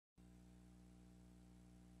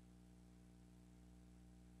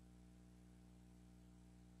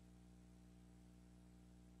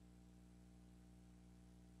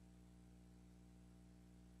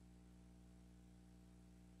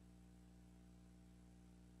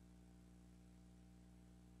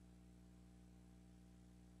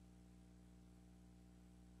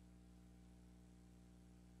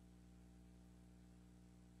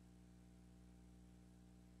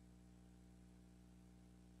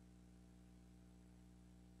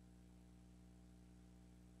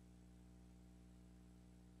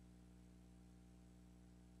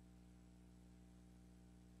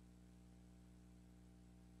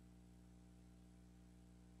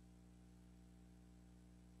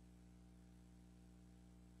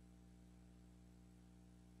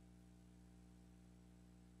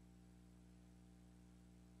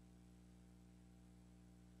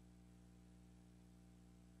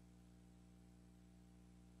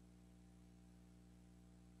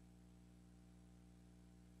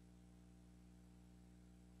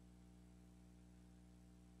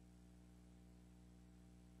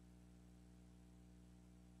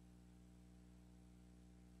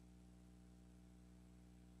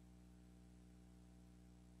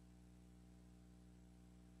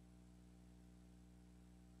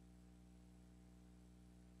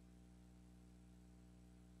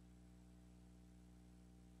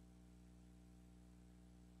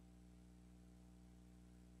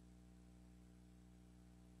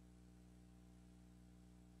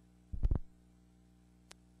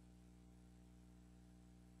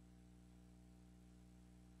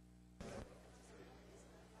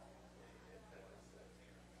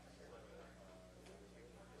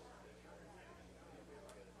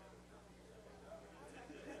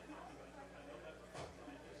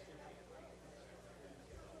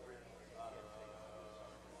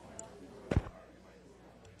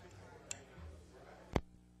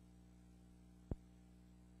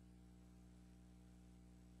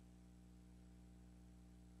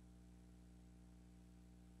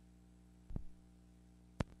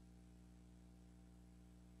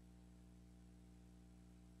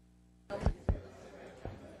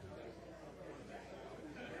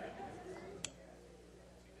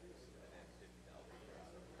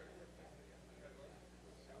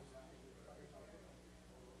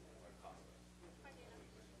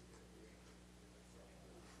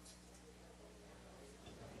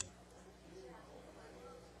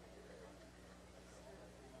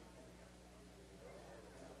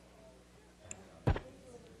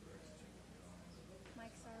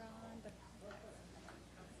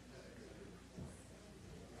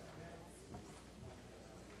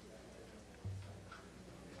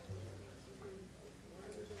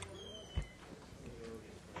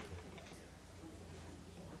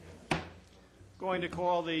Going to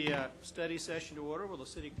call the study session to order. Will the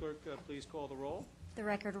city clerk please call the roll? The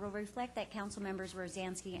record will reflect that council members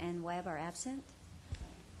Rosansky and Webb are absent.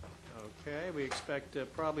 Okay, we expect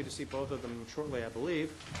probably to see both of them shortly, I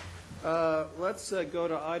believe. Let's go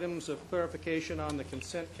to items of clarification on the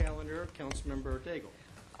consent calendar. Councilmember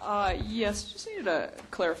Daigle. Yes, just needed a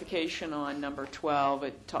clarification on number 12.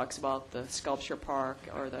 It talks about the sculpture park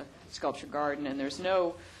or the sculpture garden, and there's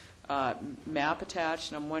no map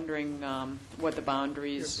attached, and I'm wondering what the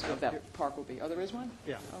boundaries of that park will be. Oh, there is one?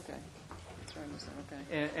 Yeah. Okay. Sorry, I missed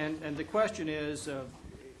that. Okay. And the question is,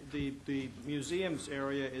 the museum's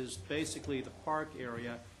area is basically the park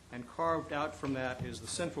area, and carved out from that is the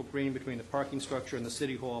central green between the parking structure and the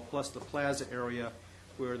city hall, plus the plaza area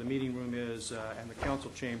where the meeting room is, and the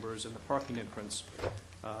council chambers and the parking entrance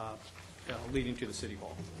leading to the city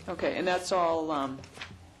hall. Okay, and that's all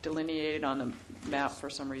delineated on the map for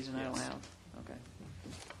some reason. Yes. I don't have. Okay.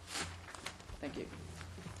 Thank you.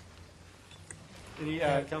 Any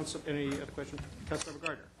other questions? Councilmember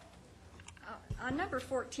Gardner. On number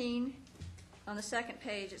 14, on the second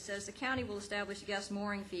page, it says the county will establish guest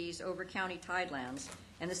mooring fees over county tidelands,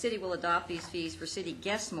 and the city will adopt these fees for city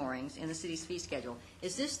guest moorings in the city's fee schedule.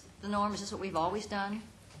 Is this the norm? Is this what we've always done?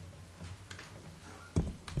 I'm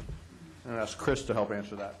going to ask Chris to help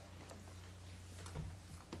answer that.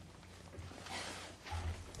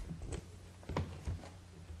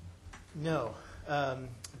 No.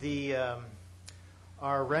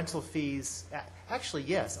 Our rental fees, actually,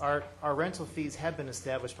 yes, our rental fees have been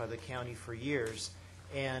established by the county for years,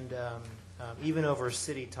 and even over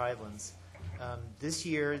city tidelands. This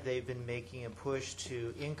year, they've been making a push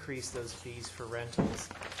to increase those fees for rentals,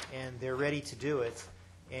 and they're ready to do it.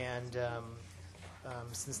 And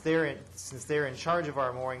since they're in charge of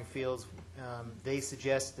our mooring fields, they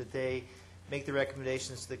suggest that they make the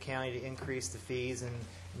recommendations to the county to increase the fees, and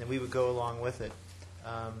then we would go along with it.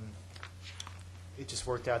 It just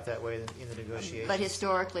worked out that way in the negotiations. But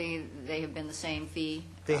historically, they have been the same fee?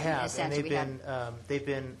 They have, and they've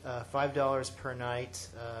been $5 per night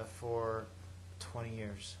for 20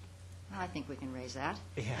 years. I think we can raise that.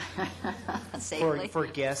 Yeah. Safely. For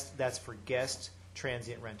guest, that's for guest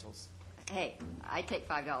transient rentals. Hey, I take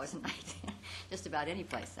 $5 a night, just about any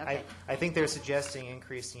place. Okay. I think they're suggesting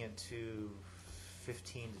increasing it to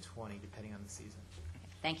 15 to 20, depending on the season.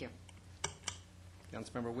 Thank you.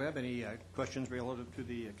 Councilmember Webb, any questions relative to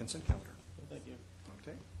the consent calendar? Well, thank you.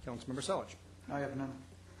 Okay. Councilmember Selich. I have none.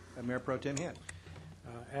 Mayor Pro Tem Hand.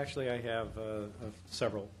 Actually, I have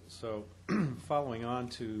several. So following on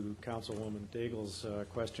to Councilwoman Daigle's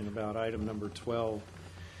question about item number 12,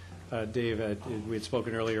 Dave, we had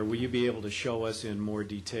spoken earlier, will you be able to show us in more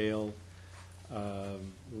detail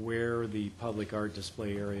where the public art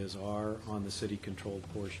display areas are on the city-controlled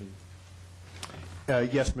portion?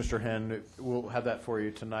 Yes, Mr. Henn. We'll have that for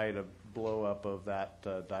you tonight, a blow-up of that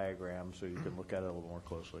diagram, so you can look at it a little more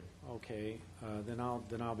closely. Okay. Then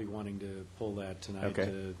I'll be wanting to pull that tonight,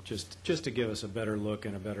 okay, just to give us a better look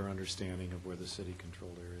and a better understanding of where the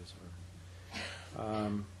city-controlled areas are.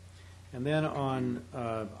 And then on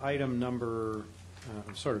item number,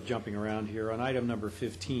 I'm sort of jumping around here, on item number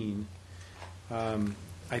 15,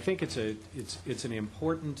 I think it's an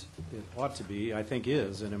important, it ought to be, I think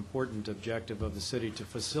is an important objective of the city to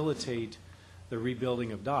facilitate the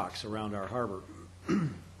rebuilding of docks around our harbor.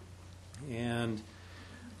 And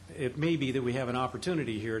it may be that we have an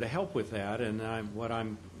opportunity here to help with that, and what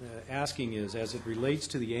I'm asking is, as it relates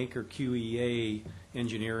to the Anchor QEA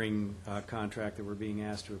engineering contract that we're being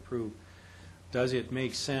asked to approve, does it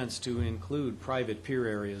make sense to include private pier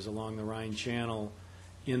areas along the Rhine Channel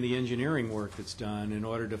in the engineering work that's done in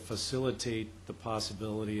order to facilitate the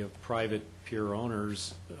possibility of private pier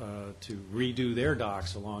owners to redo their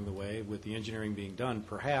docks along the way with the engineering being done,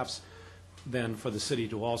 perhaps then for the city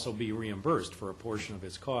to also be reimbursed for a portion of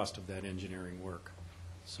its cost of that engineering work.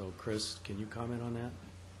 So, Chris, can you comment on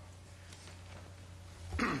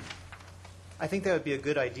that? I think that would be a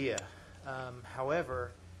good idea.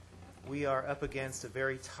 However, we are up against a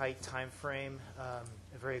very tight time frame, a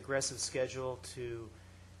very aggressive schedule to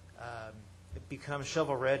become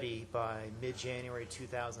shovel-ready by mid-January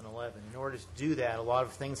 2011. In order to do that, a lot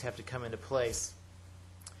of things have to come into place.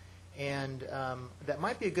 And that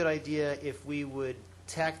might be a good idea if we would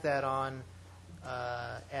tack that on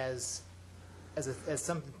as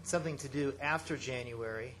something to do after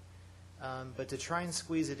January. But to try and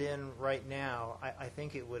squeeze it in right now, I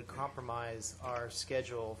think it would compromise our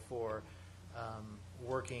schedule for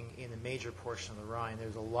working in the major portion of the Rhine.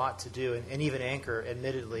 There's a lot to do, and even Anchor,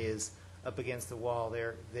 admittedly, is up against the wall.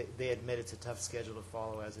 They admit it's a tough schedule to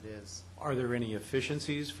follow as it is. Are there any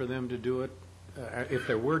efficiencies for them to do it if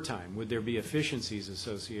there were time, would there be efficiencies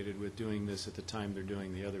associated with doing this at the time they're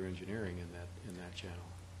doing the other engineering in that channel?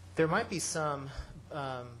 There might be some,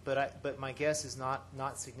 but my guess is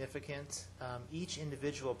not significant. Each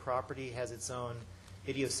individual property has its own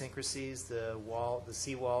idiosyncrasies. The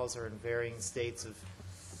seawalls are in varying states of,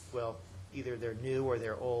 well, either they're new or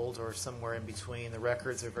they're old or somewhere in between. The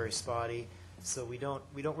records are very spotty, so we don't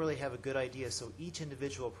really have a good idea. So each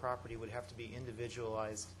individual property would have to be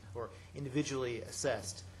individualized or individually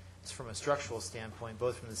assessed from a structural standpoint,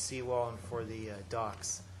 both from the seawall and for the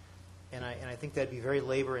docks. And I think that'd be very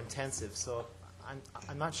labor intensive. So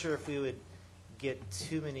I'm not sure if we would get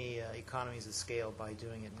too many economies of scale by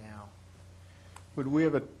doing it now. Would we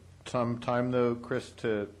have some time, though, Chris,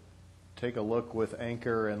 to take a look with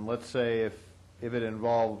Anchor, and let's say if it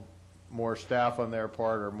involved more staff on their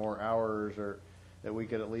part or more hours, or that we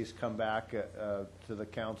could at least come back to the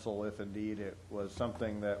council if indeed it was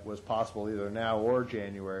something that was possible either now or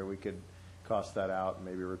January, we could cost that out and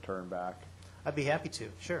maybe return back? I'd be happy to,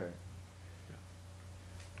 sure.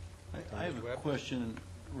 I have a question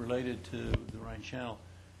related to the Rhine Channel.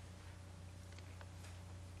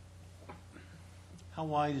 How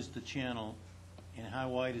wide is the channel, and how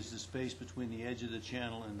wide is the space between the edge of the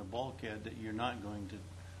channel and the bulkhead that you're not going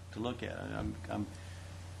to look at? I'm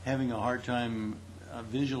having a hard time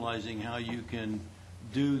visualizing how you can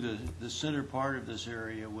do the center part of this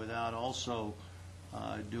area without also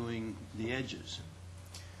doing the edges.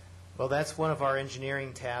 Well, that's one of our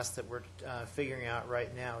engineering tasks that we're figuring out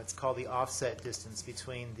right now. It's called the offset distance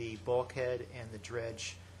between the bulkhead and the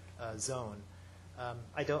dredge zone.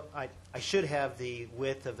 I should have the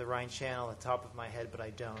width of the Rhine Channel at the top of my head, but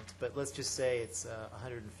I don't. But let's just say it's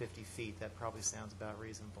 150 feet. That probably sounds about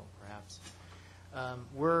reasonable, perhaps.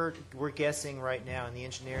 We're guessing right now, and the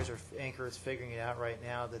engineers Anchor is figuring it out right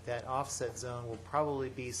now, that offset zone will probably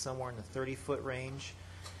be somewhere in the 30-foot range.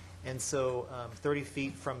 And so 30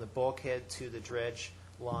 feet from the bulkhead to the dredge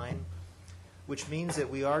line, which means that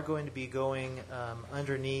we are going to be going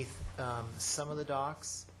underneath some of the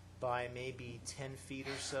docks by maybe 10 feet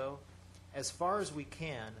or so, as far as we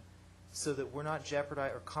can, so that we're not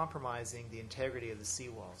jeopardizing or compromising the integrity of the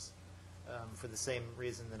seawalls, for the same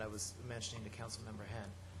reason that I was mentioning to Councilmember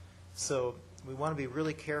Henn. So we want to be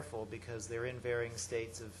really careful because they're in varying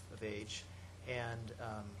states of age, and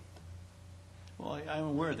Well, I'm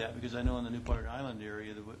aware of that because I know in the Newport Island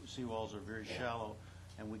area, the seawalls are very shallow,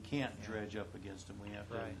 and we can't dredge up against them. We have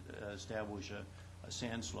to establish a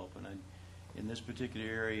sand slope. And in this particular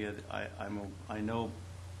area, I know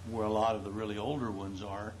where a lot of the really older ones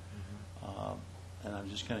are, and I'm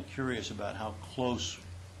just kind of curious about how close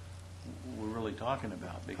we're really talking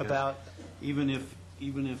about. Because even if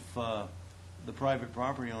the private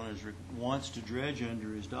property owner wants to dredge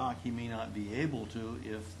under his dock, he may not be able to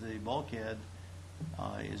if the bulkhead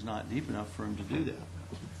is not deep enough for him to do that.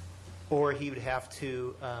 or he would have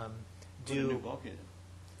to Put a new bulkhead.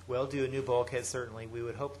 Well, do a new bulkhead, certainly. We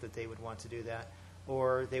would hope that they would want to do that.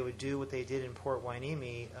 Or they would do what they did in Port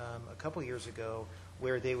Hueneme a couple years ago,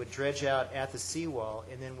 where they would dredge out at the seawall,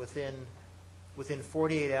 and then within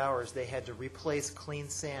 48 hours, they had to replace clean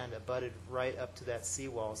sand abutted right up to that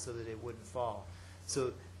seawall so that it wouldn't fall.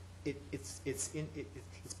 So it's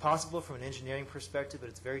possible from an engineering perspective, but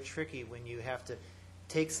it's very tricky when you have to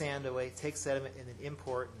take sand away, take sediment, and then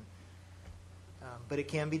import. But it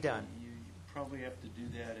can be done. You probably have to do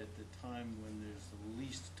that at the time when there's the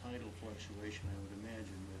least tidal fluctuation, I would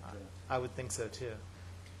imagine. But, I would think so, too.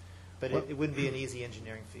 But it wouldn't be an easy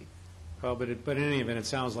engineering feat. Well, but in any event, it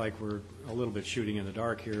sounds like we're a little bit shooting in the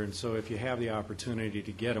dark here, and so if you have the opportunity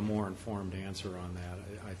to get a more informed answer on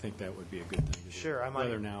that, I think that would be a good thing to do. Sure, I might.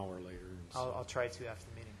 Whether now or later. I'll try to after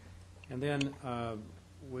the meeting. And then,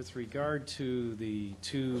 with regard to the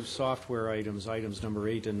two software items, items number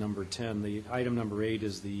 8 and number 10, the item number 8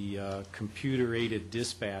 is the computer-aided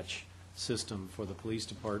dispatch system for the police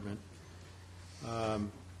department.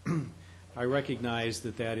 I recognize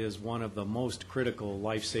that that is one of the most critical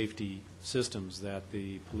life safety systems that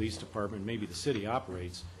the police department, maybe the city,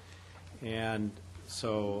 operates. And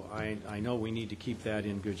so I know we need to keep that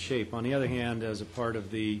in good shape. On the other hand, as a part of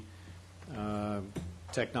the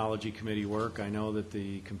technology committee work, I know that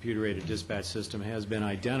the computer-aided dispatch system has been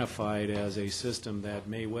identified as a system that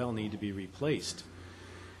may well need to be replaced.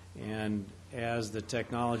 And as the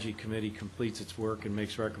technology committee completes its work and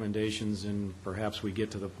makes recommendations, and perhaps we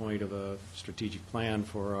get to the point of a strategic plan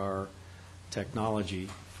for our technology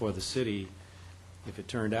for the city, if it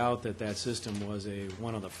turned out that that system was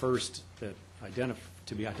one of the first that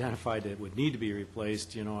to be identified that would need to be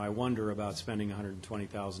replaced, I wonder about spending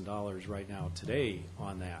 $120,000 right now today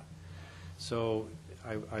on that. So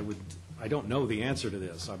I don't know the answer to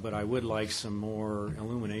this, but I would like some more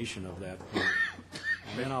illumination of that point.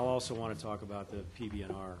 And then I'll also want to talk about the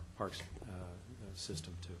PBNR parks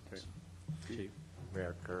system, too. Okay. Chief.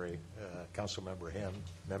 Mayor Curry, Councilmember Hem,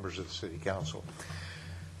 members of the City Council.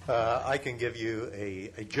 I can give you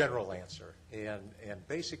a general answer. And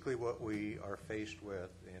basically what we are faced with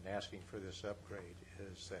in asking for this upgrade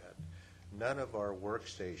is that none of our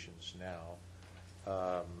workstations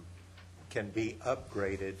now can be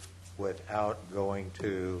upgraded without going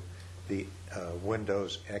to the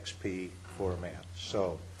Windows XP format.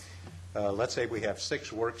 So let's say we have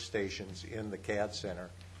 6 workstations in the CAD center.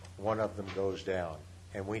 One of them goes down,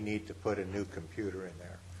 and we need to put a new computer in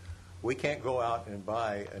there. We can't go out and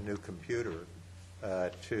buy a new computer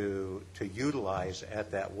to utilize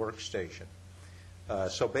at that workstation.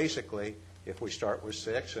 So basically, if we start with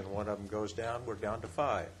 6 and one of them goes down, we're down to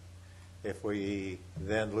 5. If we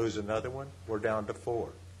then lose another one, we're down to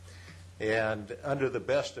 4. And under the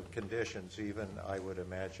best of conditions, even I would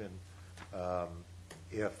imagine,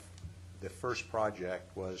 if the first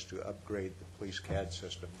project was to upgrade the police CAD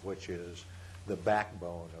system, which is the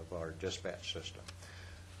backbone of our dispatch system.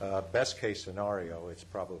 Best case scenario, it's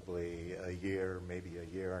probably a year, maybe a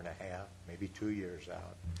year and a half, maybe 2 years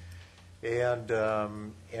out. And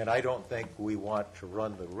I don't think we want to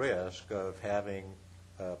run the risk of having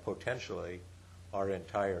potentially our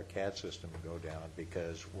entire CAD system go down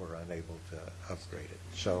because we're unable to upgrade it.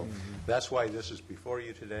 So that's why this is before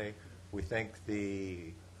you today. We think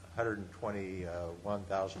the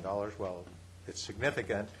 $121,000, well, it's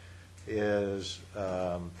significant, is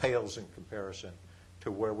pales in comparison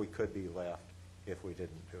to where we could be left if we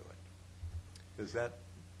didn't do it. Is that?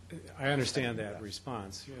 I understand that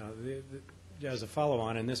response. You know, as a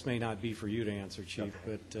follow-on, and this may not be for you to answer, Chief,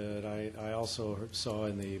 Okay. but I also saw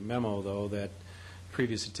in the memo, though, that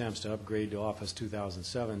previous attempts to upgrade to Office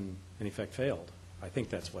 2007, in effect, failed. I think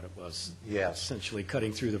that's what it was. Yes. Essentially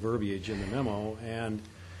cutting through the verbiage in the memo. And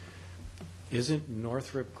isn't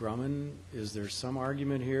Northrop Grumman, is there some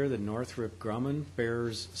argument here that Northrop Grumman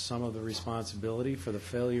bears some of the responsibility for the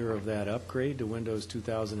failure of that upgrade to Windows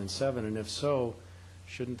 2007? And if so,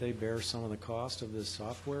 shouldn't they bear some of the cost of this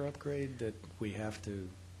software upgrade that we have to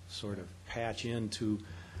sort of patch into?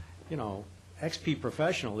 You know, XP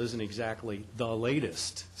Professional isn't exactly the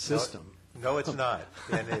latest system. No, it's not.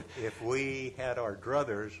 And if we had our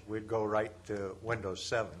druthers, we'd go right to Windows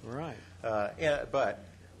 7. Right. But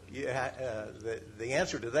the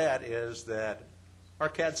answer to that is that our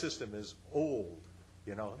CAD system is old.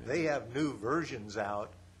 You know, they have new versions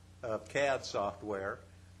out of CAD software.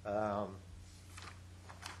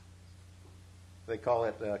 They call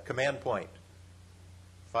it Command Point,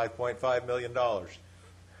 $5.5 million.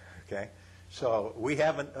 Okay, so we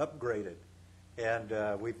haven't upgraded, and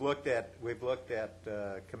we've looked at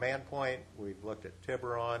Command Point, we've looked at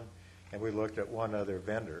Tiburon, and we looked at one other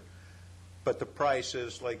vendor. But the price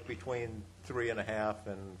is like between $3.5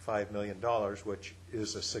 and $5 million, which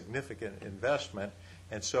is a significant investment.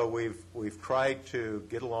 And so we've tried to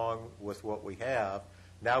get along with what we have.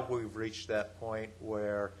 Now we've reached that point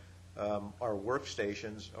where our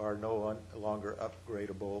workstations are no longer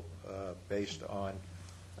upgradable based on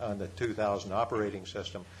the 2000 operating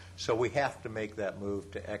system. So we have to make that move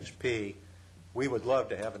to XP. We would love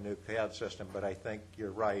to have a new CAD system, but I think you're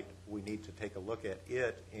right. We need to take a look at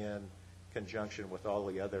it in conjunction with all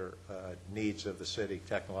the other needs of the city,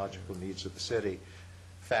 technological needs of the city,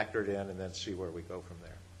 factored in, and then see where we go from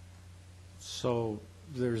there. So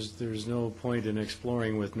there's no point in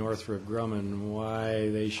exploring with Northrop Grumman why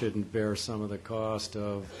they shouldn't bear some of the cost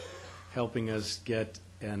of helping us get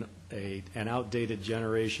an outdated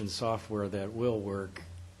generation software that will work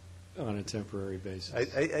on a temporary basis.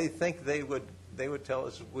 I think they would tell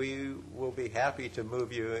us, we will be happy to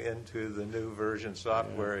move you into the new version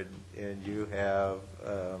software, and you have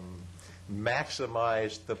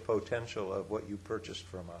maximized the potential of what you purchased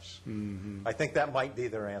from us. Mm-hmm. I think that might be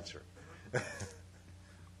their answer.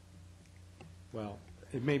 Well,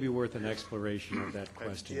 it may be worth an exploration of that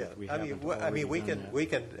question. Yeah, If we haven't already we done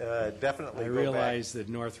can that. definitely I go realize that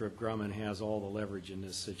Northrop Grumman has all the leverage in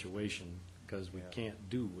this situation because we can't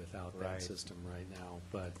do without that Right. system right now.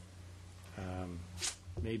 But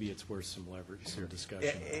maybe it's worth some leverage, some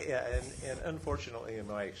discussion. Yeah, and unfortunately, in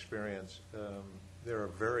my experience, there are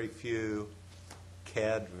very few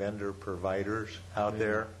CAD vendor providers out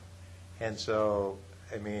there. And so,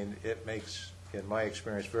 I mean, it makes, in my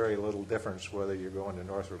experience, very little difference whether you're going to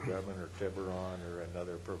Northrop Grumman or Tiburon or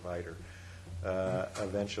another provider.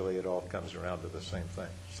 Eventually, it all comes around to the same thing.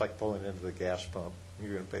 It's like pulling into the gas pump.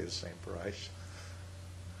 You're going to pay the same price.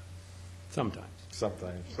 Sometimes.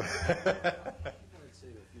 Sometimes.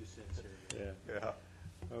 Yeah.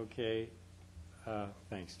 Okay.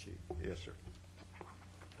 Thanks, Chief. Yes, sir.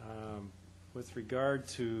 With regard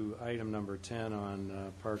to item number 10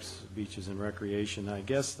 on parks, beaches, and recreation, I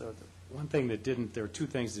guess one thing that didn't, there were two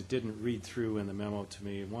things that didn't read through in the memo to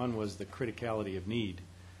me. One was the criticality of need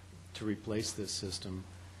to replace this system.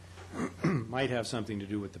 Might have something to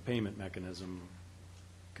do with the payment mechanism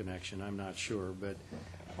connection, I'm not sure. But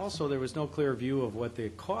also, there was no clear view of what the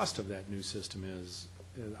cost of that new system is.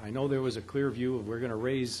 I know there was a clear view of we're going to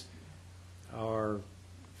raise our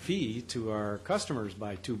fee to our customers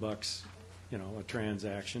by $2, a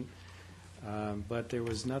transaction. But there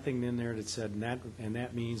was nothing in there that said, and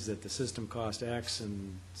that means that the system cost X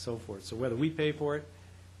and so forth. So whether we pay for it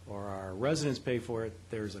or our residents pay for it,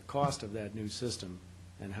 there's a cost of that new system,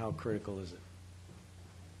 and how critical is it?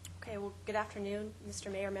 Okay, well, good afternoon,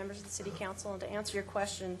 Mr. Mayor, members of the City Council, and to answer your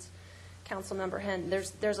questions, Councilmember Henn,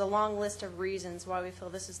 there's a long list of reasons why we feel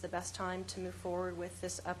this is the best time to move forward with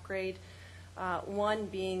this upgrade. One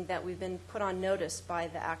being that we've been put on notice by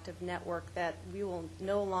the active network that we will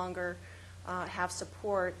no longer have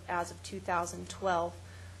support as of 2012.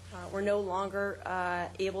 We're no longer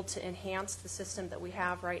able to enhance the system that we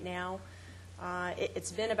have right now.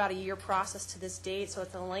 It's been about a year process to this date, so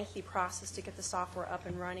it's a lengthy process to get the software up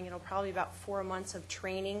and running. It'll probably be about 4 months of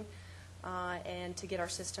training and to get our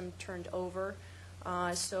system turned over.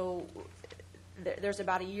 So there's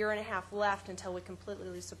about a year and a half left until we completely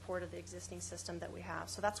lose support of the existing system that we have.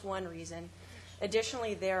 So that's one reason.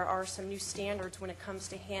 Additionally, there are some new standards when it comes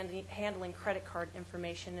to handling credit card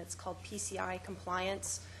information. It's called PCI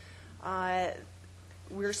compliance.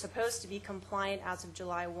 We're supposed to be compliant as of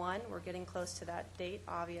July 1. We're getting close to that date,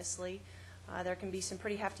 obviously. There can be some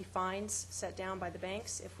pretty hefty fines set down by the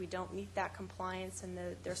banks if we don't meet that compliance and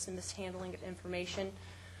there's some mishandling of information.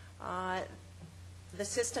 The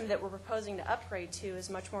system that we're proposing to upgrade to is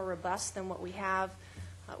much more robust than what we have.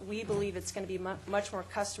 We believe it's going to be much more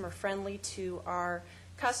customer-friendly to our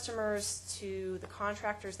customers, to the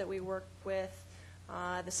contractors that we work with.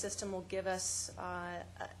 The system will give us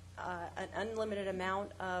an unlimited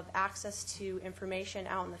amount of access to information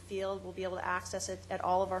out in the field. We'll be able to access it at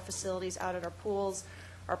all of our facilities, out at our pools.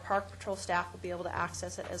 Our park patrol staff will be able to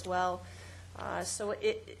access it as well. So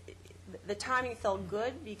the timing felt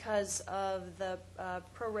good because of the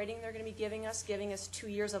prorating they're going to be giving us 2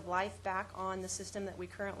 years of life back on the system that we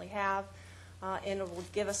currently have, and it will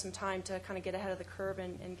give us some time to kind of get ahead of the curve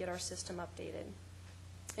and get our system updated.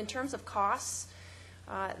 In terms of costs,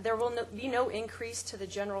 there will be no increase to the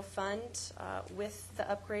general fund with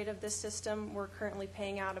the upgrade of this system. We're currently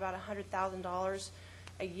paying out about $100,000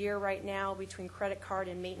 a year right now between credit card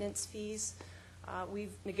and maintenance fees.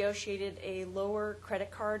 We've negotiated a lower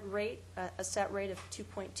credit card rate, a set rate of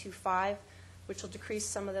 2.25, which will decrease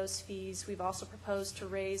some of those fees. We've also proposed to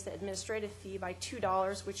raise the administrative fee by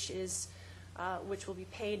 $2, which will be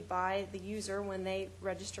paid by the user when they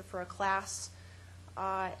register for a class.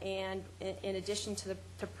 And in addition to the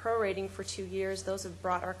prorating for 2 years, those have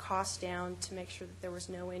brought our costs down to make sure that there was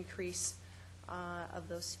no increase of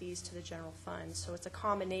those fees to the general fund. So it's a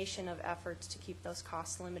combination of efforts to keep those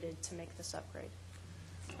costs limited to make this upgrade.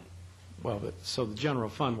 Well, so the general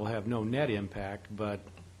fund will have no net impact, but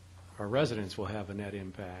our residents will have a net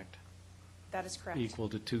impact. That is correct. Equal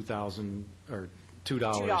to $2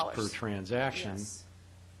 per transaction. Yes.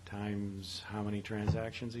 Times how many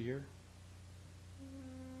transactions a year?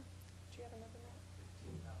 Do you have another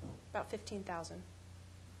note? About 15,000.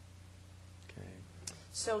 Okay.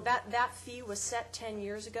 So that fee was set 10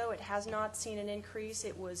 years ago. It has not seen an increase.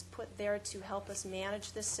 It was put there to help us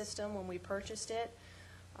manage this system when we purchased it,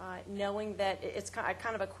 knowing that I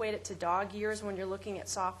kind of equate it to dog years when you're looking at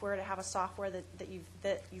software, to have a software that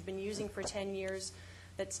you've been using for 10 years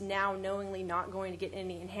that's now knowingly not going to get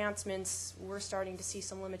any enhancements. We're starting to see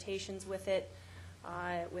some limitations with it,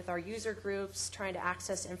 with our user groups, trying to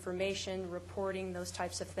access information, reporting, those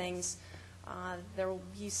types of things. There will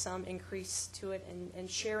be some increase to it, and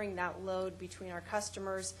sharing that load between our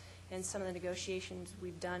customers and some of the negotiations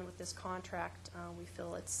we've done with this contract, we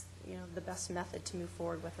feel it's the best method to move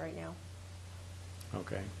forward with right now.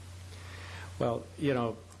 Okay. Well,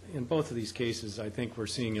 in both of these cases, I think we're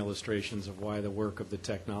seeing illustrations of why the work of the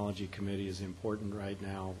Technology Committee is important right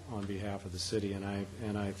now on behalf of the city,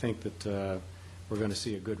 and I think that we're going to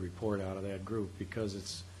see a good report out of that group, because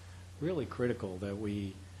it's really critical that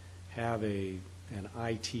we have an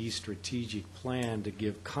IT strategic plan to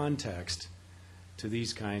give context to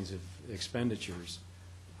these kinds of expenditures.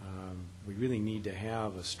 We really need to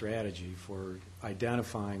have a strategy for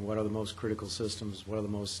identifying what are the most critical systems, what are the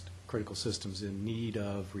most critical systems in need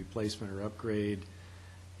of replacement or upgrade,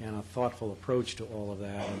 and a thoughtful approach to all of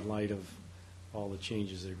that in light of all the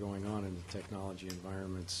changes that are going on in the technology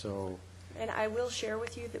environment. So, And I will share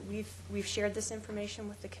with you that we've shared this information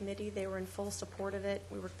with the committee. They were in full support of it.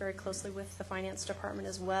 We work very closely with the finance department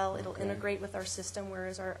as well. It'll integrate with our system,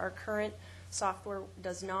 whereas our current software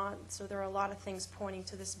does not. So there are a lot of things pointing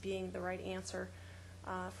to this being the right answer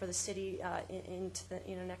for the city into the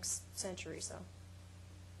next century. So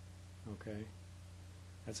okay.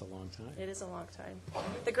 That's a long time. it is a long time.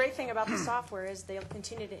 The great thing about the software is they'll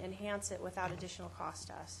continue to enhance it without additional cost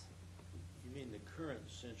to us. You mean the current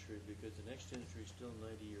century, because the next century is still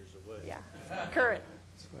 90 years away. Yeah, current.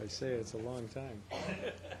 That's why I say it's a long time.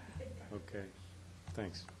 Okay,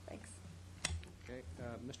 thanks. Thanks. Okay,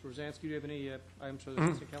 Mr. Rosansky, do you have any items for the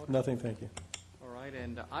consent calendar? Nothing, thank you. All right,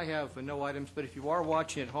 and I have no items, but if you are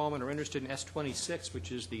watching at home and are interested in S26,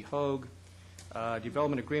 which is the Hogue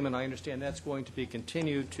Development Agreement, I understand that's going to be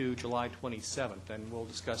continued to July 27th, and we'll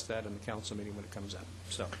discuss that in the council meeting when it comes up.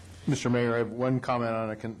 So, Mr. Mayor, I have one comment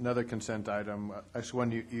on another consent item. Actually,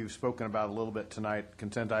 one you've spoken about a little bit tonight,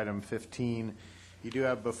 consent item 15. You do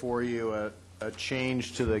have before you a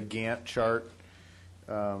change to the Gantt chart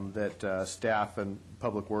that staff and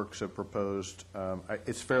Public Works have proposed.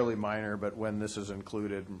 It's fairly minor, but when this is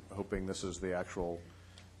included, I'm hoping this is the actual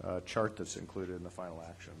chart that's included in the final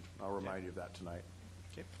action. I'll remind you of that tonight.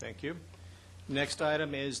 okay, thank you. Next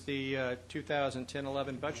item is the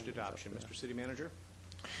 2010-11 budget adoption. Mr. City Manager.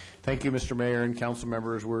 Thank you, Mr. Mayor and council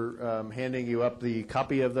members. We're handing you up the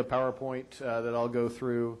copy of the PowerPoint that I'll go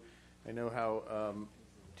through. I know how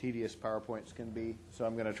tedious PowerPoints can be, so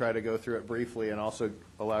I'm going to try to go through it briefly and also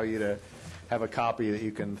allow you to have a copy that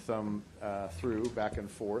you can thumb through back and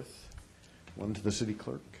forth. One to the city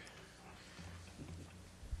clerk.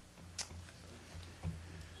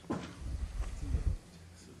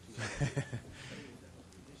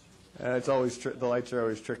 It's always the lights are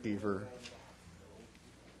always tricky for.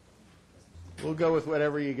 We'll go with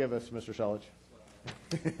whatever you give us, Mr. Selich.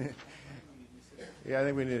 Yeah, I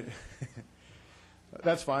think we need.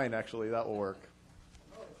 That's fine, actually. That will work.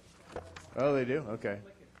 Oh, they do? Okay.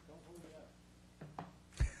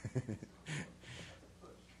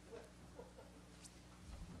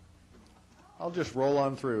 I'll just roll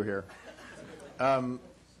on through here.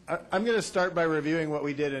 I'm going to start by reviewing what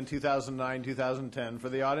we did in 2009, 2010. For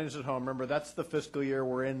the audience at home, remember, that's the fiscal year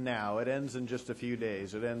we're in now. It ends in just a few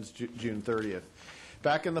days. It ends June 30th.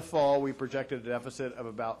 Back in the fall, we projected a deficit of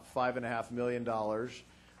about $5.5 million.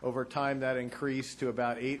 Over time, that increased to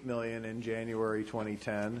about $8 million in January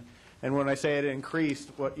 2010. And when I say it increased,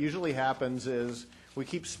 what usually happens is we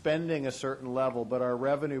keep spending a certain level, but our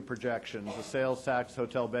revenue projections, the sales tax,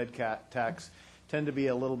 hotel bed tax, tend to be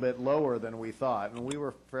a little bit lower than we thought, and we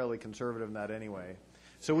were fairly conservative in that anyway.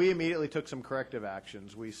 So we immediately took some corrective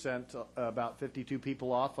actions. We sent about 52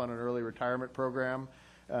 people off on an early retirement program.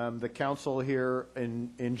 The council here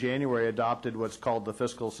in January adopted what's called the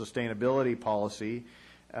fiscal sustainability policy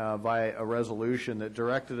via a resolution that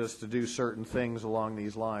directed us to do certain things along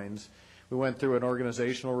these lines. We went through an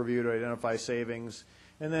organizational review to identify savings,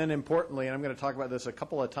 and then importantly, and I'm going to talk about this a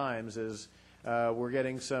couple of times, is we're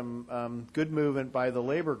getting some good movement by the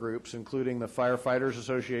labor groups, including the Firefighters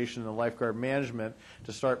Association and the Lifeguard Management,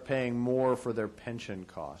 to start paying more for their pension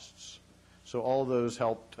costs. So all of those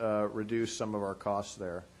helped reduce some of our costs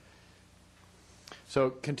there.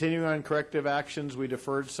 So continuing on corrective actions, we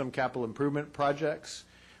deferred some capital improvement projects.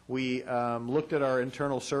 We looked at our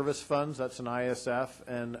internal service funds, that's an ISF,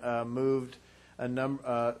 and moved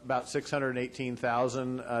about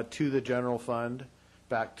 $618,000 to the general fund,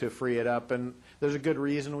 back to free it up. And there's a good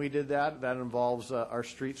reason we did that. That involves our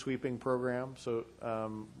street sweeping program. So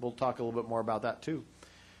we'll talk a little bit more about that too.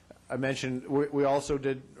 I mentioned we also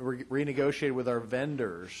did renegotiate with our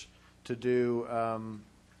vendors to do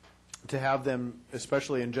to have them,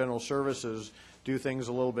 especially in general services, do things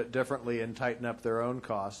a little bit differently and tighten up their own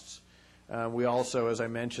costs. We also, as I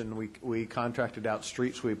mentioned, we contracted out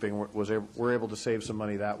street sweeping. We're able to save some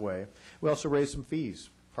money that way. We also raised some fees.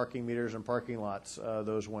 Parking meters and parking lots,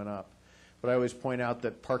 those went up. But I always point out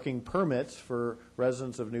that parking permits for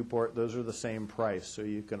residents of Newport, those are the same price. So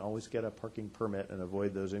you can always get a parking permit and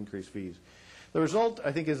avoid those increased fees. The result,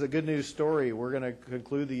 I think, is a good news story. We're going to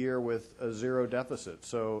conclude the year with a zero deficit.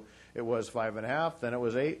 So it was 5.5, then it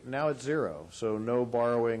was 8, now it's 0. So no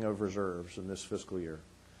borrowing of reserves in this fiscal year.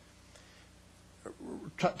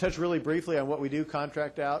 Touch really briefly on what we do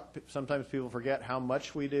contract out. Sometimes people forget how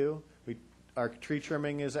much we do. Our tree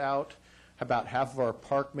trimming is out. About half of our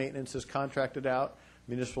park maintenance is contracted out.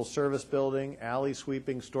 Municipal service building, alley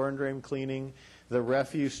sweeping, storm drain cleaning, the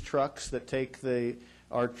refuse trucks that take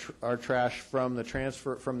our trash from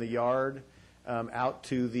the yard out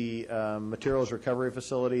to the materials recovery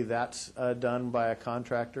facility. That's done by a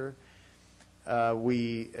contractor.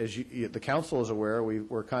 The council is aware,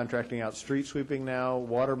 we're contracting out street sweeping now,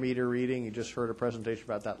 water meter reading. You just heard a presentation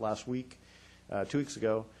about that last week, 2 weeks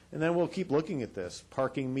ago. And then we'll keep looking at this.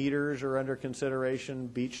 Parking meters are under consideration,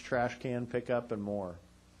 beach trash can pickup, and more.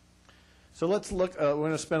 So let's look, we're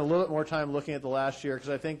going to spend a little bit more time looking at the last year, because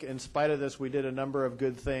I think in spite of this, we did a number of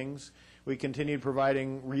good things. We continued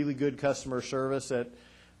providing really good customer service at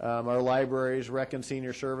our libraries, Rec and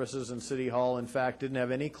Senior Services, and City Hall. In fact, didn't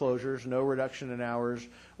have any closures, no reduction in hours,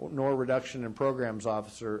 nor reduction in programs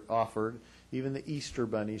offered. Even the Easter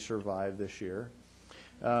Bunny survived this year.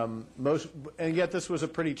 And yet this was a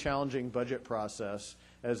pretty challenging budget process.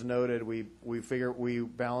 As noted, we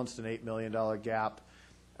balanced an $8 million gap,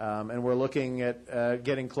 and we're looking at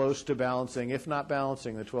getting close to balancing, if not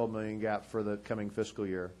balancing, the $12 million gap for the coming fiscal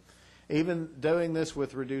year. Even doing this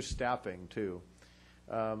with reduced staffing, too.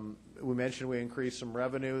 We mentioned we increased some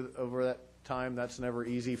revenue over that time. That's never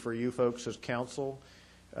easy for you folks as council.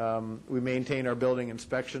 We maintain our building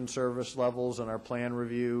inspection service levels and our plan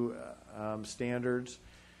review standards.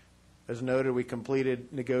 As noted, we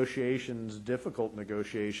completed negotiations, difficult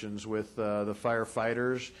negotiations with the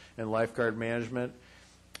firefighters and lifeguard management.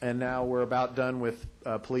 And now we're about done with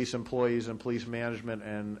police employees and police management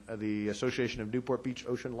and the Association of Newport Beach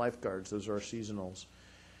Ocean Lifeguards. Those are our seasonals.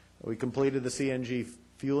 We completed the CNG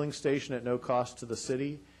fueling station at no cost to the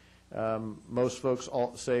city. Most folks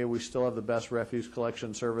say we still have the best refuse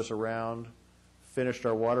collection service around. Finished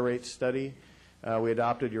our water rate study. We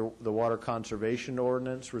adopted the water conservation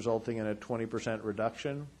ordinance, resulting in a 20%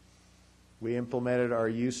 reduction. We implemented our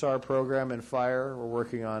USAR program in fire. We're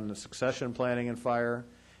working on the succession planning in fire.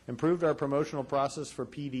 Improved our promotional process for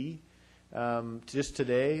PD. Just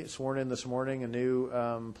today, sworn in this morning, a new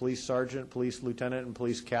police sergeant, police lieutenant, and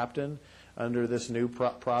police captain under this new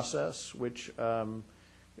process, which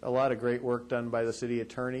a lot of great work done by the city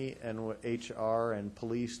attorney and HR and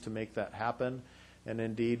police to make that happen. And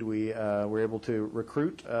indeed, we were able to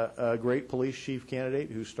recruit a great police chief candidate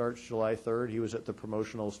who starts July 3rd. He was at the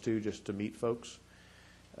promotionals, too, just to meet folks.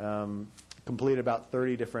 Completed about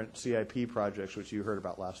 30 different CIP projects, which you heard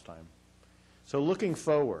about last time. So looking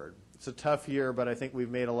forward, it's a tough year, but I think we've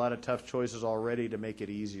made a lot of tough choices already to make it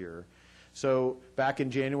easier. So back in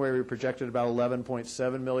January, we projected about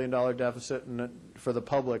 $11.7 million deficit, and for the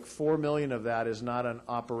public, $4 million of that is not an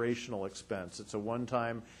operational expense. It's a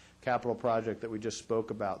one-time capital project that we just spoke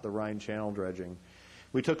about, the Rhine Channel dredging.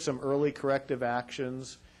 We took some early corrective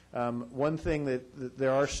actions. One thing that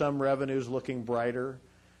there are some revenues looking brighter,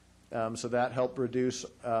 so that helped reduce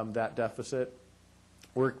that deficit.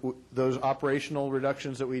 Those operational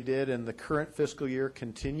reductions that we did in the current fiscal year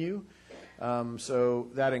continue. So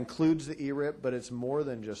that includes the ERIP, but it's more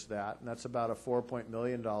than just that, and that's about a $4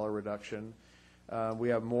 million reduction. We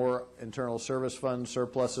have more internal service fund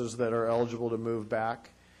surpluses that are eligible to move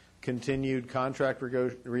back, continued contract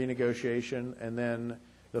renegotiation, and then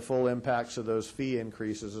the full impacts of those fee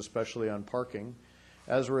increases, especially on parking.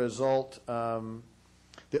 As a result,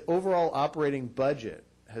 the overall operating budget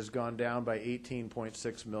has gone down by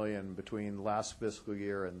 $18.6 million between last fiscal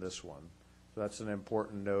year and this one. So that's an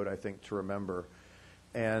important note, I think, to remember.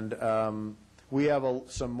 And we have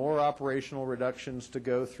some more operational reductions to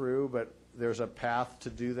go through, but there's a path to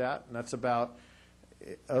do that. And that's about,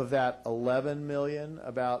 of that $11 million,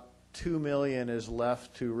 about $2 million is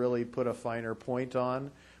left to really put a finer point on.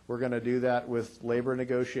 We're going to do that with labor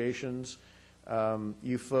negotiations.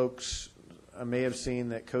 You folks may have seen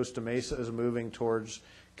that Costa Mesa is moving towards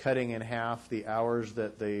cutting in half the hours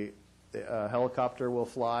that the helicopter will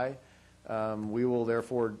fly. We will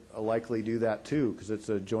therefore likely do that too, because it's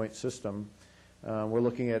a joint system. We're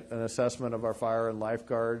looking at an assessment of our fire and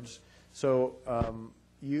lifeguards. So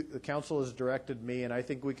the council has directed me, and I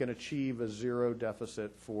think we can achieve a zero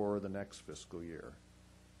deficit for the next fiscal year.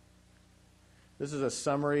 This is a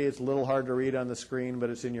summary. It's a little hard to read on the screen, but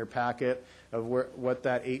it's in your packet of what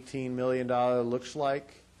that $18 million looks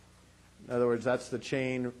like. In other words, that's the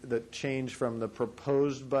change from the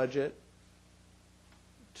proposed budget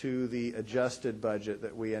to the adjusted budget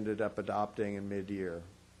that we ended up adopting in mid-year.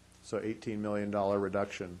 So $18 million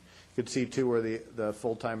reduction. You could see, too, where the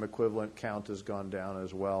full-time equivalent count has gone down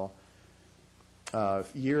as well.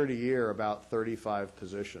 Year to year, about 35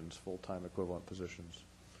 positions, full-time equivalent positions.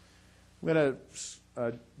 I'm going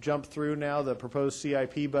to jump through now. The proposed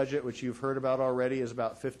CIP budget, which you've heard about already, is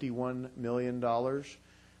about $51 million,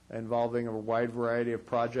 involving a wide variety of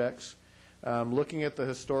projects. Looking at the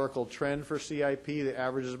historical trend for CIP, the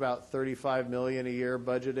average is about $35 million a year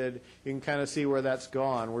budgeted. You can kind of see where that's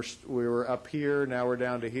gone. We were up here, now we're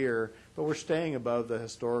down to here. but we're staying above the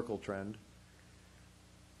historical trend.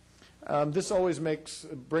 This always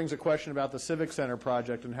brings a question about the Civic Center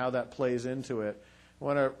project and how that plays into it. I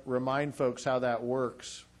want to remind folks how that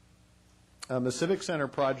works. The Civic Center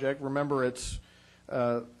project, remember, it's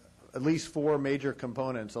at least 4 major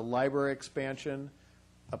components: a library expansion,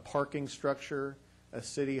 a parking structure, a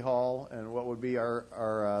city hall, and what would be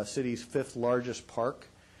our city's 5th largest park.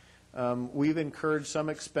 We've incurred some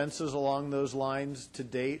expenses along those lines to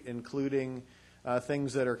date, including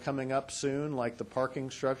things that are coming up soon, like the parking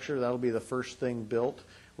structure. That'll be the first thing built.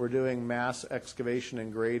 We're doing mass excavation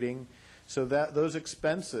and grading. So those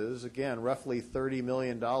expenses, again, roughly $30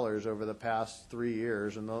 million over the past 3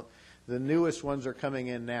 years, and the newest ones are coming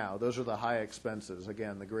in now. Those are the high expenses,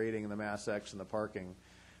 again, the grading and the mass ex and the parking.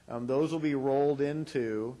 Those will be rolled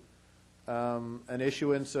into an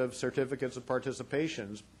issuance of certificates of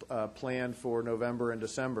participations planned for November and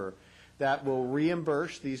December. That will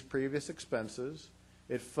reimburse these previous expenses.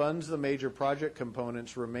 It funds the major project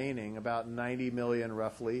components remaining, about $90 million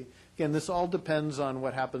roughly. Again, this all depends on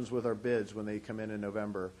what happens with our bids when they come in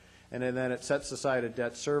November. And then it sets aside a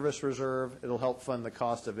debt service reserve. It'll help fund the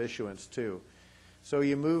cost of issuance too. So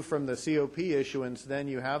you move from the COP issuance, then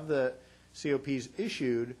you have the COPs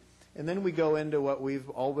issued, and then we go into what we've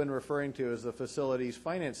all been referring to as the Facilities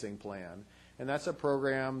Financing Plan. And that's a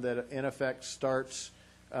program that in effect starts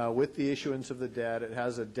with the issuance of the debt. It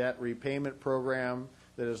has a debt repayment program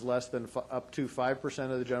that is less than up to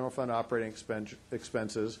 5% of the general fund operating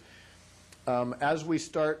expenses. As we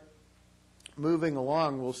start moving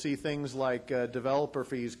along, we'll see things like developer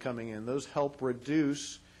fees coming in. Those help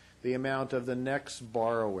reduce the amount of the next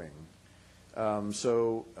borrowing.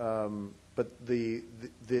 But the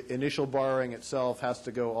initial borrowing itself has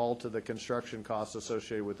to go all to the construction costs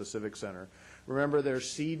associated with the Civic Center. Remember, there's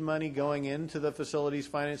seed money going into the Facilities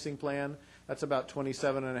Financing Plan. That's about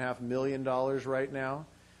 $27.5 million right now.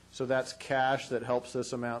 So that's cash that helps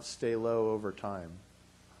this amount stay low over time.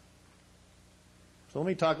 So let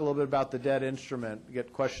me talk a little bit about the debt instrument. We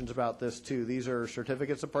get questions about this too. These are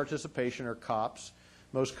certificates of participation, or COPs,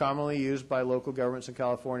 most commonly used by local governments in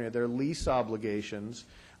California. They're lease obligations.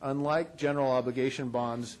 Unlike general obligation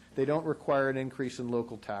bonds, they don't require an increase in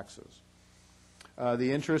local taxes.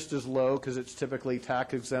 The interest is low because it's typically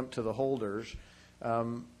tax exempt to the holders.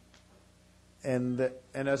 And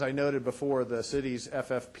as I noted before, the city's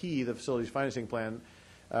FFP, the Facilities Financing Plan,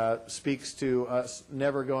 speaks to us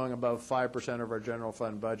never going above 5% of our general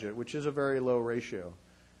fund budget, which is a very low ratio.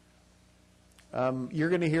 You're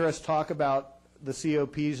going to hear us talk about the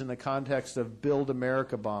COPs in the context of Build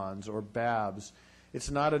America bonds, or BABs.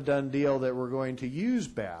 It's not a done deal that we're going to use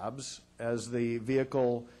BABs as the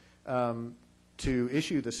vehicle to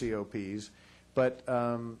issue the COPs, but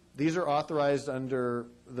these are authorized under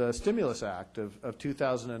the Stimulus Act of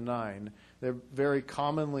 2009. They're very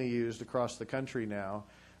commonly used across the country now.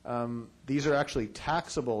 These are actually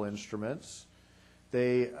taxable instruments.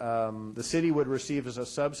 The city would receive as a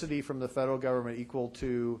subsidy from the federal government equal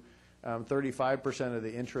to 35% of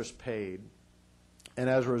the interest paid. And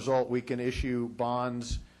as a result, we can issue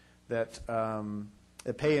bonds that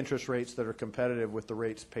pay interest rates that are competitive with the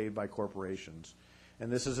rates paid by corporations.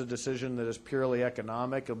 And this is a decision that is purely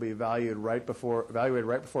economic. It'll be evaluated right before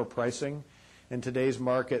pricing. In today's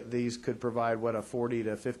market, these could provide, a 40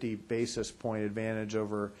 to 50 basis point advantage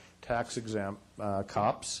over tax-exempt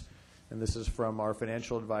COPs. And this is from our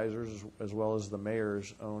financial advisors as well as the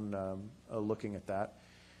mayor's own looking at that.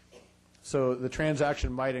 So the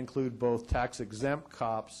transaction might include both tax-exempt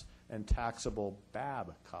COPs and taxable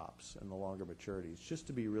BAB COPs in the longer maturities, just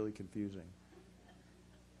to be really confusing.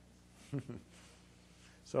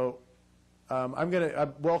 So I'm going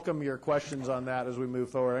to welcome your questions on that as we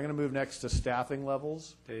move forward. I'm going to move next to staffing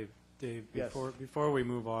levels. Dave, Yes. before we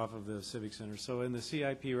move off of the Civic Center, so in the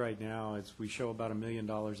CIP right now, we show about $1 million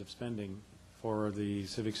of spending for the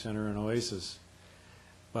Civic Center and Oasis,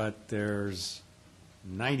 but there's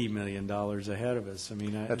 $90 million ahead of us. I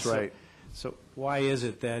mean, That's right. So why is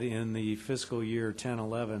it that in the fiscal year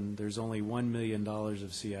 10-11, there's only $1 million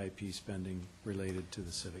of CIP spending related to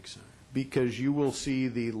the Civic Center? Because you will see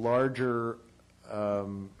the larger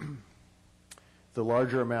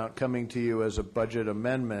amount coming to you as a budget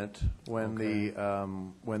amendment when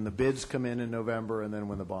the bids come in November and then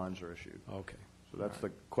when the bonds are issued. Okay. So that's the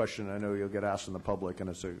question I know you'll get asked in the public, and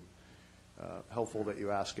it's helpful that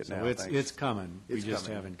you ask it now. So it's coming. We It's just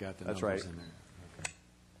coming. haven't got the That's numbers right. in there. Okay.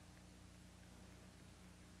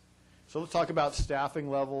 So let's talk about staffing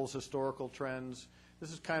levels, historical trends.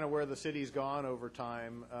 This is kind of where the city's gone over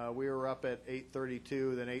time. We were up at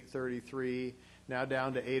 832, then 833, now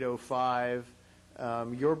down to 805.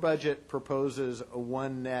 Your budget proposes a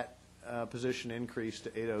one net position increase to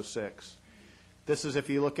 806. This is if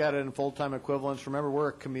you look at it in full-time equivalents. Remember, we're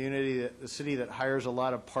a community, a city that hires a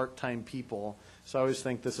lot of part-time people, so I always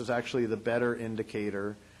think this is actually the better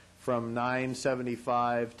indicator, from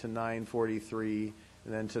 975 to 943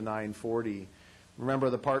 and then to 940. Remember,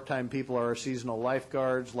 the part-time people are our seasonal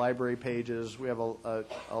lifeguards, library pages. We have a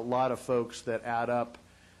lot of folks that add up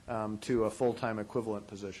to a full-time equivalent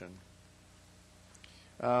position.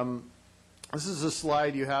 This is a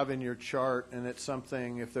slide you have in your chart, and it's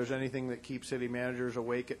something, if there's anything that keeps city managers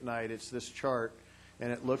awake at night, it's this chart,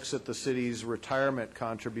 and it looks at the city's retirement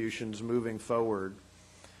contributions moving forward.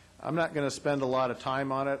 I'm not going to spend a lot of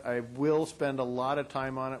time on it. I will spend a lot of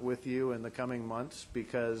time on it with you in the coming months,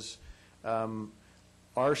 because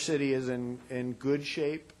our city is in good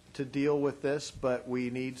shape to deal with this, but we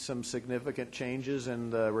need some significant changes in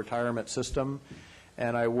the retirement system.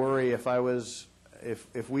 And I worry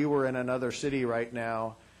if we were in another city right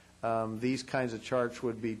now, these kinds of charts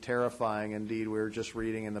would be terrifying. Indeed, we were just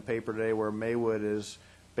reading in the paper today where Maywood is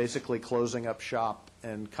basically closing up shop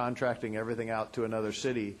and contracting everything out to another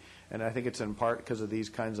city. And I think it's in part because of these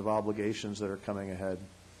kinds of obligations that are coming ahead.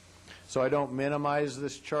 So I don't minimize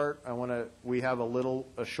this chart. We have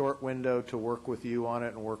a short window to work with you on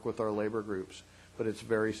it and work with our labor groups, but it's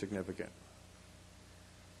very significant.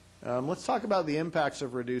 Let's talk about the impacts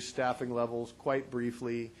of reduced staffing levels quite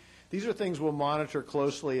briefly. These are things we'll monitor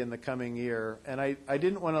closely in the coming year, and I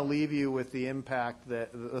didn't want to leave you with the impact,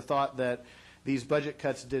 the thought that these budget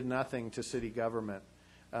cuts did nothing to city government.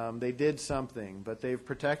 They did something, but they've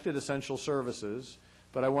protected essential services,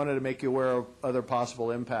 but I wanted to make you aware of other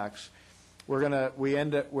possible impacts. We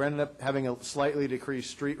end up having a slightly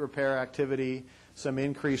decreased street repair activity, some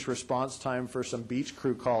increased response time for some beach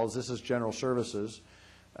crew calls. This is general services.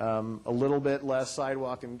 A little bit less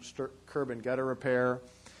sidewalk and curb and gutter repair.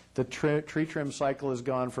 The tree trim cycle has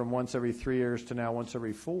gone from once every 3 years to now once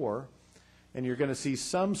every 4. And you're going to see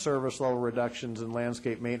some service level reductions in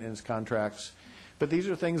landscape maintenance contracts. But these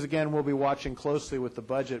are things, again, we'll be watching closely with the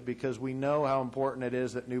budget, because we know how important it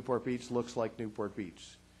is that Newport Beach looks like Newport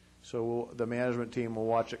Beach. So the management team will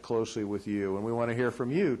watch it closely with you. And we want to hear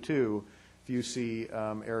from you, too, if you see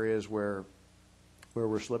areas where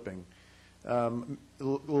we're slipping.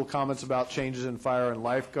 Little comments about changes in fire and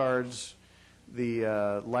lifeguards.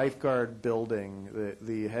 The lifeguard building,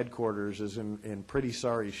 the headquarters, is in pretty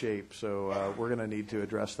sorry shape, so we're going to need to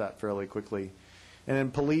address that fairly quickly. And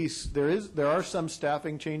in police, there are some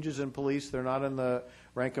staffing changes in police. They're not in the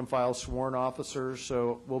rank and file sworn officers,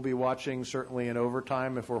 so we'll be watching certainly in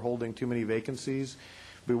overtime if we're holding too many vacancies.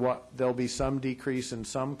 There'll be some decrease in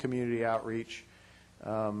some community outreach.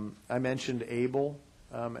 I mentioned ABLE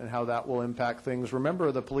and how that will impact things.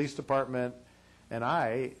 Remember, the police department and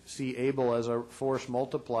I see ABLE as a force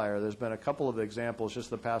multiplier. There's been a couple of examples just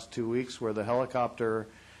the past 2 weeks where the helicopter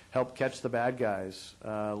helped catch the bad guys,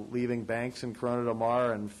 leaving banks in Corona del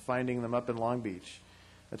Mar and finding them up in Long Beach.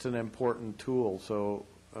 That's an important tool, so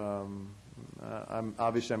I'm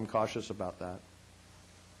cautious about that.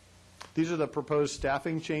 These are the proposed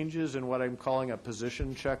staffing changes in what I'm calling a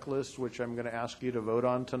position checklist, which I'm going to ask you to vote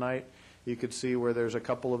on tonight. You could see where there's a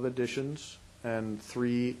couple of additions and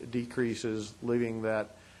 3 decreases, leaving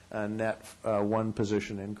that net 1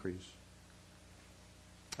 position increase.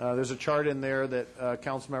 There's a chart in there that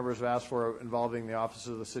council members have asked for involving the Office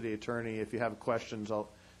of the City Attorney. If you have questions, I'll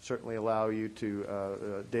certainly allow you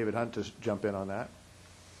to, David Hunt, to jump in on that.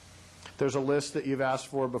 There's a list that you've asked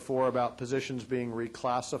for before about positions being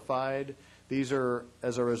reclassified. These are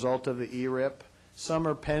as a result of the ERIP. Some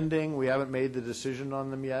are pending. We haven't made the decision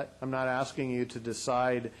on them yet. I'm not asking you to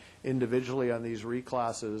decide individually on these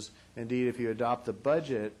reclasses. Indeed, if you adopt the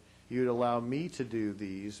budget, you'd allow me to do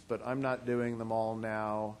these, but I'm not doing them all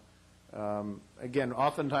now. Again,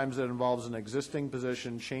 oftentimes it involves an existing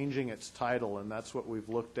position changing its title, and that's what we've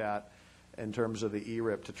looked at in terms of the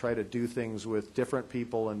ERIP, to try to do things with different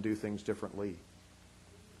people and do things differently.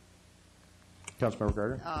 Councilmember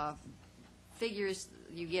Gardner? Figures,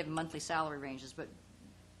 you give monthly salary ranges, but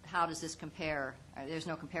how does this compare? There's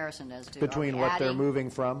no comparison as to between what they're moving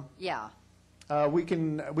from? Yeah. We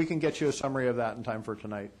can get you a summary of that in time for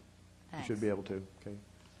tonight. Thanks. You should be able to. Okay.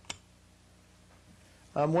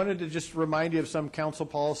 Wanted to just remind you of some council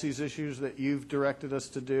policies issues that you've directed us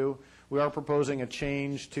to do. We are proposing a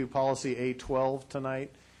change to policy A12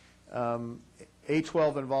 tonight.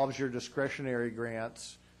 A12 involves your discretionary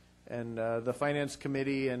grants, and the Finance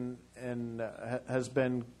Committee has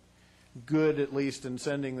been good, at least, in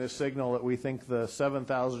sending this signal that we think the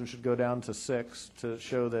 7,000 should go down to 6 to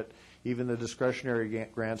show that even the discretionary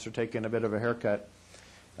grants are taking a bit of a haircut.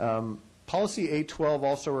 Policy 812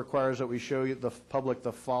 also requires that we show you the public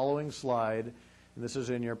the following slide, and this is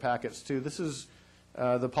in your packets too. This is,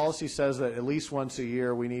 the policy says that at least once a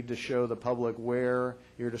year we need to show the public where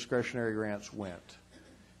your discretionary grants went.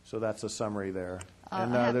 So that's a summary there.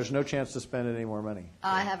 And there's no chance to spend any more money.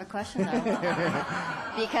 I have a question, though,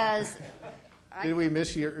 because Did we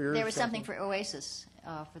miss your there was something for Oasis,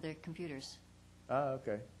 for their computers. Oh,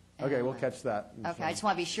 okay. Okay, we'll catch that. Okay, I just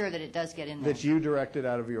want to be sure that it does get in there. That you directed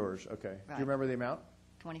out of yours, okay. Do Right. you remember the amount?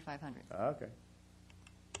 2,500. Okay.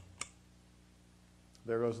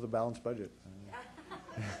 There goes the balanced budget.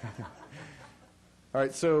 All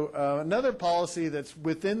right, so another policy that's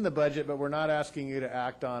within the budget, but we're not asking you to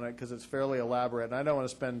act on it because it's fairly elaborate, and I don't want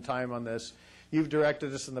to spend time on this. You've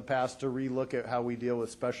directed us in the past to relook at how we deal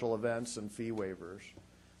with special events and fee waivers.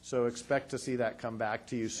 So expect to see that come back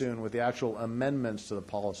to you soon with the actual amendments to the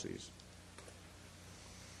policies.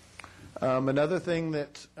 Another thing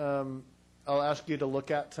that I'll ask you to look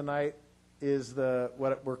at tonight is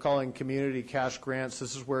what we're calling community cash grants.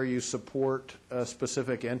 This is where you support a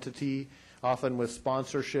specific entity, often with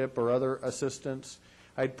sponsorship or other assistance.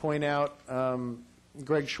 I'd point out,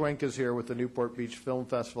 Greg Schwenk is here with the Newport Beach Film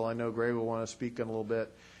Festival. I know Greg will want to speak in a little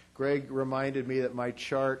bit. Greg reminded me that my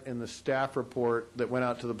chart in the staff report that went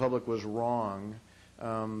out to the public was wrong.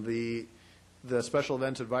 The Special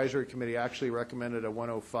Events Advisory Committee actually recommended a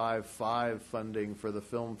 105.5 funding for the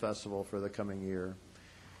film festival for the coming year.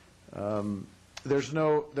 There was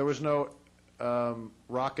no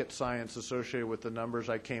rocket science associated with the numbers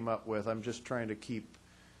I came up with. I'm just trying to keep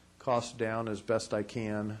costs down as best I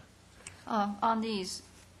can. On these,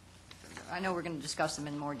 I know we're going to discuss them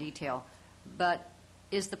in more detail, but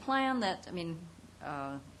is the plan that,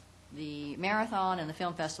 the marathon and the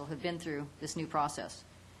film festival have been through this new process.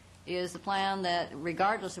 Is the plan that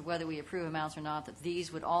regardless of whether we approve amounts or not, that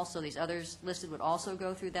these others listed would also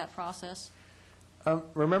go through that process?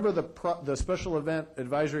 Remember, the Special Event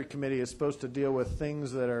Advisory Committee is supposed to deal with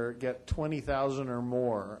things that get 20,000 or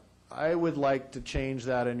more. I would like to change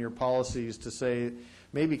that in your policies to say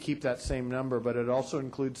maybe keep that same number, but it also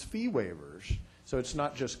includes fee waivers. So it's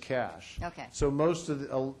not just cash. Okay. So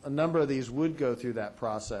a number of these would go through that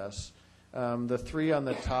process. The 4 on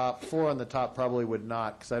the top probably would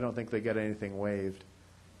not, because I don't think they get anything waived.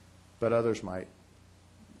 But others might.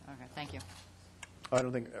 Okay, thank you. I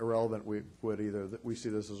don't think irrelevant we would either. We see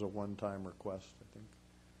this as a one-time request, I think.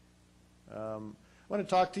 I want to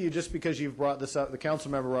talk to you just because you've brought this up. The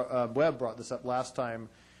council member Webb brought this up last time.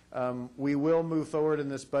 We will move forward in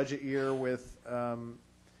this budget year with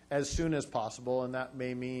as soon as possible, and that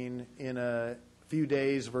may mean in a few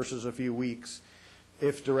days versus a few weeks,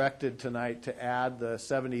 if directed tonight, to add the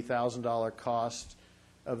 $70,000 cost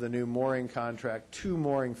of the new mooring contract to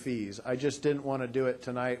mooring fees. I just didn't want to do it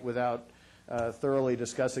tonight without thoroughly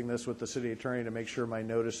discussing this with the city attorney to make sure my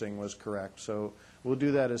noticing was correct. So we'll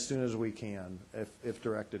do that as soon as we can, if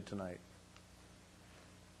directed tonight.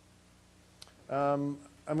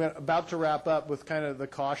 I'm about to wrap up with kind of the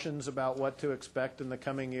cautions about what to expect in the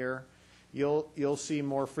coming year. You'll see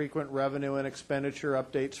more frequent revenue and expenditure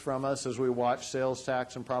updates from us as we watch sales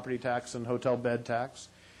tax and property tax and hotel bed tax.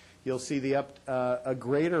 You'll see a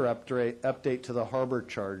greater update to the harbor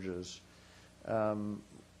charges. I'm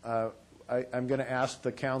going to ask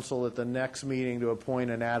the council at the next meeting to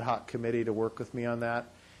appoint an ad hoc committee to work with me on that.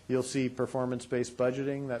 You'll see performance-based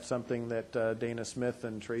budgeting. That's something that Dana Smith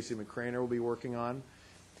and Tracy McCraner will be working on.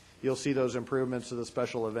 You'll see those improvements to the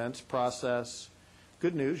special events process.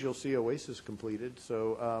 Good news, you'll see Oasis completed.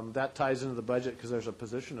 So that ties into the budget because there's a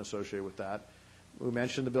position associated with that. We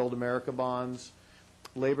mentioned the Build America bonds.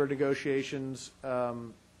 Labor negotiations.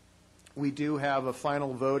 We do have a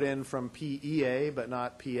final vote in from PEA, but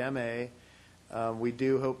not PMA. We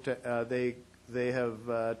do hope to. They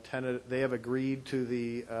have agreed to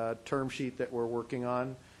the term sheet that we're working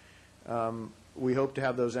on. We hope to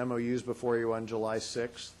have those MOUs before you on July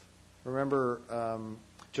 6th. Remember,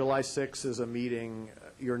 July 6th is a meeting,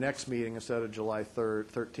 your next meeting instead of July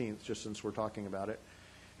 13th, just since we're talking about it.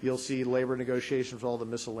 You'll see labor negotiations with all the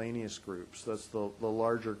miscellaneous groups. That's the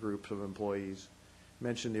larger groups of employees.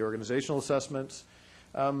 Mentioned the organizational assessments.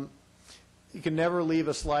 You can never leave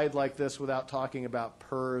a slide like this without talking about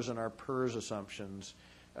PERS and our PERS assumptions.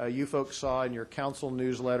 You folks saw in your council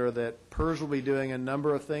newsletter that PERS will be doing a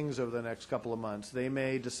number of things over the next couple of months. They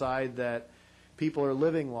may decide that people are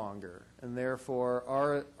living longer, and therefore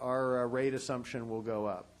our rate assumption will go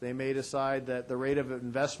up. They may decide that the rate of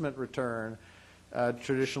investment return,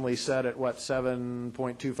 traditionally set at, 7.25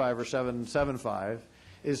 or 7.75,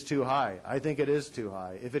 is too high. I think it is too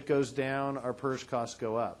high. If it goes down, our PERS costs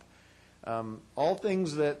go up. All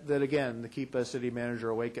things that again, to keep a city manager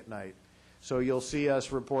awake at night. So you'll see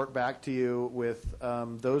us report back to you with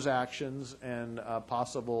those actions and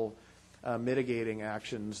possible mitigating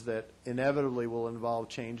actions that inevitably will involve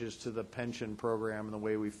changes to the pension program and the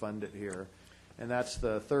way we fund it here. And that's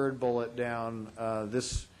the third bullet down.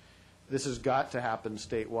 This has got to happen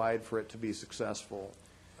statewide for it to be successful.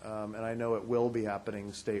 And I know it will be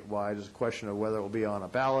happening statewide. It's a question of whether it will be on a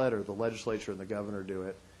ballot or the legislature and the governor do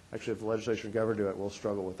it. Actually, if the legislature and governor do it, we'll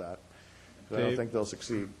struggle with that. I don't think they'll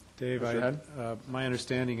succeed. Dave, my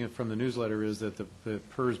understanding from the newsletter is that the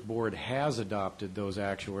PERS board has adopted those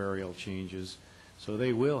actuarial changes, so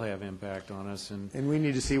they will have impact on us. And we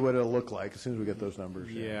need to see what it'll look like as soon as we get those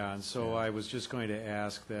numbers. Yeah, and so I was just going to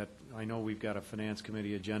ask that, I know we've got a Finance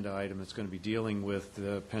Committee agenda item that's going to be dealing with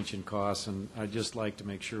the pension costs, and I'd just like to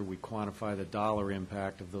make sure we quantify the dollar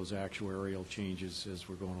impact of those actuarial changes as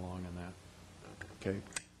we're going along in that. Okay.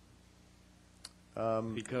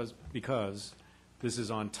 Because this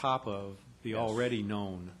is on top of the already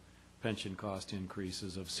known pension cost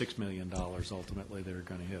increases of $6 million ultimately that are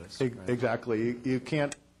going to hit us. Right? Exactly. You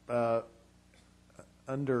can't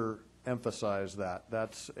underemphasize that.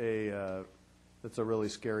 That's a really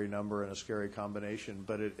scary number and a scary combination,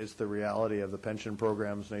 but it's the reality of the pension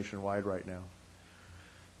programs nationwide right now.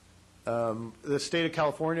 The state of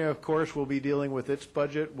California, of course, will be dealing with its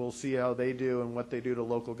budget. We'll see how they do and what they do to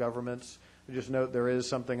local governments. Just note there is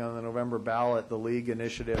something on the November ballot, the League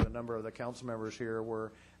initiative. A number of the council members here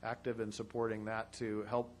were active in supporting that to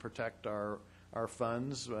help protect our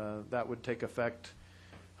funds. That would take effect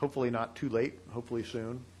hopefully not too late, hopefully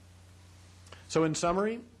soon. So in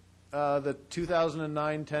summary, the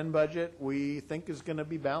 2009-10 budget we think is going to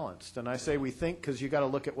be balanced. And I say we think because you got to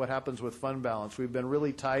look at what happens with fund balance. We've been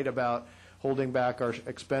really tight about holding back our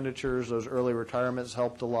expenditures. Those early retirements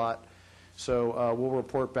helped a lot. So we'll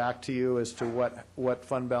report back to you as to what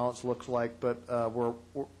fund balance looks like, but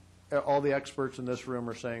all the experts in this room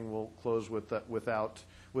are saying we'll close with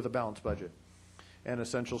a balanced budget and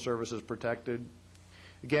essential services protected.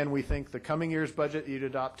 Again, we think the coming year's budget you'd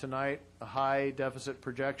adopt tonight, a high deficit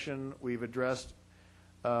projection. We've addressed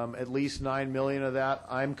at least $9 million of that.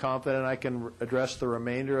 I'm confident I can address the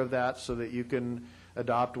remainder of that so that you can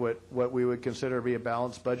adopt what we would consider to be a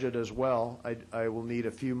balanced budget as well. I will need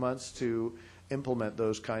a few months to implement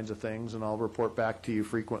those kinds of things, and I'll report back to you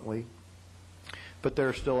frequently. But there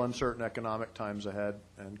are still uncertain economic times ahead,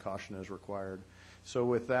 and caution is required. So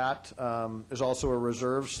with that, there's also a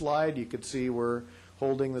reserve slide. You could see we're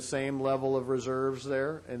holding the same level of reserves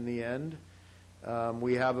there in the end.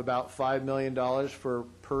 We have about $5 million for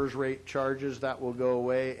PERS rate charges. That will go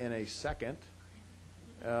away in a second.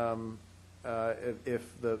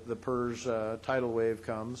 If the PERS tidal wave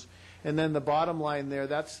comes. And then the bottom line there,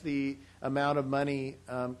 that's the amount of money,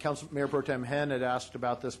 Mayor Pro Tem Henn had asked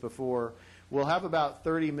about this before. We'll have about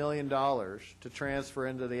 $30 million to transfer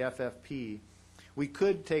into the FFP. We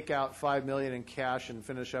could take out $5 million in cash and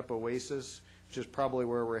finish up Oasis, which is probably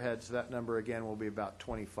where we're headed. So that number, again, will be about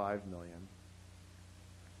 $25 million.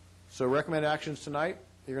 So recommend actions tonight.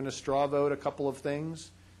 You're going to straw vote a couple of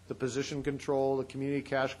things. The position control, the community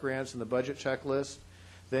cash grants, and the budget checklist.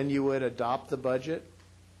 Then you would adopt the budget.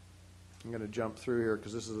 I'm going to jump through here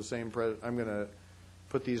because this is the same. I'm going to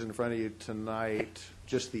put these in front of you tonight,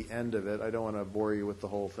 just the end of it. I don't want to bore you with the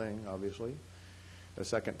whole thing, obviously, a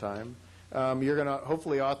second time. You're going to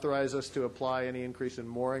hopefully authorize us to apply any increase in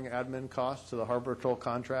mooring admin costs to the Harbor Patrol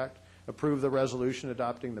contract, approve the resolution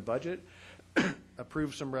adopting the budget,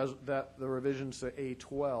 approve the revisions to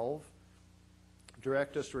A12,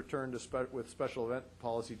 direct us to return with special event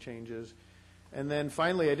policy changes. And then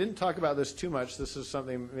finally, I didn't talk about this too much. This is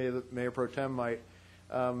something Mayor Pro Tem might.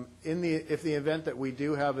 If the event that we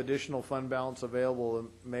do have additional fund balance available, the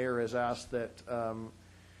mayor has asked that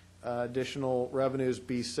additional revenues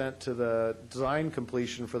be sent to the design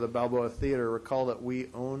completion for the Balboa Theater. Recall that we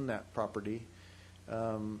own that property.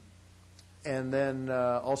 And then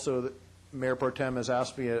also, Mayor Pro Tem has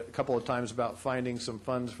asked me a couple of times about finding some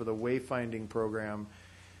funds for the wayfinding program,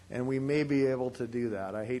 and we may be able to do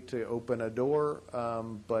that. I hate to open a door,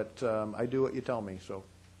 but I do what you tell me. So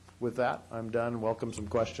with that, I'm done. Welcome some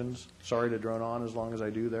questions. Sorry to drone on as long as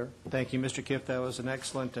I do there. Thank you, Mr. Kiff. That was an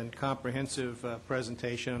excellent and comprehensive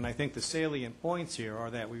presentation, and I think the salient points here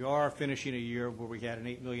are that we are finishing a year where we had an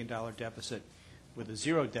 $8 million deficit with a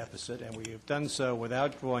zero deficit, and we have done so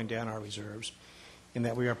without drawing down our reserves, in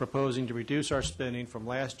that we are proposing to reduce our spending from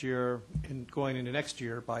last year and going into next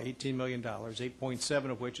year by $18 million, 8.7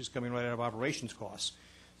 of which is coming right out of operations costs.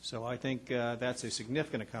 So I think that's a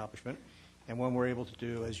significant accomplishment, and one we're able to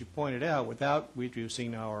do, as you pointed out, without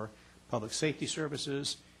reducing our public safety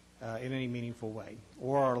services, in any meaningful way,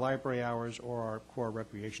 or our library hours, or our core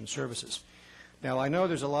recreation services. Now, I know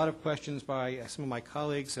there's a lot of questions by some of my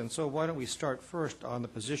colleagues, and so why don't we start first on the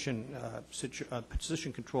position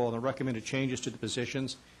control and the recommended changes to the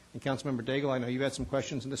positions. And Councilmember Daigle, I know you had some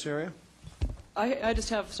questions in this area. I just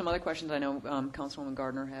have some other questions. I know Councilwoman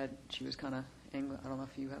Gardner had. She was kind of angry. I don't know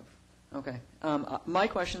if you have. Okay. My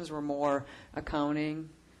questions were more accounting.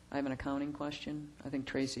 I have an accounting question. I think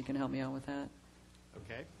Tracy can help me out with that.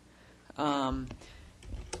 Okay.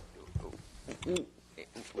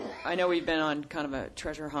 I know we've been on kind of a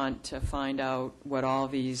treasure hunt to find out what all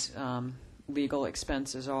these legal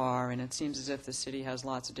expenses are, and it seems as if the city has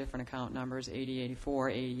lots of different account numbers, 8084,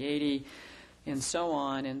 8080, and so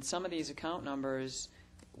on. And some of these account numbers,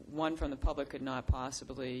 one from the public could not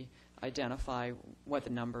possibly identify what the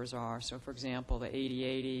numbers are. So, for example, the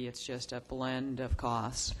 8080, it's just a blend of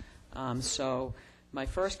costs. So my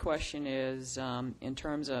first question is, in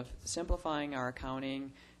terms of simplifying our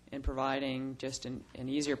accounting and providing just an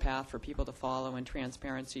easier path for people to follow and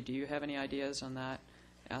transparency, do you have any ideas on that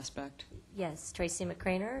aspect? Yes, Tracy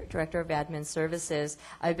McCrainer, Director of Admin Services.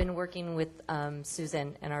 I've been working with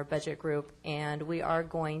Susan and our budget group, and we are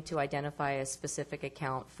going to identify a specific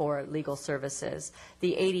account for legal services.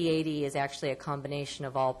 The 8080 is actually a combination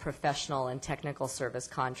of all professional and technical service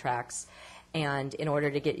contracts. And in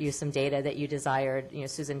order to get you some data that you desired,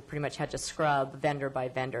 Susan pretty much had to scrub vendor by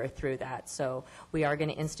vendor through that. So we are going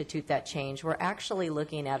to institute that change. We're actually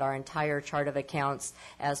looking at our entire chart of accounts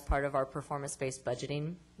as part of our performance-based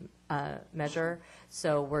budgeting measure.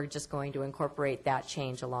 So we're just going to incorporate that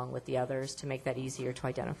change along with the others to make that easier to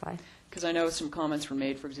identify. Because I know some comments were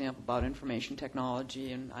made, for example, about information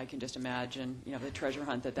technology, and I can just imagine, the treasure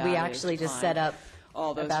hunt that we is actually to just find set up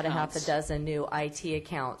all those about accounts. a half a dozen new IT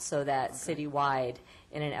accounts so that citywide,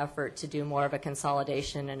 in an effort to do more of a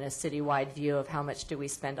consolidation and a citywide view of how much do we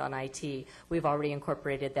spend on IT, we've already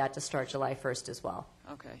incorporated that to start July 1st as well.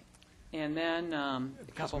 Okay. And then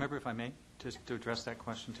Councilmember, if I may, just to address that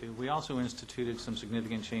question too. We also instituted some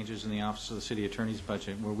significant changes in the Office of the City Attorney's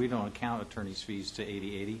budget where we don't account attorney's fees to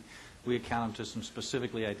 8080. We account them to some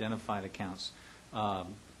specifically identified accounts,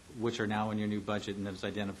 which are now in your new budget, and that's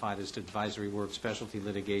identified as advisory work, specialty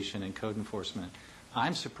litigation, and code enforcement.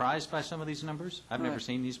 I'm surprised by some of these numbers. I've never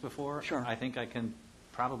seen these before. Sure. I think I can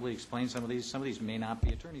probably explain some of these. Some of these may not be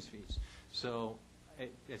attorney's fees. So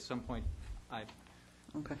at some point,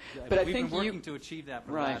 okay. But I we've think been working to achieve that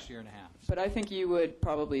for the last year and a half. But I think you would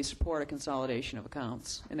probably support a consolidation of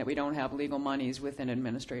accounts, and that we don't have legal monies within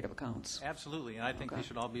administrative accounts. Absolutely, and I think they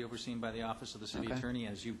should all be overseen by the Office of the City Okay. Attorney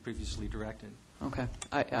as you previously directed. Okay.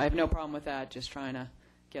 I have no problem with that, just trying to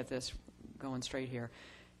get this going straight here.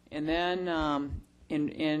 And then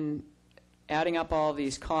in adding up all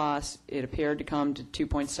these costs, it appeared to come to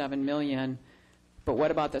 $2.7 million. But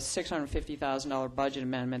what about the $650,000 budget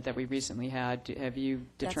amendment that we recently had? Have you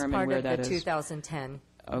determined where that is? That's part of the 2010.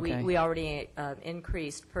 Okay. We already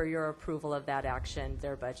increased, per your approval of that action,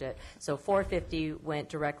 their budget. So $450 went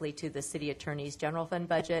directly to the city attorney's general fund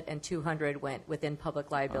budget, and $200 went within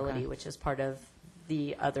public liability, Okay. which is part of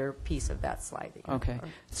the other piece of that slide. Okay.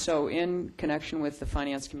 So in connection with the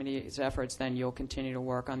Finance Committee's efforts, then you'll continue to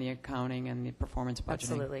work on the accounting and the performance budgeting?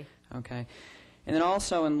 Absolutely. Okay. And then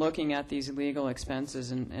also in looking at these legal expenses,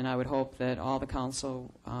 and I would hope that all the council,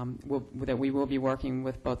 that we will be working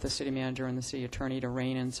with both the city manager and the city attorney to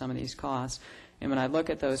rein in some of these costs. And when I look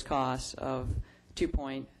at those costs of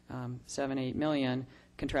 $2.78 million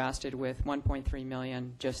contrasted with $1.3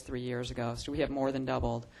 million just 3 years ago, so we have more than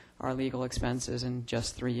doubled our legal expenses in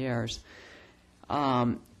just 3 years.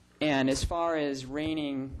 And as far as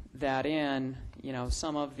reining that in,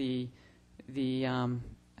 some of the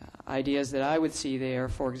ideas that I would see there,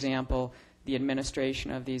 for example, the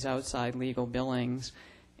administration of these outside legal billings.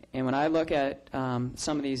 And when I look at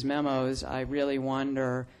some of these memos, I really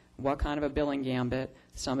wonder what kind of a billing gambit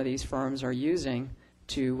some of these firms are using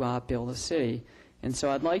to bill the city. And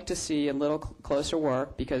so I'd like to see a little closer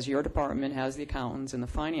work, because your department has the accountants and the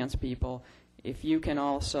finance people. If you can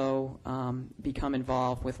also become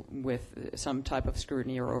involved with some type of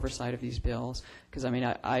scrutiny or oversight of these bills, because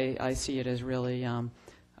I see it as really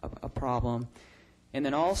a problem. And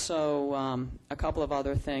then also a couple of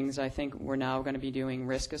other things. I think we're now going to be doing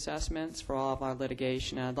risk assessments for all of our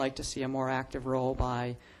litigation, and I'd like to see a more active role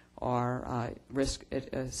by our risk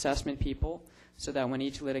assessment people, so that when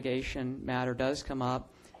each litigation matter does come up,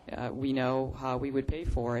 we know how we would pay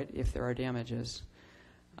for it if there are damages.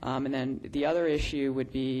 And then the other issue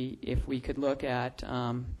would be if we could look at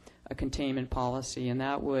a containment policy, and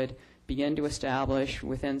that would begin to establish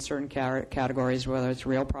within certain categories, whether it's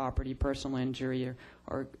real property, personal injury,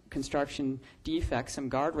 or construction defects, some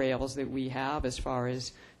guardrails that we have as far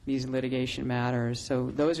as these litigation matters.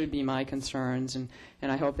 So those would be my concerns, and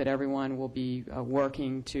I hope that everyone will be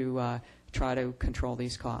working to try to control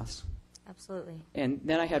these costs. Absolutely. And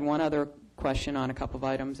then I had one other question on a couple of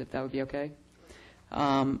items, if that would be okay.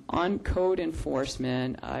 On code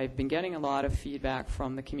enforcement, I've been getting a lot of feedback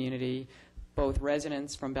from the community, both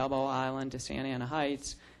residents from Balboa Island to Santa Ana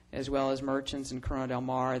Heights, as well as merchants in Corona del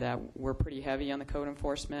Mar, that we're pretty heavy on the code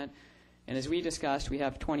enforcement. And as we discussed, we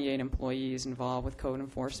have 28 employees involved with code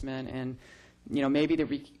enforcement, and maybe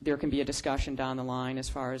there can be a discussion down the line as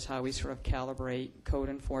far as how we sort of calibrate code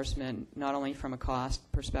enforcement, not only from a cost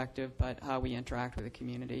perspective, but how we interact with the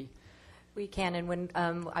community. We can, and when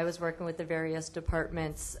I was working with the various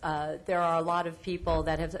departments, there are a lot of people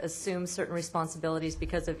that have assumed certain responsibilities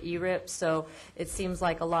because of ERIP, so it seems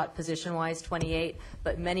like a lot position-wise, 28,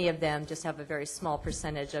 but many of them just have a very small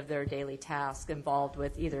percentage of their daily tasks involved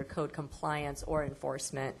with either code compliance or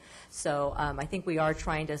enforcement. So I think we are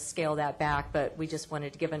trying to scale that back, but we just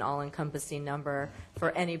wanted to give an all-encompassing number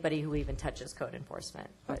for anybody who even touches code enforcement.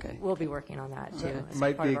 But okay. We'll be working on that, too. as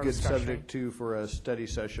Might part be of a our good restructuring. subject, too, for a study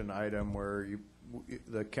session item where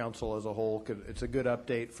the council as a whole could, it's a good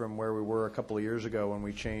update from where we were a couple of years ago when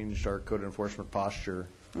we changed our code enforcement posture.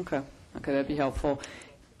 Okay, that'd be helpful.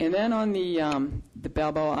 And then on the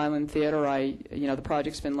Balboa Island Theater, the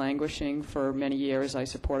project's been languishing for many years. I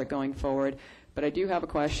support it going forward. But I do have a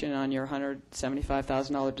question on your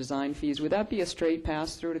 $175,000 design fees. Would that be a straight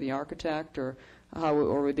pass-through to the architect, or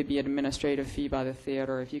would there be an administrative fee by the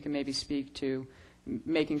theater? If you can maybe speak to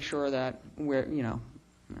making sure that we're,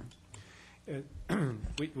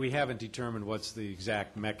 We haven't determined what's the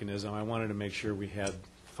exact mechanism. I wanted to make sure we had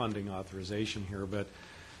funding authorization here, but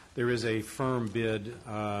there is a firm bid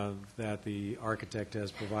that the architect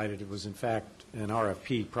has provided. It was, in fact, an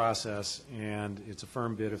RFP process, and it's a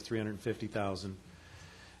firm bid of $350,000.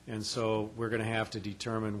 And so we're going to have to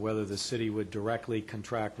determine whether the city would directly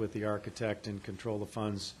contract with the architect and control the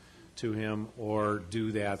funds to him, or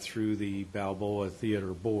do that through the Balboa Theater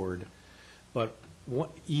Board. But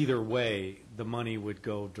either way, the money would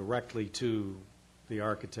go directly to the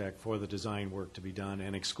architect for the design work to be done,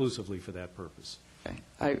 and exclusively for that purpose. okay.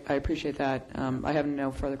 I appreciate that. I have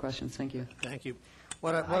no further questions. Thank you. Thank you.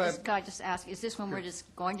 Can I just ask, is this when we're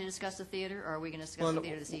just going to discuss the theater, or are we going to discuss the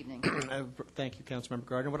theater this evening? Thank you, Councilmember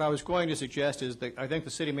Gardner. What I was going to suggest is that I think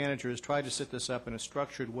the city manager has tried to set this up in a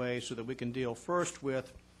structured way so that we can deal first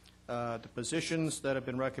with the positions that have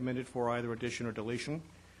been recommended for either addition or deletion.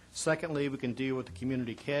 Secondly, we can deal with the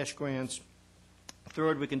community cash grants.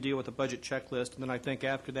 Third, we can deal with the budget checklist. And then I think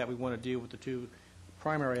after that, we want to deal with the two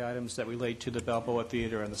primary items that relate to the Balboa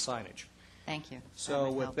Theater and the signage. Thank you.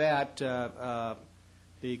 So with that,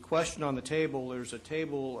 the question on the table, there's a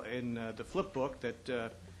table in the flip book that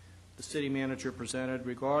the city manager presented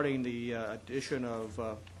regarding the addition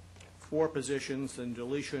of 4 positions and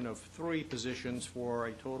deletion of 3 positions for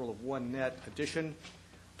a total of 1 net addition.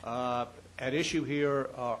 At issue here,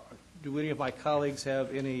 do any of my colleagues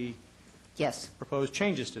have any Yes. proposed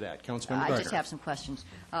changes to that? Councilmember Gardner. I just have some questions.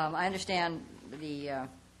 I understand the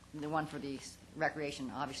one for the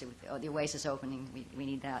recreation, obviously, with the Oasis opening, we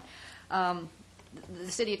need that.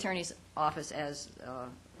 The city attorney's office, as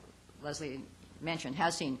Leslie mentioned,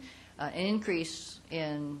 has seen an increase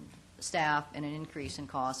in staff and an increase in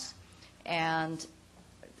costs, and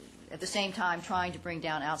at the same time trying to bring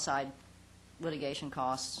down outside litigation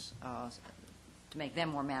costs to make them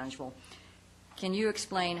more manageable. Can you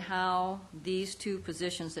explain how these 2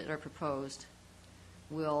 positions that are proposed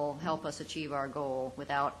will help us achieve our goal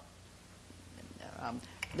without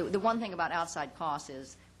the one thing about outside costs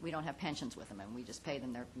is we don't have pensions with them, and we just pay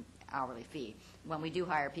them their hourly fee. When we do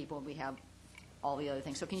hire people, we have all the other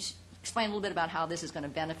things. So can you explain a little bit about how this is going to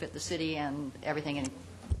benefit the city and everything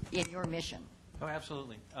in your mission? Oh,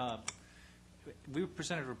 absolutely. We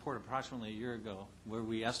presented a report approximately a year ago where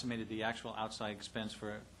we estimated the actual outside expense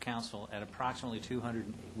for council at approximately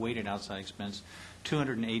weighted outside expense,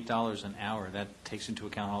 $208 an hour. That takes into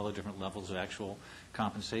account all the different levels of actual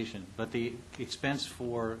compensation. But the expense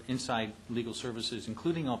for inside legal services,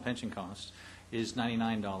 including all pension costs, is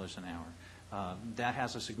 $99 an hour. That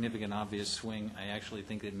has a significant obvious swing. I actually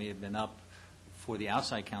think it may have been up for the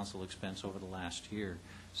outside counsel expense over the last year.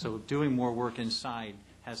 So doing more work inside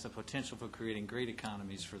has the potential for creating great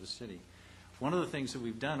economies for the city. One of the things that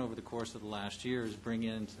we've done over the course of the last year is bring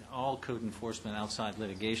in all code enforcement outside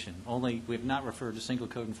litigation. Only we have not referred a single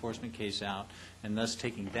code enforcement case out, and thus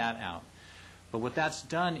taking that out. But what that's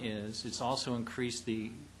done is it's also increased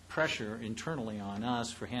the pressure internally on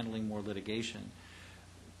us for handling more litigation.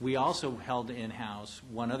 We also held in-house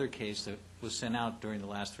one other case that was sent out during the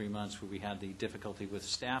last 3 months where we had the difficulty with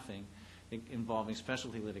staffing involving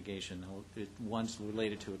specialty litigation. One's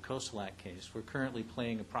related to a Coastal Act case. We're currently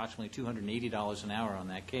paying approximately $280 an hour on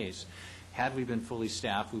that case. Had we been fully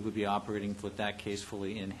staffed, we would be operating with that case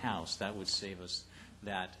fully in-house. That would save us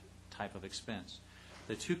that type of expense.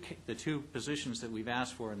 The two positions that we've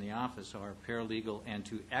asked for in the office are paralegal and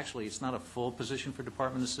actually it's not a full position for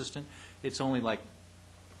department assistant. It's only like,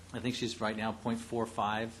 I think she's right now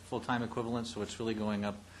 0.45 full-time equivalent, so it's really going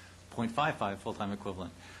up 0.55 full-time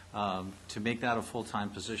equivalent to make that a full-time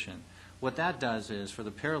position. What that does is, for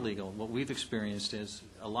the paralegal, what we've experienced is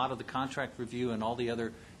a lot of the contract review and all the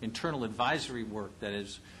other internal advisory work that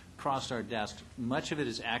has crossed our desk, much of it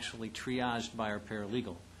is actually triaged by our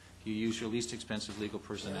paralegal. You use your least expensive legal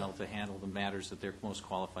personnel to handle the matters that they're most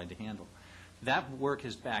qualified to handle. That work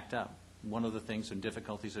has backed up. One of the things and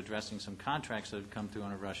difficulties addressing some contracts that have come through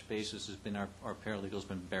on a rush basis has been our paralegals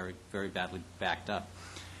been very, very badly backed up,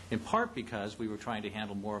 in part because we were trying to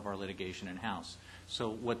handle more of our litigation in-house.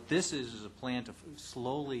 So what this is a plan to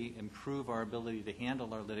slowly improve our ability to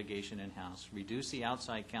handle our litigation in-house, reduce the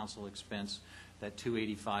outside counsel expense, that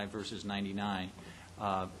 $285 versus $99,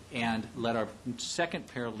 and let our second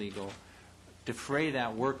paralegal defray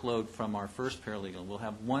that workload from our first paralegal. We'll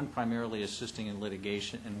have one primarily assisting in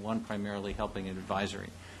litigation and one primarily helping in advisory.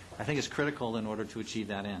 I think it's critical in order to achieve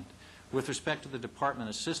that end. With respect to the department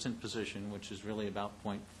assistant position, which is really about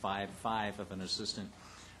 0.55 of an assistant,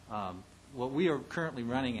 what we are currently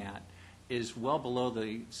running at is well below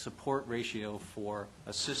the support ratio for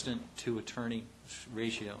assistant to attorney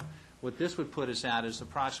ratio. What this would put us at is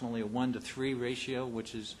approximately a 1-to-3 ratio,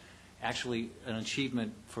 which is actually an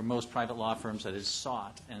achievement for most private law firms that is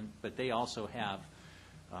sought, but they also have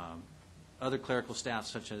other clerical staff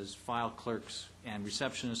such as file clerks and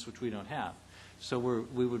receptionists, which we don't have. So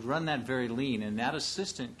we would run that very lean, and that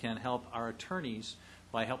assistant can help our attorneys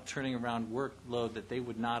by help turning around workload that they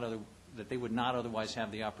would not otherwise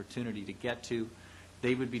have the opportunity to get to.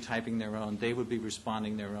 They would be typing their own, they would be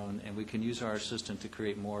responding their own, and we can use our assistant to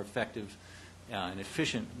create more effective and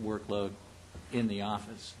efficient workload in the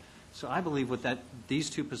office. So I believe what these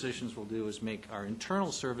two positions will do is make our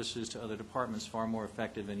internal services to other departments far more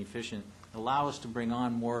effective and efficient, allow us to bring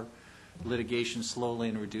on more litigation slowly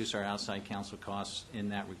and reduce our outside counsel costs in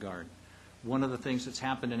that regard. One of the things that's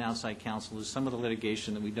happened in outside counsel is some of the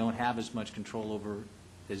litigation that we don't have as much control over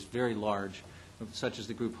is very large, such as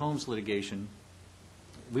the group homes litigation.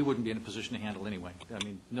 We wouldn't be in a position to handle anyway. I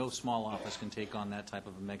mean, no small office can take on that type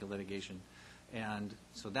of a mega litigation. And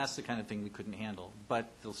so that's the kind of thing we couldn't handle. But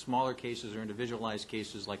the smaller cases or individualized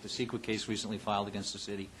cases like the CEQA case recently filed against the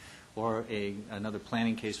city or another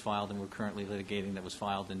planning case filed and we're currently litigating that was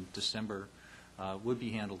filed in December would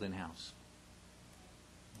be handled in-house.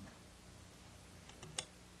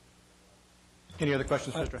 Any other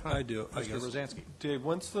questions, Mr. Hunt? I do. Mr. Rosansky. Dave,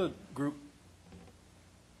 once the group...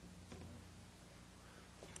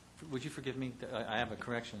 Would you forgive me? I have a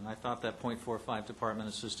correction. I thought that .45 department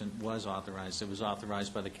assistant was authorized. It was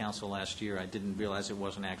authorized by the council last year. I didn't realize it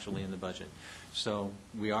wasn't actually in the budget. So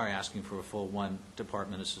we are asking for a full one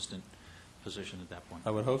department assistant position at that point.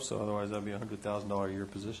 I would hope so. Otherwise, that would be a $100,000 a year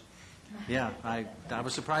position. Yeah, I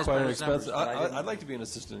was surprised Quite by an those numbers. expensive. I'd like to be an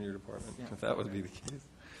assistant in your department, Yeah. if that would be the case.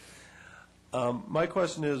 My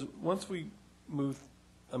question is, once we move,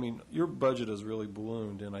 I mean, your budget has really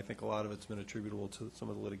ballooned, and I think a lot of it's been attributable to some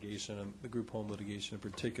of the litigation and the group home litigation in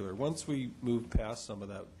particular. Once we move past some of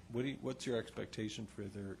that, what's your expectation for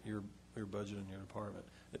your budget in your department?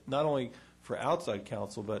 Not only for outside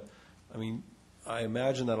counsel, but, I mean, I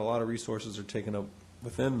imagine that a lot of resources are taken up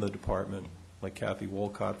within the department, like Kathy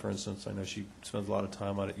Wolcott, for instance. I know she spends a lot of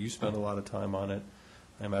time on it. You spend a lot of time on it.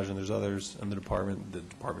 I imagine there's others in the department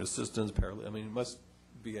assistants, I mean, it must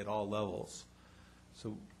be at all levels.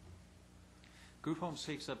 So, Group homes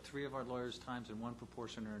takes up 3 of our lawyers' times in one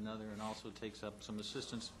proportion or another, and also takes up some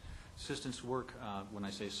assistants work. When I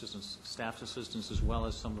say assistants, staff assistants, as well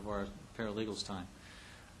as some of our paralegals' time.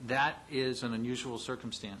 That is an unusual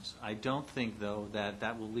circumstance. I don't think, though,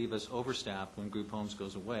 that will leave us overstaffed when group homes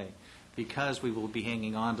goes away, because we will be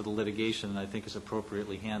hanging on to the litigation that I think is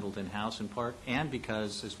appropriately handled in-house in part, and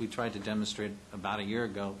because, as we tried to demonstrate about a year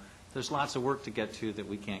ago, there's lots of work to get to that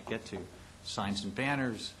we can't get to. Signs and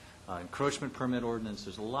banners, encroachment permit ordinance.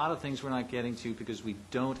 There's a lot of things we're not getting to because we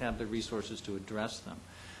don't have the resources to address them.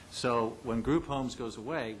 So when group homes goes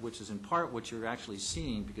away, which is in part what you're actually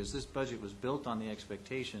seeing, because this budget was built on the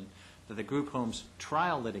expectation that the group homes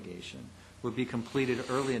trial litigation would be completed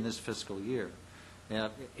early in this fiscal year.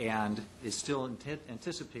 and is still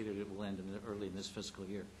anticipated it will end early in this fiscal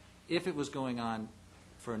year. If it was going on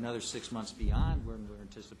for another 6 months beyond when we're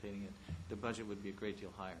anticipating it, the budget would be a great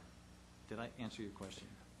deal higher. Did I answer your question?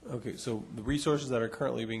 Okay, so the resources that are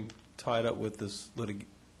currently being tied up with this and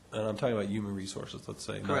I'm talking about human resources, let's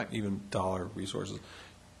say, Correct. not even dollar resources,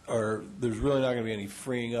 there's really not going to be any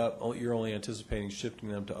freeing up. You're only anticipating shifting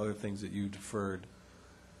them to other things that you deferred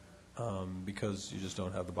because you just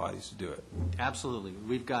don't have the bodies to do it. Absolutely.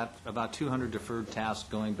 We've got about 200 deferred tasks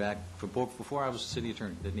going back before I was city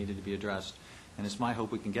attorney that needed to be addressed, and it's my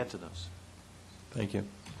hope we can get to those. Thank you.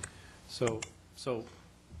 So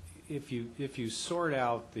if you sort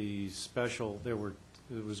out the special, there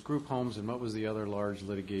was group homes, and what was the other large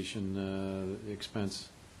litigation expense?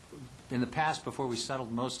 In the past, before we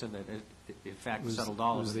settled most of it, in fact, we settled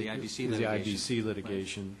all of the IBC litigation. The IBC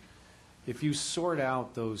litigation. Right. If you sort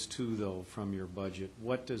out those two, though, from your budget,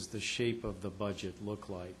 what does the shape of the budget look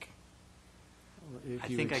like? I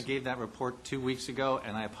think I gave that report 2 weeks ago,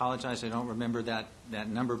 and I apologize, I don't remember that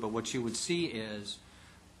number, but what you would see is,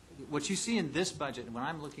 what you see in this budget, when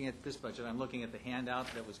I'm looking at this budget, I'm looking at the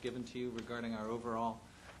handout that was given to you regarding our overall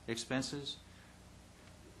expenses.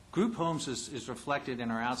 Group homes is reflected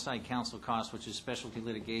in our outside counsel cost, which is specialty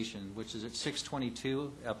litigation, which is at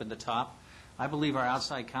 622 up at the top. I believe our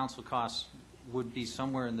outside counsel costs would be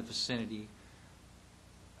somewhere in the vicinity,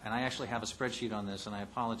 and I actually have a spreadsheet on this, and I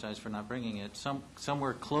apologize for not bringing it,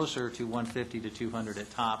 somewhere closer to 150 to 200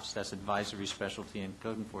 at tops. That's advisory, specialty, and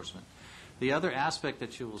code enforcement. The other aspect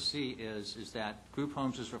that you will see is that group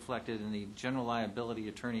homes is reflected in the general liability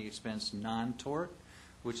attorney expense non-tort,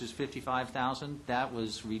 which is $55,000. That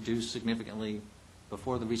was reduced significantly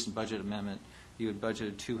before the recent budget amendment. You had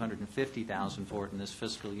budgeted $250,000 for it in this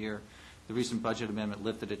fiscal year. The recent budget amendment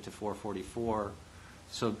lifted it to $444,000.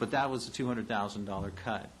 But that was a $200,000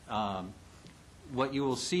 cut. What you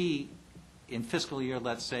will see in fiscal year,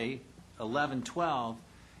 let's say 11-12,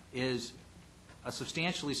 is a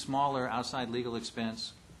substantially smaller outside legal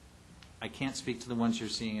expense. I can't speak to the ones you're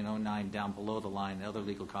seeing in 09 down below the line, the other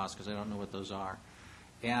legal costs, because I don't know what those are.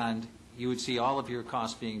 And you would see all of your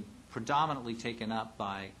costs being predominantly taken up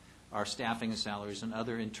by our staffing and salaries and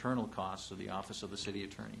other internal costs of the Office of the City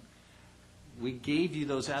Attorney. We gave you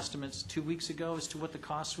those estimates 2 weeks ago as to what the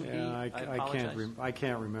costs would be. I apologize. I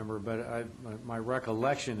can't remember, but my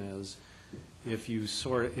recollection is if you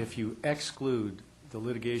exclude the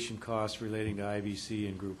litigation costs relating to IBC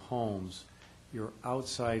and group homes, your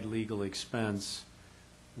outside legal expense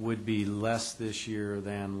would be less this year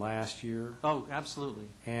than last year. Oh, absolutely.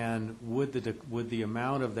 And would the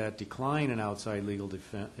amount of that decline in outside legal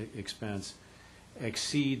expense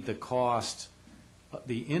exceed the cost,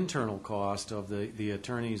 the internal cost of the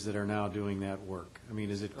attorneys that are now doing that work? I mean,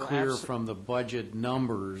 is it clear from the budget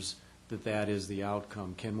numbers that is the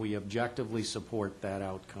outcome? Can we objectively support that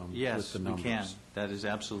outcome with the numbers? Yes, we can. That is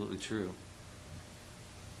absolutely true.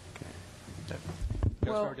 Okay.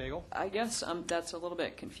 Well, I guess that's a little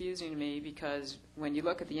bit confusing to me because when you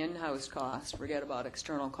look at the in-house cost, forget about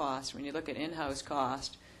external costs. When you look at in-house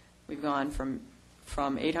cost, we've gone from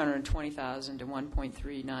 $820,000 to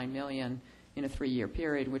 $1.39 million in a 3-year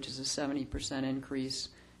period, which is a 70% increase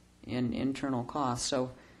in internal costs.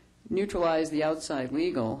 So neutralize the outside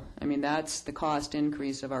legal. I mean, that's the cost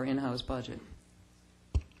increase of our in-house budget.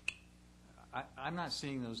 I'm not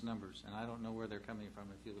seeing those numbers, and I don't know where they're coming from.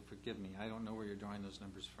 If you'll forgive me, I don't know where you're drawing those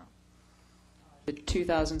numbers from. The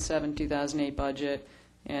 2007-2008 budget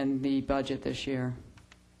and the budget this year.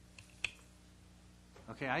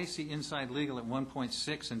 Okay, I see inside legal at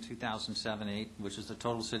 1.6 in 2007-8, which is the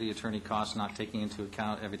total city attorney cost, not taking into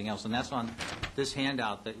account everything else. And that's on this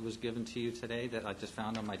handout that was given to you today that I just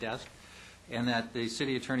found on my desk. And that the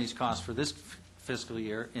city attorney's cost for this fiscal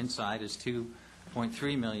year inside is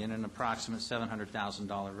 $2.3 million, an approximate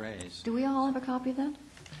 $700,000 raise. Do we all have a copy of that?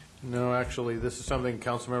 No, actually, this is something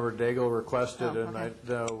Councilmember Daigle requested, and I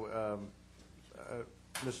know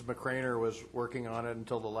Mrs. McCraner was working on it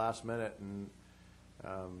until the last minute and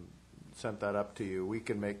sent that up to you. We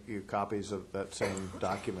can make you copies of that same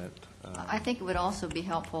document. I think it would also be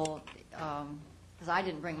helpful, because I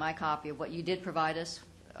didn't bring my copy of what you did provide us,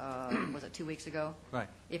 was it 2 weeks ago? Right.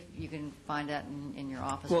 If you can find that in your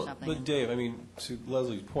office or something. But Dave, I mean, to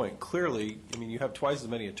Leslie's point, clearly, I mean, you have twice as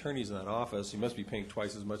many attorneys in that office. You must be paying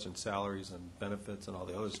twice as much in salaries and benefits and all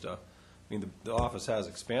the other stuff. I mean, the office has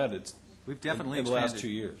expanded. We've definitely in the expanded. last 2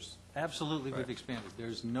 years. Absolutely, Right. we've expanded.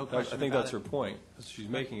 There's no question about it. I think that's her point. She's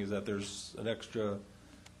making is that there's an extra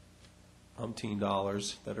umpteen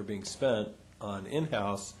dollars that are being spent on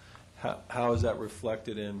in-house. How is that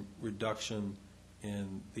reflected in reduction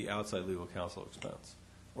in the outside legal counsel expense?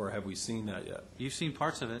 Or have we seen that yet? You've seen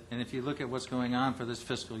parts of it, and if you look at what's going on for this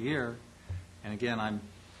fiscal year, and again, I'm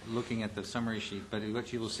looking at the summary sheet, but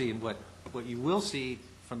what you will see, what you will see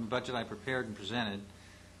from the budget I prepared and presented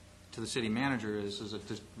to the city manager is a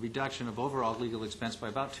reduction of overall legal expense by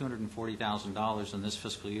about $240,000 in this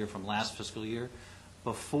fiscal year from last fiscal year,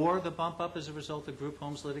 before the bump up as a result of group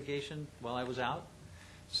homes litigation while I was out.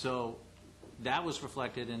 So that was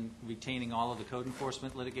reflected in retaining all of the code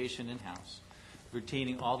enforcement litigation in-house,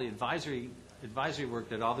 retaining all the advisory work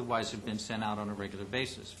that otherwise had been sent out on a regular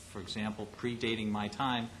basis. For example, predating my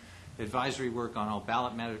time, advisory work on all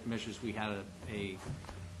ballot measures, we had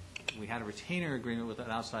a retainer agreement with an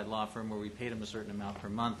outside law firm where we paid them a certain amount per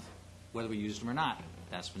month, whether we used them or not.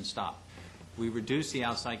 That's been stopped. We reduced the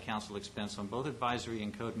outside counsel expense on both advisory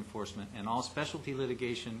and code enforcement and all specialty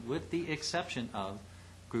litigation, with the exception of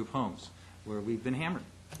group homes, where we've been hammered.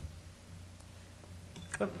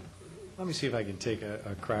 Let me see if I can take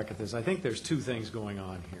a crack at this. I think there's two things going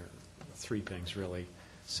on here, three things really.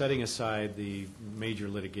 Setting aside the major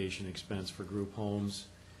litigation expense for group homes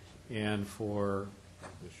and for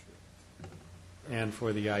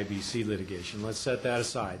the IBC litigation. Let's set that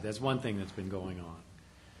aside. That's one thing that's been going on.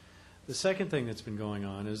 The second thing that's been going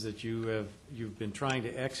on is that you've been trying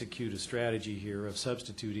to execute a strategy here of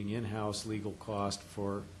substituting in-house legal cost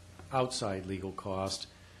for outside legal cost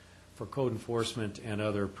for code enforcement and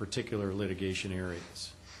other particular litigation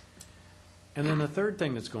areas. And then the third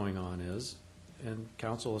thing that's going on is, and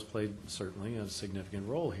council has played certainly a significant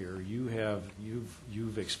role here,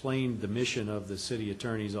 you've explained the mission of the city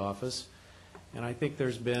attorney's office, and I think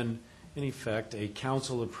there's been, in effect, a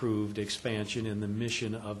council-approved expansion in the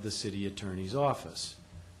mission of the city attorney's office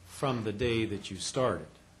from the day that you started,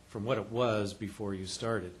 from what it was before you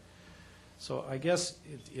started. So I guess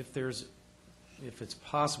if it's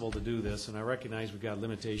possible to do this, and I recognize we've got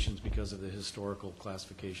limitations because of the historical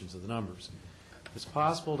classifications of the numbers, if it's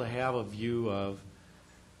possible to have a view of,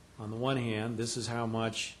 on the one hand, this is how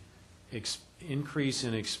much increase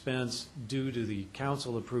in expense due to the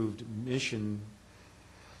council-approved mission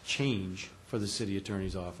change for the city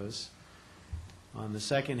attorney's office. On the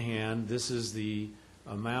second hand, this is the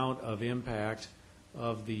amount of impact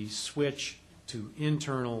of the switch to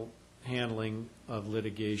internal handling of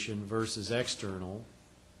litigation versus external.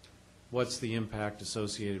 What's the impact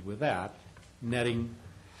associated with that? Netting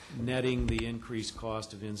the increased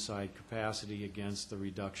cost of inside capacity against the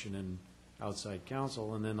reduction in outside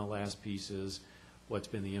counsel. And then the last piece is what's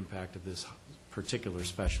been the impact of this particular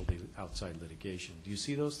specialty outside litigation. Do you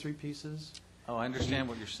see those three pieces? Oh, I understand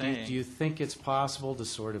what you're saying. Do you think it's possible to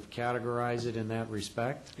sort of categorize it in that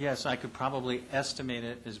respect? Yes, I could probably estimate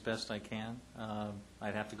it as best I can.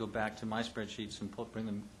 I'd have to go back to my spreadsheets and bring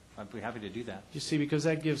them. I'd be happy to do that. You see, because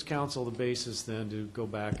that gives council the basis then to go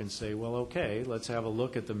back and say, well, okay, let's have a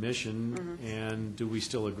look at the mission, and do we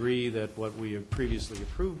still agree that what we have previously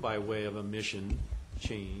approved by way of a mission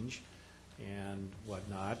change and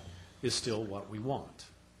whatnot is still what we want?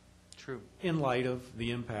 True. In light of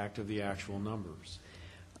the impact of the actual numbers.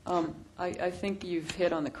 I think you've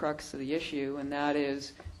hit on the crux of the issue, and that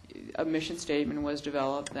is a mission statement was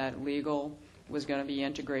developed that legal was going to be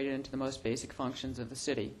integrated into the most basic functions of the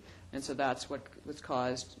city. And so that's what's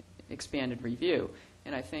caused expanded review.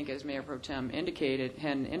 And I think, as Mayor Pro Tem indicated,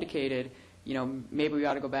 maybe we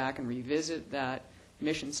ought to go back and revisit that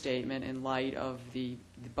mission statement in light of the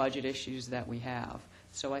budget issues that we have.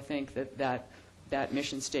 So I think that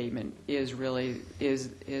mission statement is really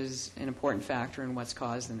is an important factor in what's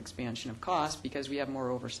caused an expansion of cost, because we have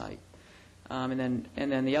more oversight. And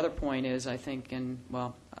then the other point is, I think,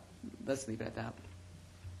 let's leave it at that.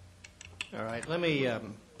 All right, let me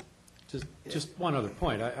just one other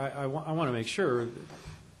point. I want to make sure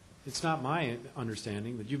it's not my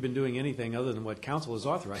understanding that you've been doing anything other than what council has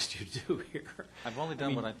authorized you to do here. I've only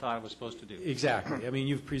done what I thought I was supposed to do. Exactly. I mean,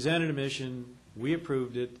 you've presented a mission, we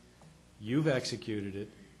approved it, you've executed it.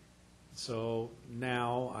 So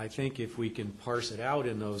now I think if we can parse it out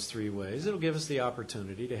in those three ways, it'll give us the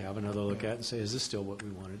opportunity to have another look at it and say, is this still what we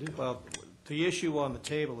want to do? Well, the issue on the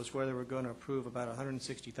table is whether we're going to approve about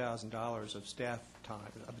 $160,000 of staff time,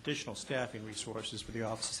 of additional staffing resources for the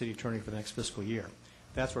Office of City Attorney for the next fiscal year.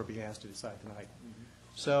 That's what we're being asked to decide tonight.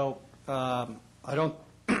 So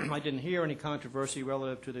I didn't hear any controversy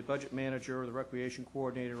relative to the budget manager or the recreation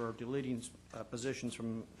coordinator or deleting positions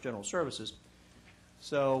from general services.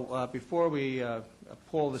 So before we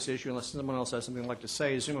pull this issue, unless someone else has something they'd like to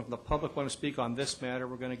say, does anyone from the public want to speak on this matter?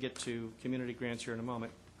 We're going to get to community grants here in a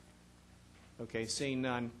moment. Okay, seeing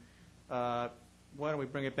none. Why don't we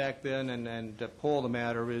bring it back then and pull the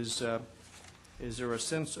matter? Is Is there a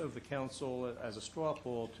sense of the council as a straw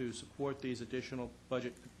poll to support these additional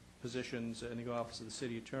budget positions in the office of the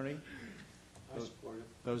city attorney? I support it.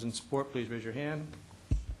 Those in support, please raise your hand.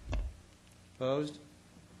 Opposed?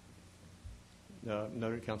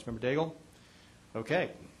 Noted, Councilmember Daigle. Okay.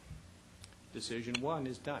 Decision 1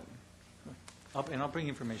 is done. And I'll bring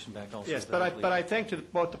information back also. Yes, but I think to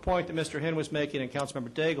both the point that Mr. Hinn was making and Councilmember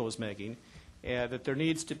Daigle was making, that there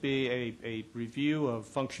needs to be a review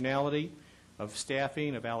of functionality, of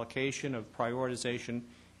staffing, of allocation, of prioritization,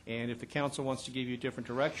 and if the council wants to give you a different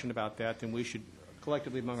direction about that, then we should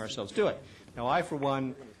collectively among ourselves do it. Now, I, for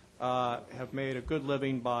one, have made a good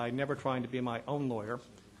living by never trying to be my own lawyer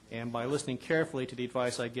and by listening carefully to the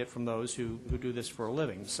advice I get from those who do this for a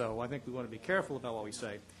living. So I think we want to be careful about what we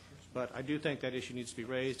say. But I do think that issue needs to be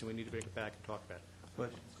raised, and we need to bring it back and talk about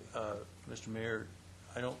it. But, Mr. Mayor,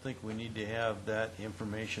 I don't think we need to have that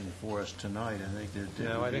information for us tonight. I think that...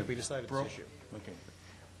 No, I think we decided this issue. Okay.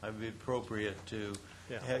 It would be appropriate to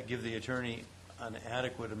give the attorney an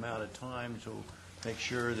adequate amount of time to make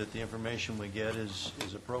sure that the information we get is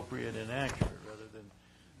appropriate and accurate, rather than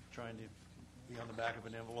trying to be on the back of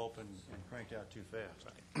an envelope and cranked out too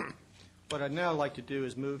fast. What I'd now like to do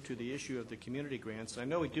is move to the issue of the community grants. I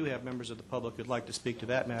know we do have members of the public who'd like to speak to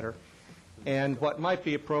that matter. And what might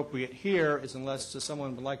be appropriate here is, unless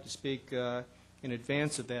someone would like to speak in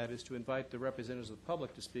advance of that, is to invite the representatives of the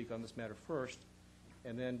public to speak on this matter first,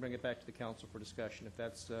 and then bring it back to the council for discussion, if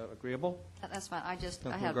that's agreeable. That's fine. I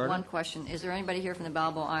Councilman have Gardner? one question. Is there anybody here from the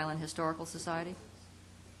Balboa Island Historical Society?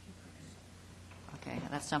 Okay,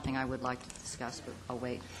 that's something I would like to discuss, but I'll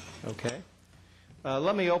wait. Okay.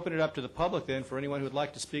 Let me open it up to the public then for anyone who would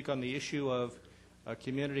like to speak on the issue of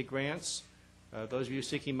community grants. Those of you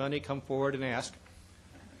seeking money, come forward and ask.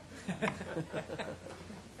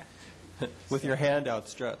 With your hand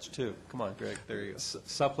outstretched, too. Come on, Greg, there you go.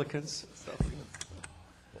 Supplicants.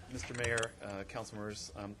 Mr. Mayor, council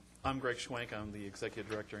members, I'm Greg Schwenk. I'm the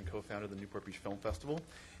executive director and co-founder of the Newport Beach Film Festival.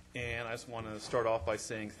 And I just want to start off by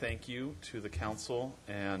saying thank you to the council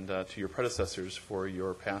and to your predecessors for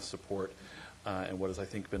your past support and what has, I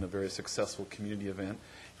think, been a very successful community event,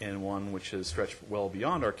 and one which has stretched well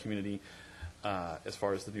beyond our community as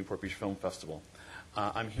far as the Newport Beach Film Festival.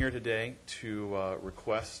 I'm here today to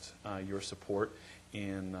request your support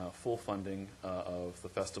in full funding of the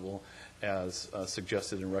festival as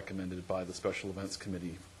suggested and recommended by the Special Events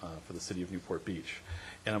Committee for the City of Newport Beach.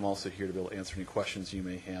 And I'm also here to be able to answer any questions you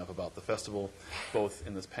may have about the festival, both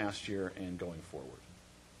in this past year and going forward.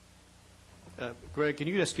 Greg, can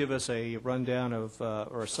you just give us a rundown of,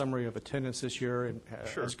 or a summary of attendance this year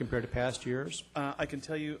Sure. as compared to past years? I can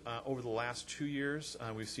tell you over the last 2 years,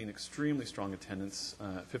 we've seen extremely strong attendance,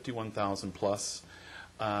 51,000 plus,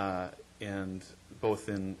 and both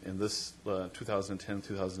in this 2010,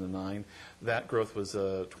 2009. That growth was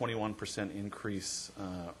a 21% increase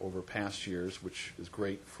over past years, which is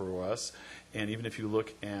great for us. And even if you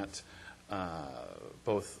look at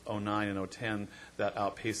both 09 and 010, that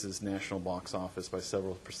outpaces national box office by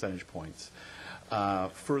several percentage points.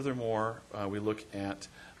 Furthermore, we look at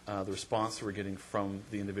the response that we're getting from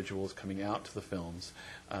the individuals coming out to the films.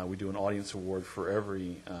 We do an audience award for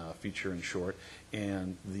every feature and short,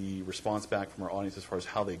 and the response back from our audience as far as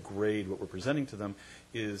how they grade what we're presenting to them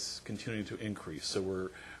is continuing to increase. So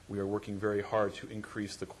we are working very hard to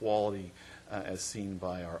increase the quality as seen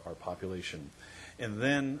by our population. And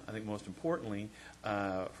then, I think most importantly,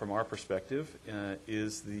 from our perspective,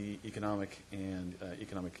 is the economic and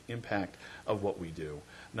economic impact of what we do,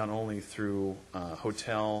 not only through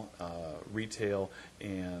hotel, retail,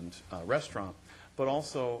 and restaurant, but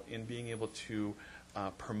also in being able to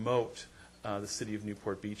promote the city of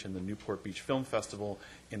Newport Beach and the Newport Beach Film Festival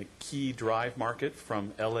in a key drive market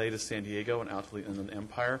from LA to San Diego and out to the Inland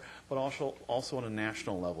Empire, but also on a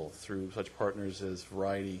national level through such partners as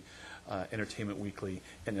Variety, Entertainment Weekly,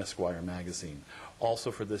 and Esquire magazine.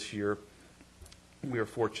 Also for this year, we are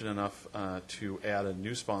fortunate enough to add a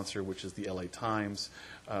new sponsor, which is the LA Times,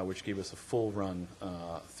 which gave us a full run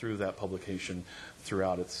through that publication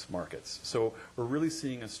throughout its markets. So we're really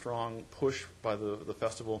seeing a strong push by the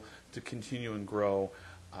festival to continue and grow,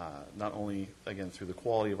 not only, again, through the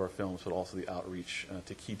quality of our films, but also the outreach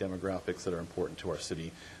to key demographics that are important to our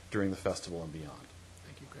city during the festival and beyond.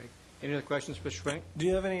 Thank you, Greg. Any other questions, Mr. Schwenk? Do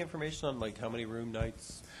you have any information on, like, how many room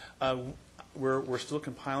nights? We're still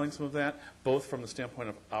compiling some of that, both from the standpoint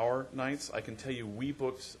of our nights. I can tell you we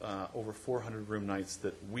booked over 400 room nights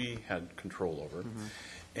that we had control over.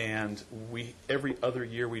 And every other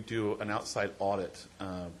year we do an outside audit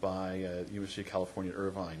by University of California,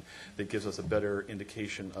 Irvine, that gives us a better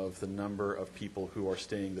indication of the number of people who are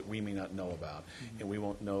staying that we may not know about. And we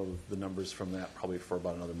won't know the numbers from that probably for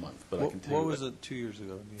about another month. But I can tell you What was it 2 years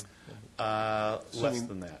ago? less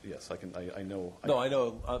than that, yes. I know. No, I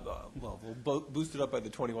know. Well, we'll boost it up by the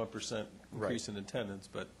 21% increase in attendance,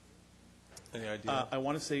 but any idea? I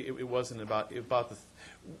want to say it wasn't about the.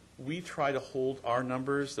 We try to hold our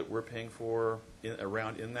numbers that we're paying for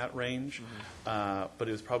around in that range, but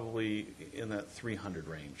it was probably in that 300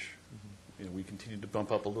 range. You know, we continued to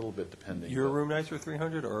bump up a little bit depending. Your room nights were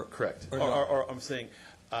 300, or correct? Or I'm saying.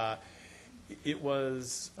 It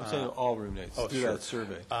was. I'm saying all room nights. Oh, do sure. that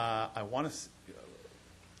survey. I want to.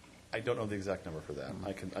 I don't know the exact number for that.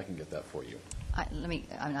 I can get that for you.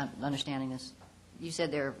 I'm not understanding this. You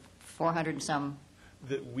said there are 400 and some.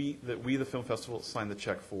 That we the film festival signed the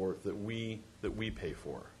check for that we pay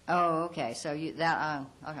for. Oh, okay. So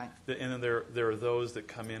okay. And then there are those that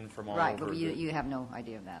come in from all right, over. Right, but you have no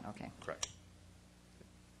idea of that. Okay. Correct.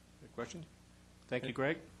 Good question. Thank you,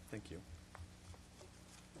 Greg. Thank you.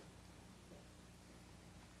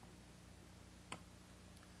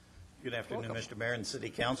 Good afternoon, Mr. Mayor and City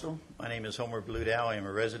Council. My name is Homer Bludow. I am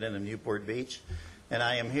a resident of Newport Beach, and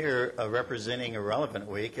I am here representing Irrelevant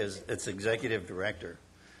Week as its executive director.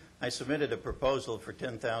 I submitted a proposal for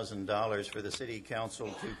 $10,000 for the City Council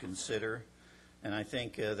to consider, and I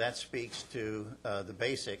think that speaks to the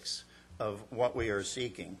basics of what we are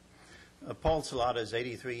seeking. Paul Salata is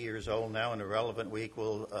 83 years old now, and Irrelevant Week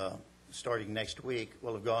will, starting next week,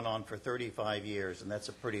 will have gone on for 35 years, and that's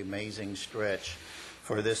a pretty amazing stretch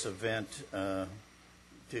for this event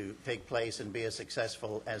to take place and be as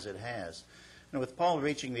successful as it has. And with Paul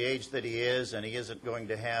reaching the age that he is, and he isn't going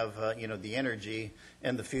to have the energy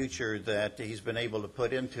and the future that he's been able to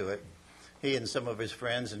put into it, he and some of his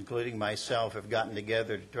friends, including myself, have gotten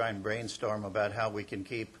together to try and brainstorm about how we can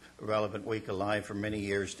keep Irrelevant Week alive for many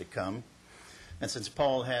years to come. And since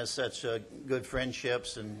Paul has such good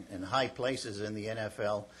friendships and high places in the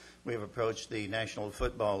NFL, we've approached the National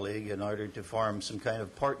Football League in order to form some kind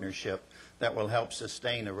of partnership that will help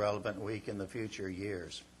sustain Irrelevant Week in the future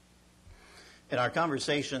years. In our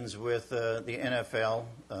conversations with the NFL,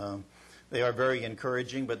 they are very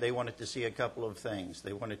encouraging, but they wanted to see a couple of things.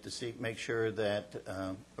 They wanted to make sure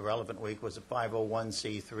that Irrelevant Week was a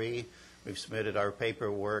 501c3. We've submitted our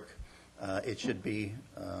paperwork. It should be,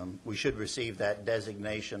 we should receive that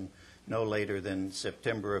designation no later than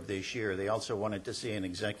September of this year. They also wanted to see an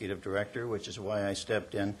executive director, which is why I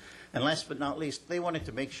stepped in. And last but not least, they wanted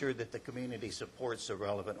to make sure that the community supports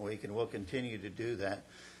Irrelevant Week, and will continue to do that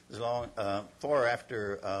as long far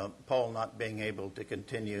after Paul not being able to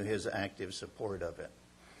continue his active support of it.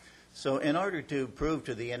 So in order to prove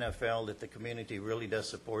to the NFL that the community really does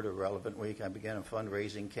support Irrelevant Week, I began a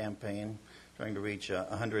fundraising campaign trying to reach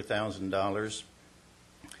 $100,000.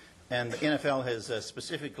 And the NFL has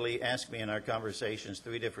specifically asked me in our conversations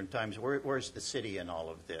 3 different times, where's the city in all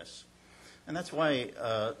of this? And that's why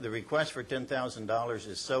the request for $10,000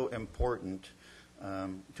 is so important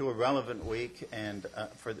to Irrelevant Week and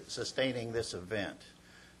for sustaining this event.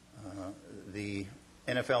 The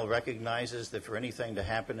NFL recognizes that for anything to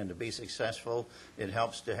happen and to be successful, it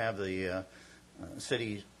helps to have the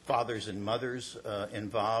city fathers and mothers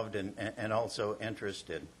involved and also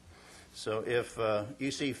interested. So if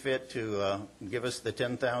you see fit to give us the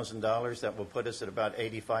 $10,000, that will put us at about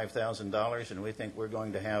 $85,000, and we think we're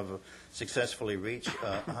going to have successfully reached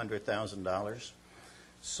 $100,000.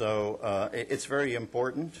 So it's very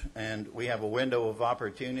important, and we have a window of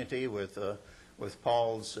opportunity with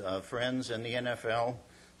Paul's friends in the NFL.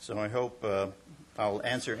 So I hope I'll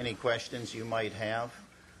answer any questions you might have.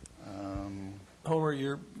 Homer,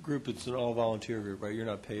 your group, it's an all-volunteer group, right? You're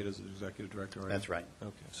not paid as an executive director, right? That's right.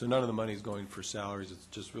 Okay. So none of the money is going for salaries. It's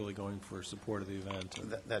just really going for support of the event.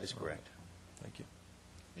 That is correct. Thank you.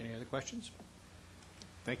 Any other questions?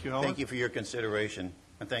 Thank you, Homer. Thank you for your consideration,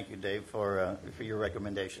 and thank you, Dave, for your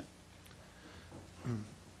recommendation.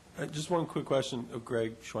 Just one quick question of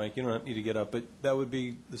Greg Schwank. You don't need to get up, but that would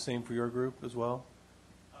be the same for your group as well?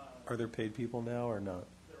 Are there paid people now or not?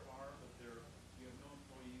 There are, but you have no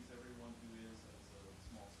employees. Everyone who is has a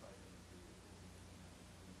small stipend.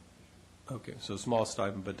 Okay, so small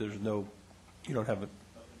stipend, but there's no, you don't have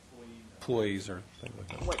employees or things like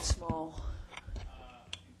that? What small? I think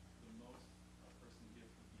the most a person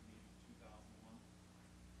gives would be maybe $2,000 a month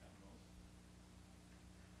at most.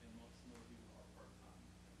 And most people are part-time.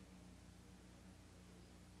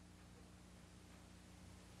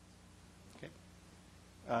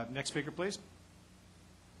 Okay. Next speaker, please.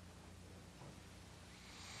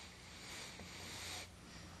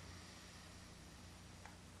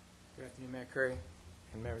 afternoon, Mayor Curry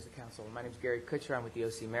and members of council. My name is Gary Kutcher. I'm with the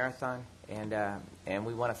OC Marathon, and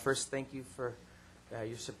we want to first thank you for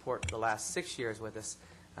your support for the last 6 years with us.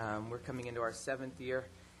 We're coming into our 7th year.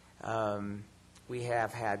 We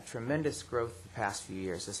have had tremendous growth the past few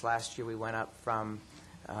years. This last year we went up from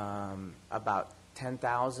about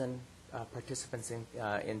 10,000 participants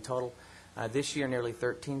in total. This year nearly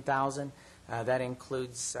 13,000. That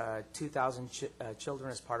includes 2,000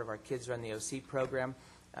 children as part of our Kids Run the OC program.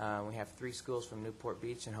 We have 3 schools from Newport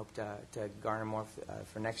Beach and hope to garner more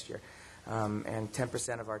for next year. And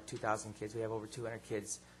 10% of our 2,000 kids, we have over 200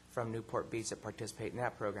 kids from Newport Beach that participate in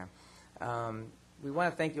that program. We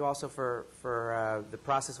want to thank you also for the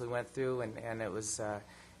process we went through, and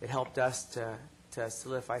it helped us to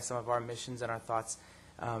solidify some of our missions and our thoughts,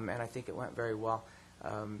 and I think it went very well.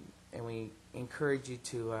 And we encourage you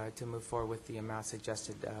to move forward with the amount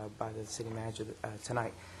suggested by the city manager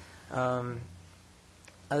tonight.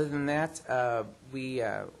 Other than that,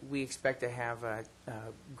 we expect to have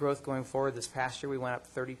growth going forward. This past year, we went up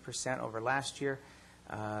 30% over last year.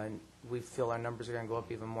 We feel our numbers are going to go up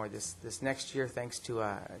even more this next year, thanks to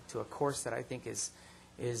a course that I think is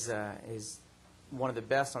one of the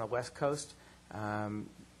best on the West Coast.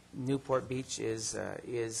 Newport Beach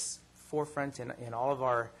is forefront in all of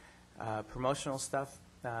our promotional stuff.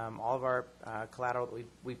 All of our collateral that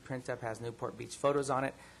we print up has Newport Beach photos on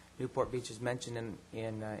it. Newport Beach is mentioned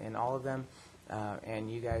in all of them,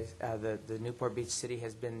 and you guys, the Newport Beach City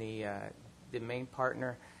has been the main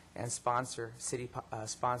partner and sponsor, city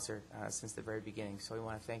sponsor since the very beginning. So we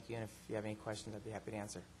want to thank you, and if you have any questions, I'd be happy to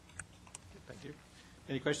answer. Thank you.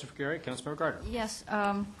 Any questions for Gary? Councilmember Gardner. Yes.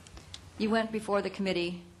 You went before the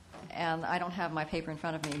committee, and I don't have my paper in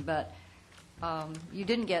front of me, but you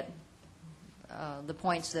didn't get the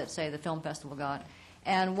points that, say, the film festival got.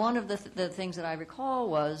 And one of the things that I recall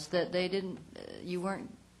was that they didn't, you weren't,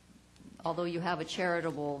 although you have a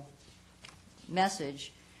charitable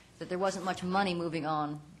message, that there wasn't much money moving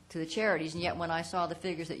on to the charities, and yet when I saw the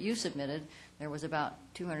figures that you submitted, there was about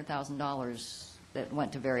 $200,000 that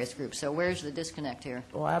went to various groups. So where's the disconnect here?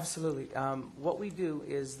 Well, absolutely. What we do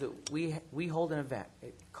is that we hold an event.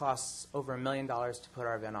 It costs over $1 million to put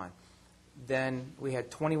our event on. Then we had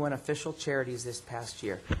 21 official charities this past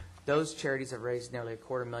year. Those charities have raised nearly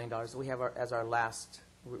 $250,000. We have as our last,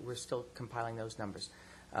 we're still compiling those numbers.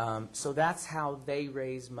 So that's how they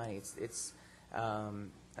raise money.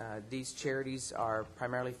 These charities are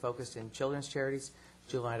primarily focused in children's charities,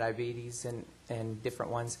 juvenile diabetes and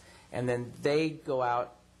different ones. And then they go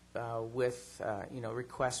out with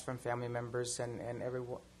requests from family members and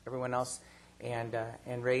everyone else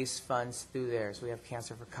and raise funds through there. So we have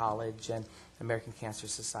Cancer for College and American Cancer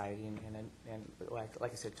Society and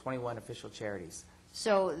like I said, 21 official charities.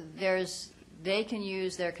 So they can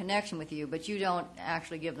use their connection with you, but you don't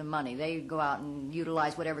actually give them money. They go out and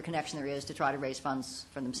utilize whatever connection there is to try to raise funds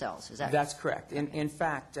for themselves. Is that That's correct. In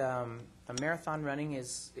fact, a marathon running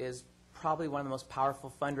is probably one of the most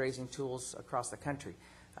powerful fundraising tools across the country.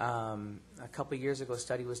 A couple of years ago, a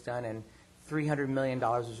study was done, and $300 million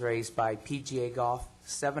was raised by PGA Golf,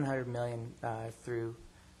 $700 million through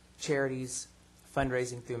charities,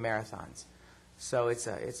 fundraising through marathons. So it's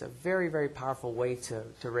a very, very powerful way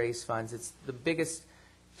to raise funds. It's the biggest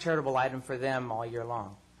charitable item for them all year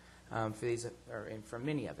long, for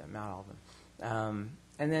many of them, not all of them.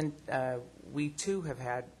 And then we too have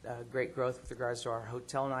had great growth with regards to our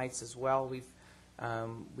hotel nights as well.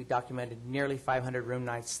 We documented nearly 500 room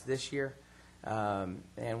nights this year,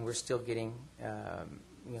 and we're still getting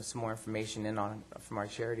some more information from our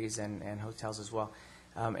charities and hotels as well.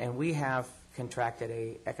 And we have contracted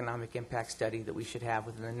a economic impact study that we should have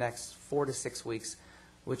within the next 4 to 6 weeks,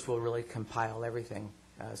 which will really compile everything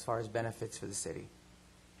as far as benefits for the city.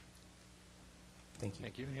 Thank you.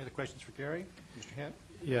 Thank you. Any other questions for Gary? Mr. Hant?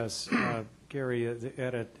 Yes, Gary,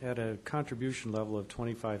 at a contribution level of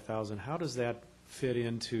 $25,000, how does that fit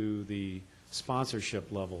into the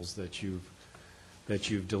sponsorship levels that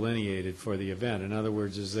you've delineated for the event? In other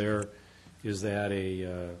words, is that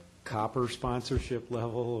a copper sponsorship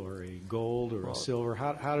level or a gold or a silver?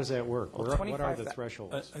 How does that work? What are the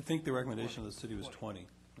thresholds? I think the recommendation of the city was 20.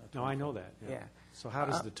 No, I know that. Yeah. So how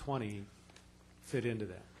does the 20 fit into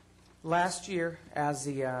that? Last year, as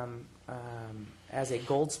a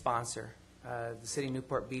gold sponsor, the city of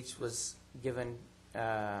Newport Beach was given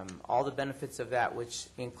all the benefits of that, which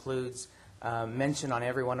includes mention on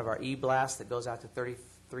every one of our e-blasts that goes out to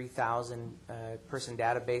 33,000 person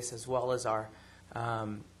database, as well as our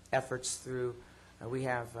efforts through, we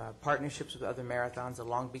have partnerships with other marathons. The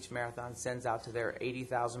Long Beach Marathon sends out to their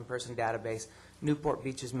 80,000 person database. Newport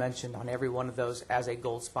Beach is mentioned on every one of those as a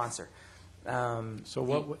gold sponsor.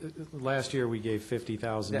 So last year we gave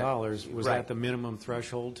 $50,000. Was Right. that the minimum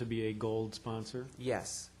threshold to be a gold sponsor?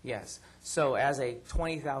 Yes, yes. So as a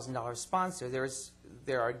 $20,000 sponsor,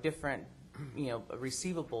 there are different,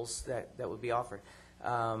 receivables that would be offered.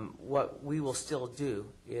 What we will still do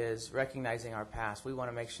is, recognizing our past, we want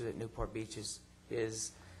to make sure that Newport Beach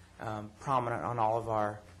is prominent on all of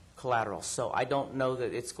our collateral. So I don't know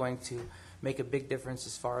that it's going to make a big difference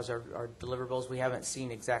as far as our deliverables. We haven't seen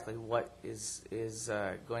exactly what is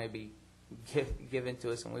going to be given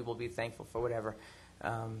to us, and we will be thankful for whatever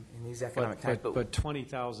in these economic times. But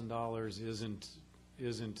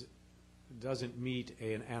 $20,000 doesn't meet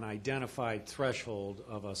an identified threshold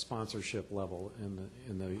of a sponsorship level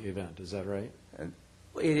in the event. Is that right?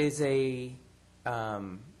 It is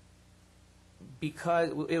because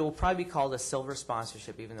it will probably be called a silver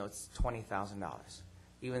sponsorship, even though it's $20,000.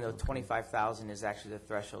 Even though $25,000 is actually the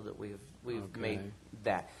threshold that we've made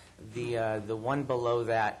that. The one below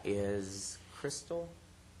that is crystal,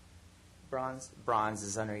 bronze. Bronze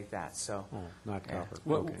is underneath that. So not copper.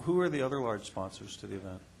 Who are the other large sponsors to the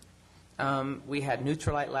event? We had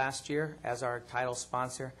Neutralite last year as our title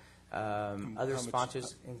sponsor. Other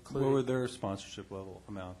sponsors include. What were their sponsorship level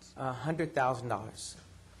amounts? $100,000.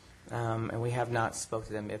 And we have not spoke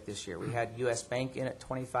to them yet this year. We had U.S. Bank in at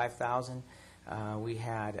 $25,000. We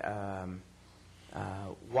had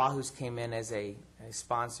Wahoo's came in as a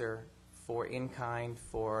sponsor for in-kind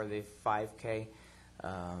for the 5K.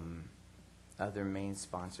 Other main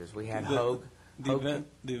sponsors. We had Hogue. The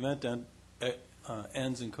event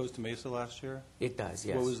ends in Costa Mesa last year? It does,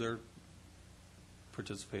 yes. What was their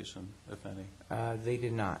participation, if any? They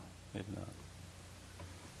did not. They did not.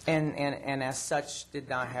 And as such, did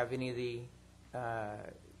not have any of the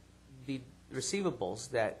receivables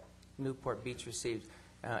that Newport Beach received.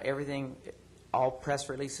 Everything, all press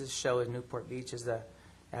releases show Newport Beach as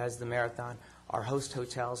the marathon. Our host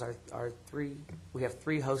hotels are three. We have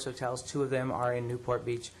 3 host hotels. 2 of them are in Newport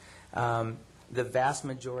Beach. The vast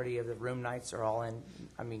majority of the room nights are all in.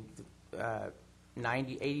 80%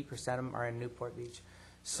 of them are in Newport Beach.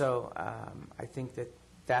 So I think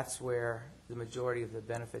that's where the majority of the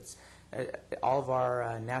benefits. All of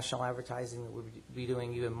our national advertising that we'll be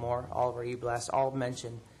doing even more. All of our e-blasts all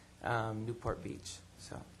mention Newport Beach.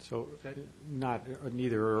 So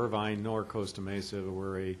neither Irvine nor Costa Mesa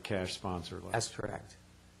were a cash sponsor. That's correct.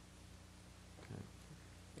 Okay.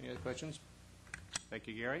 Any other questions? Thank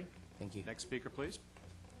you, Gary. Thank you. Next speaker, please.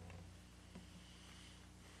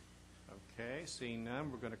 Okay, seeing none,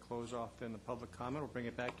 we're going to close off then the public comment. We'll bring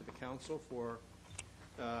it back to the council for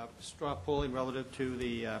straw polling relative to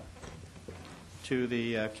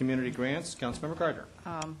the community grants. Councilmember Gardner.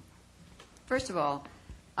 First of all,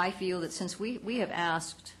 I feel that since we have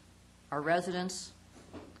asked our residents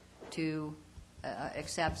to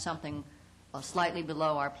accept something slightly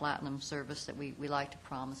below our platinum service that we like to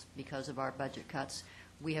promise because of our budget cuts,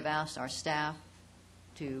 we have asked our staff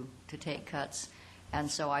to take cuts. And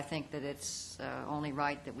so I think that it's only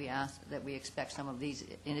right that we expect some of these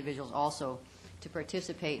individuals also to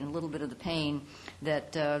participate in a little bit of the pain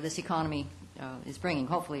that this economy is bringing.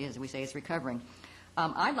 Hopefully, as we say, it's recovering.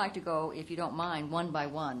 I'd like to go, if you don't mind, one by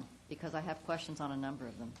one, because I have questions on a number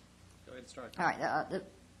of them. Go ahead and start. All right.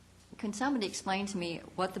 Can somebody explain to me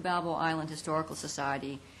what the Balboa Island Historical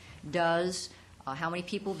Society does, how many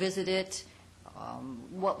people visit it,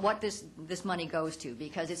 what this money goes to?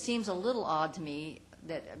 Because it seems a little odd to me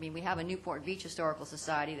that, we have a Newport Beach Historical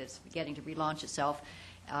Society that's beginning to relaunch itself,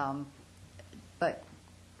 but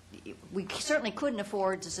we certainly couldn't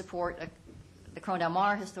afford to support the Corona del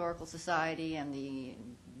Mar Historical Society and the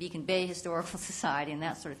Beacon Bay Historical Society and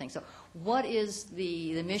that sort of thing. So what is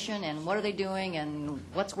the mission, and what are they doing, and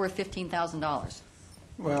what's worth $15,000?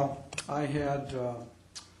 Well, I had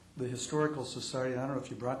the Historical Society, I don't know if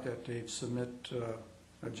you brought that, Dave, submit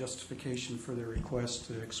a justification for their request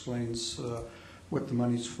that explains what the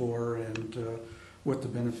money's for and what the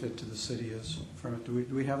benefit to the city is from it.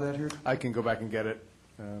 Do we have that here? I can go back and get it.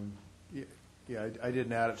 Yeah, I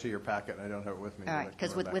didn't add it to your packet, and I don't have it with me. All right,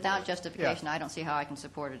 because without justification, I don't see how I can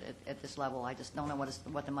support it at this level. I just don't know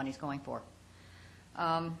what the money's going for.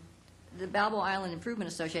 The Balboa Island Improvement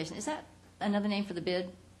Association, is that another name for the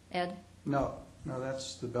bid, Ed? No,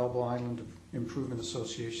 that's the Balboa Island Improvement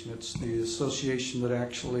Association. It's the association that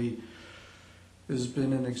actually has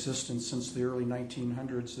been in existence since the early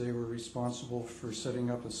 1900s. They were responsible for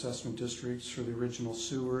setting up assessment districts for the original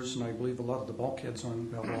sewers, and I believe a lot of the bulkheads on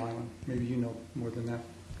Balboa Island. Maybe you know more than that,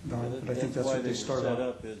 Don, but I think that's what they started set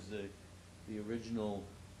off. up is the original,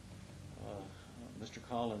 Mr.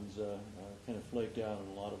 Collins kind of flaked out on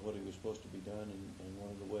a lot of what he was supposed to be done, and one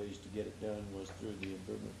of the ways to get it done was through the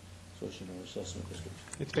Improvement Association or assessment district.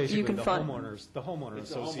 It's You basically can the find- homeowners, It's the homeowners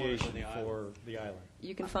association on the island. for the island.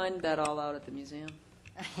 You can find that all out at the museum.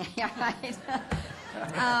 Yeah, right.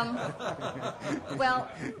 Well,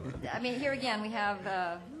 I mean, here again, we have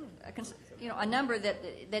a number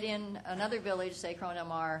that in another village, say Corona Del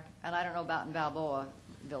Mar, and I don't know about in Balboa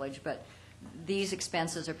Village, but these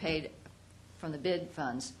expenses are paid from the bid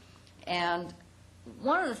funds. And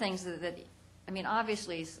one of the things that I mean,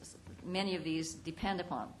 obviously, many of these depend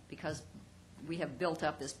upon, because we have built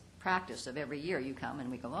up this practice of every year you come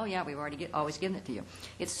and we go, oh yeah, we've already always given it to you.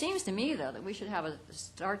 It seems to me, though, that we should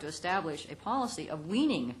start to establish a policy of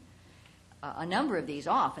weaning a number of these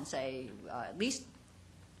off and say, at least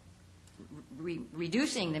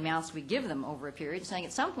reducing the amounts we give them over a period, saying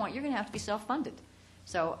at some point you're going to have to be self-funded.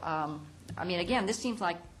 So, I mean, again, this seems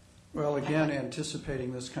like... Well, again,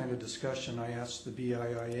 anticipating this kind of discussion, I asked the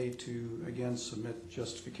BIIA to, again, submit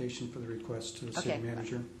justification for the request to the city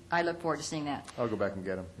manager. I look forward to seeing that. I'll go back and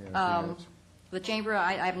get them. Yeah, in a few minutes. The chamber,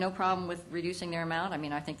 I have no problem with reducing their amount. I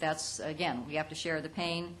mean, I think that's, again, we have to share the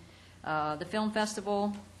pain. The film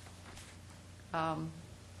festival,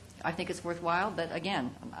 I think it's worthwhile, but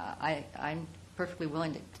again, I'm perfectly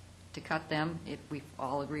willing to cut them if we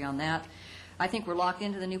all agree on that. I think we're locked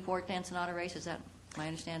into the Newport Dance and Auto Race. Is that my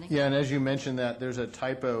understanding? Yeah, and as you mentioned that, there's a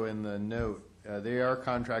typo in the note. They are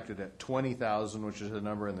contracted at 20,000, which is the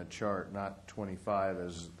number in the chart, not 25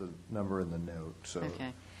 as the number in the note. So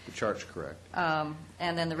Okay. the chart's correct. And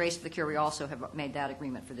then the Race for the Cure, we also have made that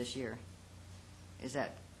agreement for this year. Is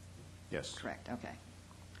that Yes. correct? Okay.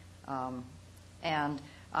 And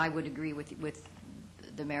I would agree with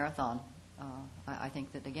the marathon. I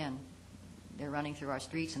think that, again, they're running through our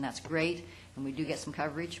streets, and that's great, and we do get some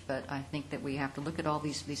coverage, but I think that we have to look at all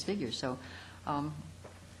these figures. So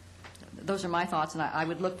those are my thoughts, and I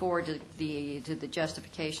would look forward to the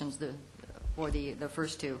justifications for the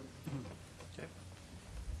first two. Okay.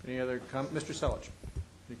 Any other Mr. Selich?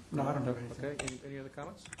 No, I don't have anything. Okay, any other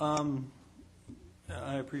comments?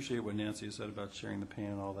 I appreciate what Nancy has said about sharing the pain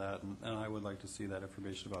and all that, and I would like to see that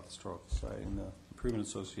information about the Historical Society and the Improvement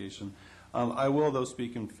Association. I will, though,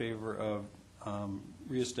 speak in favor of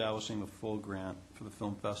reestablishing the full grant for the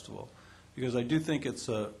film festival, because I do think it's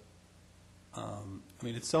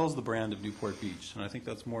it sells the brand of Newport Beach, and I think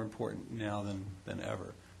that's more important now than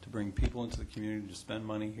ever, to bring people into the community to spend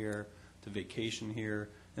money here, to vacation here.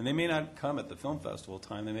 And they may not come at the film festival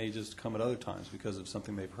time, they may just come at other times because of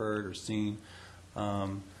something they've heard or seen. I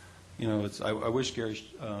wish Gary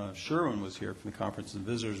Sherwin was here from the Conference and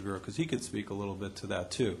Visitors Bureau, because he could speak a little bit to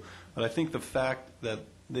that too. But I think the fact that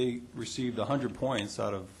they received 100 points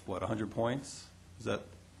out of, 100 points? Is that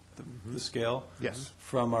the scale? Yes.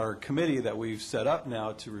 From our committee that we've set up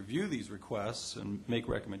now to review these requests and make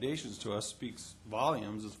recommendations to us speaks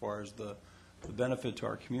volumes as far as the benefit to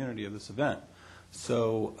our community of this event.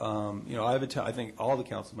 So, I think all the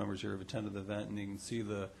council members here have attended the event, and you can see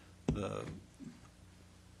the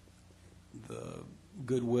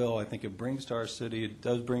goodwill I think it brings to our city. It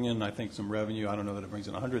does bring in, I think, some revenue. I don't know that it brings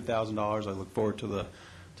in $100,000. I look forward to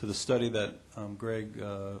the study that Greg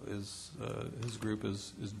his group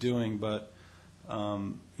is doing. But I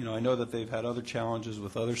know that they've had other challenges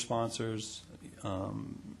with other sponsors,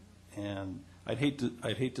 and I'd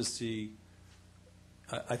hate to see.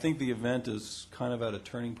 I think the event is kind of at a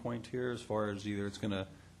turning point here, as far as either it's going to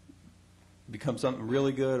become something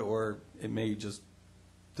really good or it may just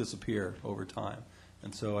disappear over time.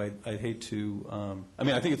 And so I'd hate to,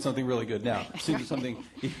 I think it's something really good now. It seems something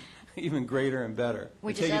even greater and better.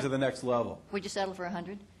 Would Take it to the next level. Would you settle for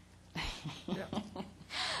 100?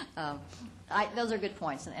 Yeah. Those are good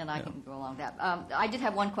points, and I can go along with that. I did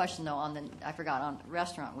have one question, though, on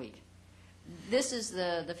Restaurant Week. This is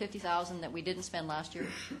the $50,000 that we didn't spend last year,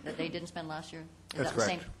 that they didn't spend last year? Is That's that the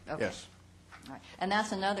correct. same? Okay. Yes. All right. And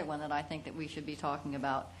that's another one that I think that we should be talking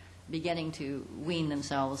about, beginning to wean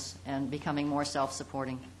themselves and becoming more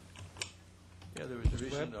self-supporting. Yeah, there was a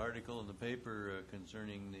recent article in the paper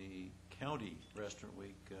concerning the county restaurant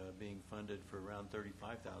week being funded for around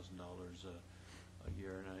 $35,000 a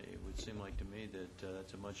year, and it would seem like to me that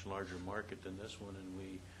that's a much larger market than this one, and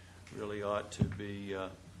we really ought to be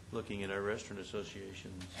looking at our restaurant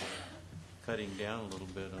associations, cutting down a little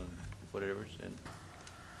bit on whatever's and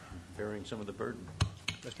bearing some of the burden.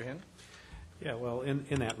 Mr. Henn? Yeah, well,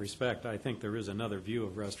 in that respect, I think there is another view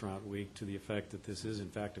of Restaurant Week to the effect that this is, in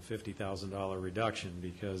fact, a $50,000 reduction,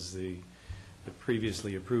 because the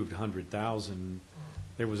previously approved $100,000,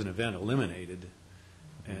 there was an event eliminated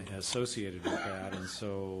associated with that, and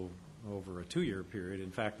so over a 2-year period,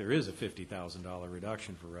 in fact, there is a $50,000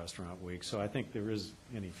 reduction for Restaurant Week. So I think there is,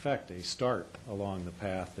 in effect, a start along the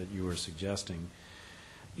path that you were suggesting.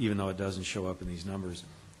 even though it doesn't show up in these numbers.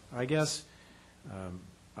 I guess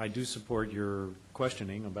I do support your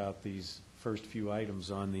questioning about these first few items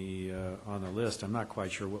on the list. I'm not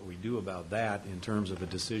quite sure what we do about that in terms of a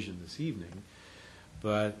decision this evening.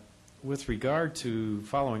 But with regard to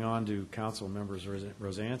following on to Council Member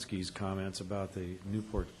Rosansky's comments about the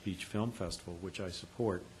Newport Beach Film Festival, which I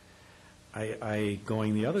support,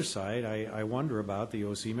 going the other side, I wonder about the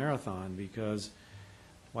OC Marathon, because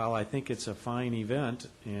while I think it's a fine event,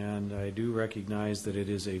 and I do recognize that it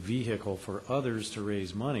is a vehicle for others to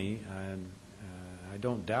raise money, and I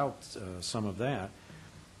don't doubt some of that.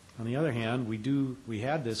 On the other hand, we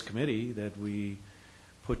had this committee that we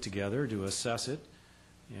put together to assess it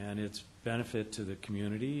and its benefit to the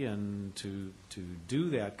community, and to do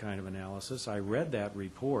that kind of analysis. I read that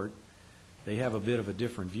report. They have a bit of a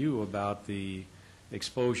different view about the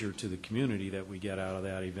exposure to the community that we get out of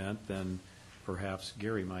that event than perhaps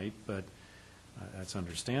Gary might, but that's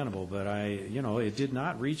understandable. But it did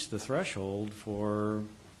not reach the threshold for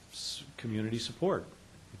community support.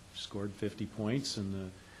 It scored 50 points,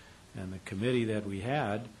 and the committee that we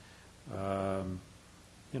had,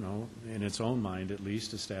 in its own mind at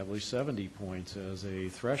least, established 70 points as a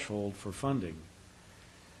threshold for funding.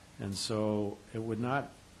 And so it would not,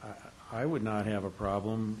 I would not have a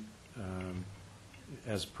problem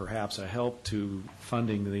as perhaps a help to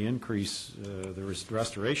funding the increase, the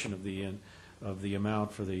restoration of the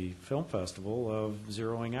amount for the film festival, of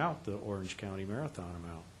zeroing out the Orange County Marathon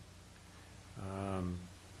amount.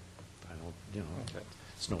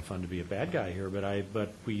 It's no fun to be a bad guy here,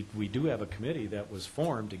 but we do have a committee that was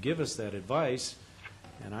formed to give us that advice,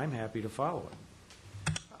 and I'm happy to follow it.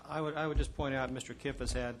 I would just point out Mr. Kiff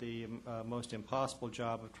has had the most impossible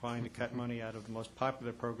job of trying to cut money out of the most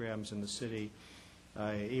popular programs in the city,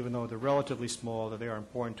 even though they're relatively small, that they are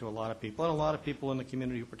important to a lot of people, and a lot of people in the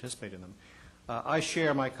community who participate in them. I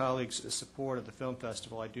share my colleagues' support of the film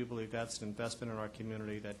festival. I do believe that's an investment in our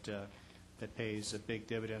community that pays big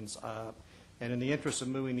dividends. And in the interest of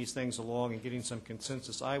moving these things along and getting some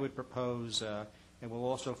consensus, I would propose, and we'll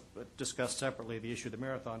also discuss separately the issue of the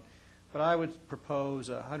marathon, but I would propose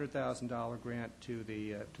a $100,000 grant to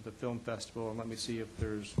the film festival, and let me see if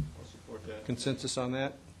there's consensus on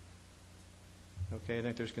that. Okay, I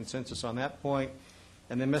think there's consensus on that point.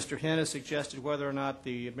 And then Mr. Henn has suggested whether or not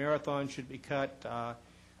the marathon should be cut.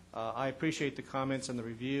 I appreciate the comments and the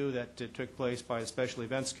review that took place by the Special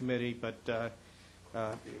Events Committee, but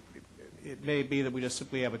it may be that we just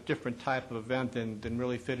simply have a different type of event than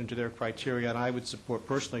really fit into their criteria, and I would support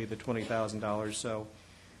personally the $20,000. So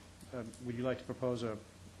would you like to propose a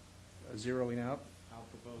zeroing out?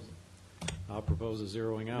 I'll propose a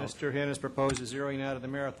zeroing out. Mr. Henn has proposed a zeroing out of the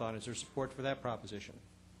marathon. Is there support for that proposition?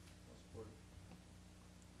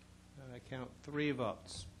 I count 3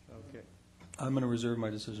 votes. Okay. I'm going to reserve my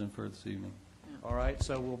decision for this evening. All right,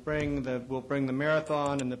 so we'll bring the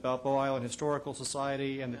marathon and the Balboa Island Historical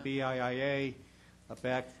Society and the BIIA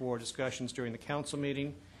back for discussions during the council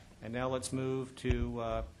meeting. And now let's move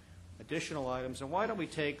to additional items. And why don't we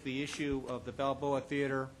take the issue of the Balboa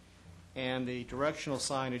Theater and the directional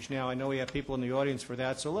signage now? I know we have people in the audience for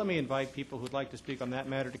that, so let me invite people who'd like to speak on that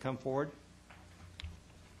matter to come forward.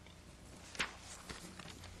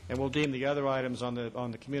 And we'll deem the other items on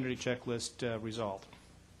the community checklist resolved.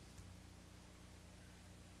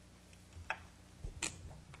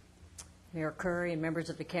 Mayor Curry and members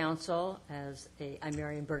of the council, I'm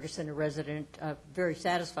Marion Bergeson, a resident, a very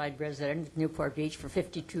satisfied resident of Newport Beach for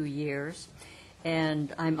 52 years.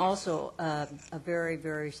 And I'm also a very,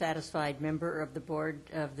 very satisfied member of the board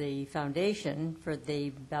of the foundation for the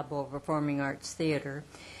Balboa Performing Arts Theater.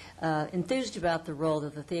 Enthused about the role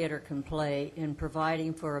that the theater can play in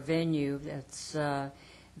providing for a venue that's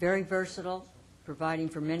very versatile, providing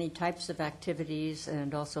for many types of activities,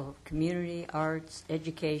 and also community, arts,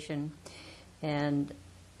 education. And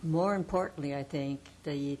more importantly, I think,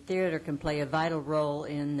 the theater can play a vital role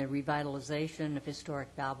in the revitalization of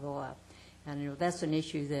historic Balboa. And that's an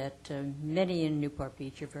issue that many in Newport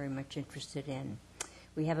Beach are very much interested in.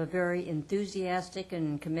 We have a very enthusiastic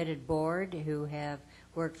and committed board who have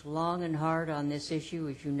worked long and hard on this issue.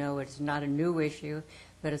 As you know, it's not a new issue,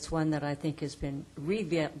 but it's one that I think has been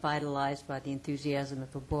revitalized by the enthusiasm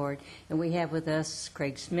of the board. And we have with us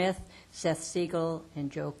Craig Smith, Seth Siegel,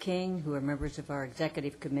 and Joe King, who are members of our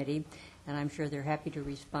executive committee, and I'm sure they're happy to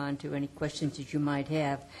respond to any questions that you might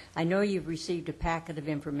have. I know you've received a packet of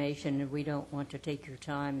information, and we don't want to take your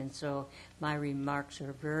time, and so my remarks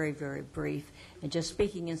are very, very brief. And just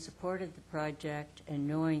speaking in support of the project and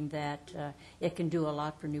knowing that it can do a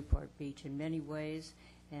lot for Newport Beach in many ways,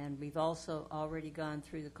 And we've also already gone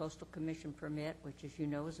through the Coastal Commission permit, which, as you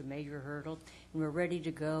know, is a major hurdle, and we're ready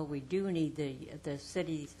to go. We do need the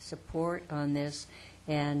city's support on this,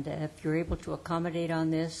 and if you're able to accommodate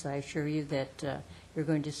on this, I assure you that you're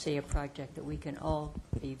going to see a project that we can all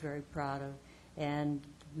be very proud of. And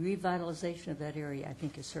revitalization of that area, I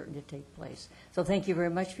think, is certain to take place. So thank you very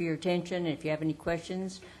much for your attention, and if you have any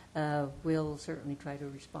questions, we'll certainly try to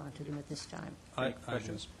respond to them at this time.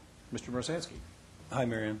 Questions? Mr. Rosansky. Hi,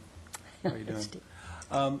 Marianne. How are you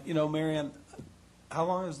doing? Marianne, how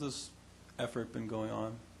long has this effort been going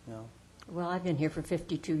on now? Well, I've been here for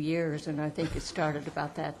 52 years, and I think it started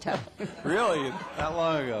about that time. Really? That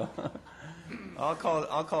long ago? I'll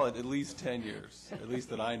call it at least 10 years, at least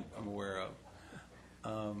that I'm aware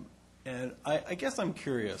of. And I guess I'm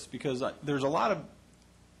curious, because there's a lot of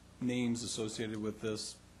names associated with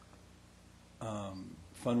this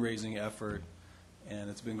fundraising effort,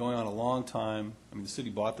 and it's been going on a long time. I mean, the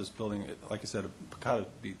city bought this building, like I said, it got to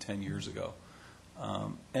be 10 years ago.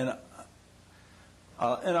 And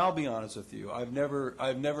I'll be honest with you, I've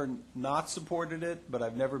never not supported it, but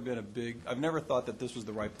I've never thought that this was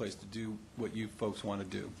the right place to do what you folks want to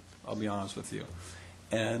do. I'll be honest with you.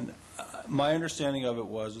 And my understanding of it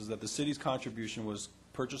was that the city's contribution was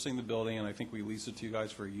purchasing the building, and I think we lease it to you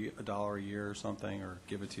guys for $1 a year or something, or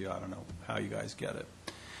give it to you. I don't know how you guys get it.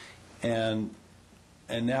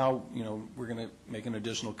 And now, we're going to make an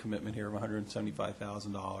additional commitment here of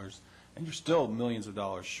 $175,000, and you're still millions of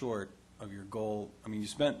dollars short of your goal. I mean, you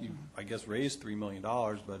I guess, raised $3 million,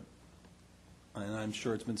 and I'm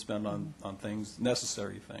sure it's been spent on things,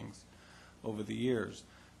 necessary things, over the years.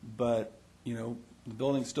 But, the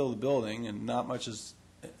building's still the building, and not much is,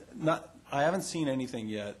 I haven't seen anything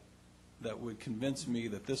yet that would convince me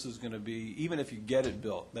that this is going to be, even if you get it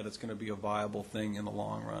built, that it's going to be a viable thing in the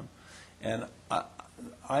long run. And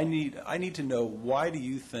I need to know, why do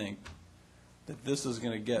you think that this is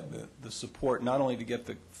going to get the support, not only to get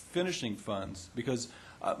the finishing funds, because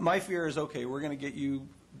my fear is, okay, we're going to get you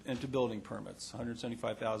into building permits,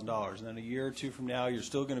 $175,000, and then a year or two from now, you're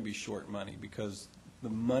still going to be short money because the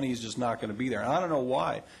money is just not going to be there. And I don't know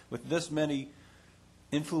why, with this many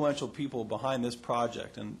influential people behind this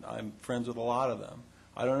project, and I'm friends with a lot of them,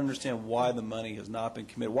 I don't understand why the money has not been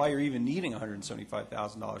committed, why you're even needing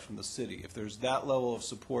 $175,000 from the city if there's that level of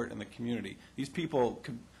support in the community. These people,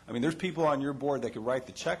 there's people on your board that could write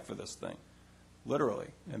the check for this thing, literally,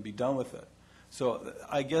 and be done with it. So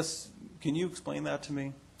I guess, can you explain that to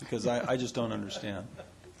me? Because I just don't understand.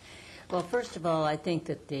 Well, first of all, I think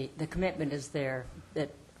that the commitment is there, that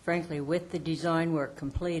frankly, with the design work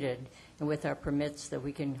completed and with our permits that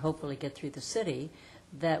we can hopefully get through the city,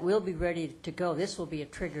 that we'll be ready to go. This will be a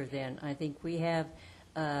trigger then. I think we have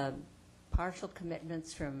partial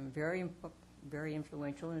commitments from very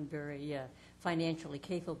influential and very financially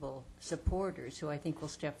capable supporters who I think will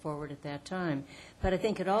step forward at that time. But I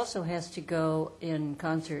think it also has to go in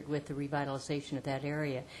concert with the revitalization of that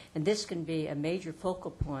area. And this can be a major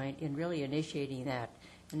focal point in really initiating that.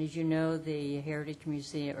 And as you know, the Heritage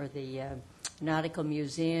Museum, or the Nautical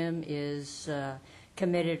Museum, is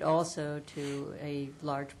committed also to a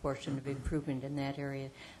large portion of improvement in that area.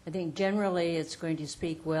 I think generally it's going to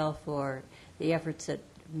speak well for the efforts that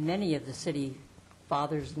many of the city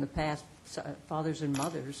fathers in the past, fathers and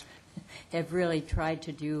mothers, have really tried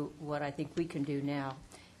to do what I think we can do now.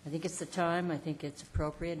 I think it's the time, I think it's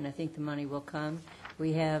appropriate, and I think the money will come.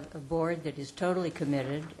 We have a board that is totally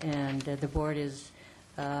committed, and the board is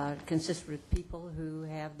consists of people who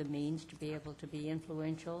have the means to be able to be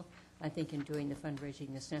influential, I think, in doing the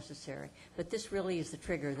fundraising that's necessary. But this really is the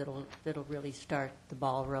trigger that'll really start the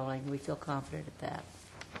ball rolling. We feel confident at that.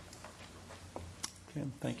 Okay,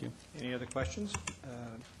 thank you. Any other questions?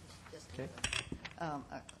 Okay.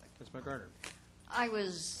 Ms. McGarner. I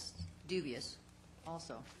was dubious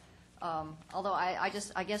also. Although I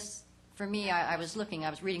guess for me, I was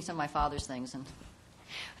reading some of my father's things, and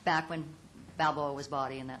back when Balboa was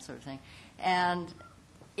body and that sort of thing. And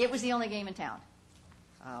it was the only game in town.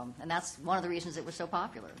 And that's one of the reasons it was so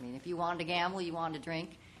popular. I mean, if you wanted to gamble, you wanted to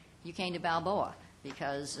drink, you came to Balboa,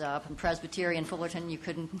 because from Presbyterian, Fullerton, you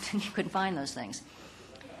couldn't find those things.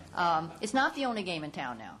 It's not the only game in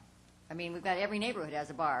town now. I mean, we've got every neighborhood has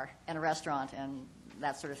a bar and a restaurant and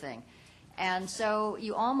that sort of thing. And so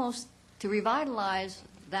you almost, to revitalize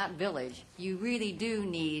that village, you really do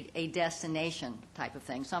need a destination type of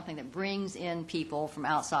thing, something that brings in people from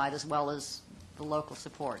outside as well as the local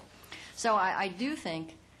support. So I do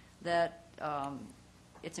think that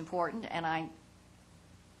it's important, and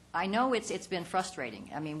I know it's been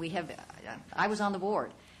frustrating. I mean, I was on the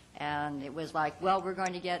board, and it was like, well, we're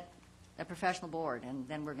going to get a professional board, and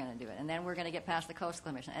then we're going to do it. And then we're going to get past the Coastal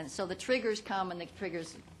Commission. And so the triggers come, and the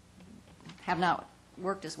triggers have not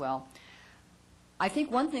worked as well. I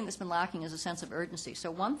think one thing that's been lacking is a sense of urgency.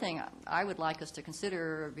 So one thing I would like us to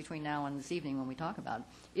consider between now and this evening when we talk about it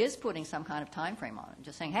is putting some kind of time frame on it.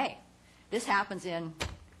 Just saying, hey, this happens in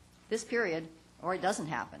this period, or it doesn't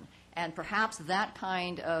happen. And perhaps that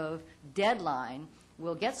kind of deadline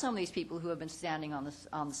will get some of these people who have been standing on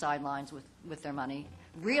the sidelines with their money,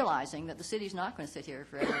 realizing that the city's not going to sit here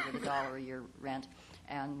forever with $1 a year rent,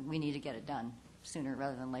 and we need to get it done sooner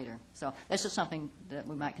rather than later. So that's just something that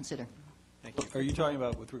we might consider. Thank you. Are you talking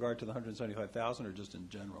about with regard to the 175,000 or just in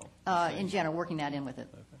general? In general, working that in with it.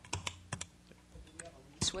 Okay.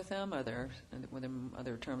 Lease with them? Are there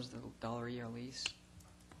other terms of the $1 a year lease?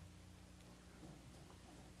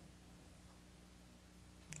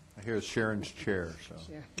 I hear Sharon's chair, so.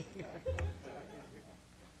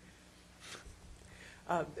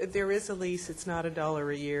 There is a lease. It's not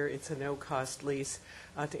 $1 a year. It's a no-cost lease.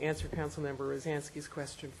 To answer Councilmember Rosansky's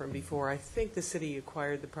question from before, I think the city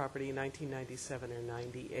acquired the property in 1997 or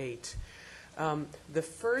 98. The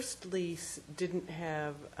first lease didn't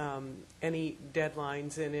have any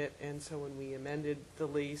deadlines in it, and so when we amended the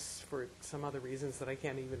lease for some other reasons that I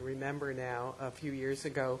can't even remember now a few years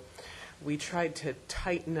ago, we tried to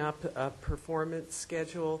tighten up a performance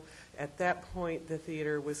schedule. At that point, the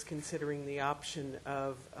theater was considering the option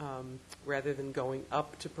of, rather than going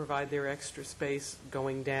up to provide their extra space,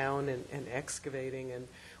 going down and excavating, and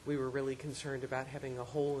we were really concerned about having a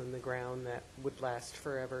hole in the ground that would last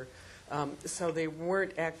forever. So there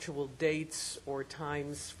weren't actual dates or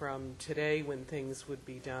times from today when things would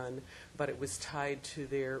be done, but it was tied to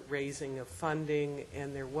their raising of funding,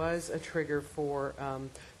 and there was a trigger for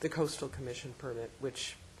the Coastal Commission permit,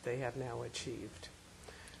 which they have now achieved.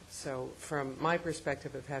 So from my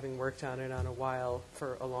perspective of having worked on it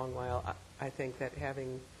for a long while, I think that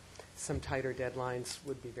having some tighter deadlines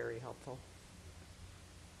would be very helpful.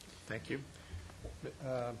 Thank you.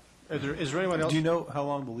 Is there anyone else? Do you know how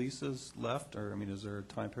long the lease is left, or, I mean, is there a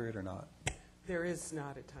time period or not? There is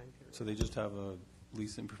not a time period. So they just have a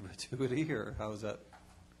lease in perpetuity, or how is that?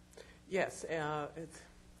 Yes, there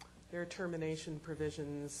are termination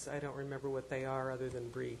provisions. I don't remember what they are other than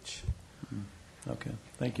breach. Okay,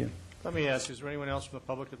 thank you. Let me ask, is there anyone else from the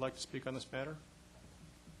public who'd like to speak on this matter?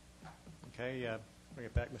 Okay, bring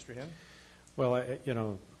it back, Mr. Henn. Well,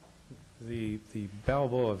 the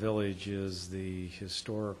Balboa Village is the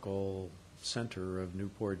historical center of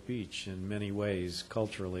Newport Beach in many ways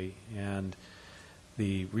culturally, and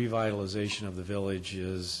the revitalization of the village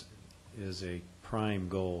is a prime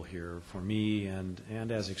goal here for me and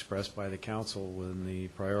as expressed by the council in the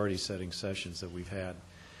priority setting sessions that we've had.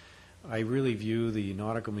 I really view the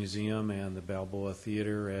Nautical Museum and the Balboa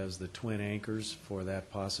Theater as the twin anchors for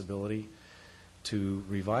that possibility to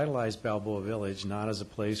revitalize Balboa Village, not as a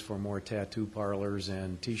place for more tattoo parlors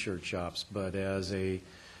and T-shirt shops, but as a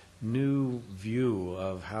new view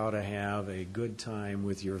of how to have a good time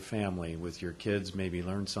with your family, with your kids, maybe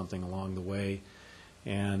learn something along the way,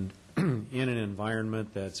 and in an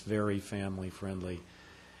environment that's very family-friendly.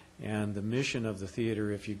 And the mission of the theater,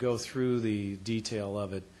 if you go through the detail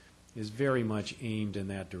of it, is very much aimed in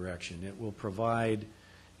that direction. It will provide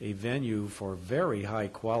a venue for very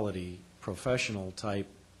high-quality, professional-type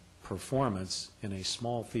performance in a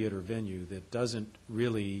small theater venue that doesn't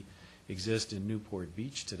really exist in Newport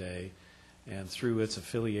Beach today, and through its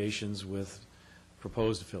affiliations with,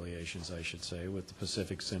 proposed affiliations, I should say, with the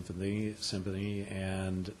Pacific Symphony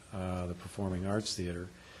and the Performing Arts Theater,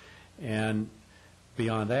 and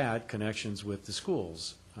beyond that, connections with the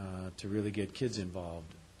schools to really get kids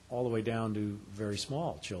involved, all the way down to very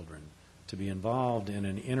small children, to be involved in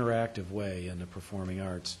an interactive way in the performing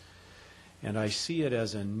arts. And I see it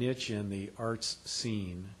as a niche in the arts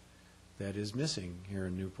scene that is missing here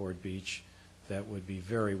in Newport Beach that would be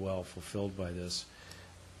very well fulfilled by this.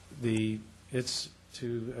 It's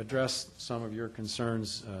to address some of your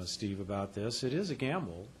concerns, Steve, about this. It is a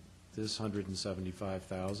gamble, this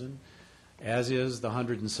 $175,000, as is the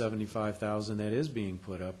 $175,000 that is being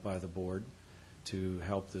put up by the board to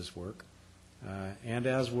help this work, and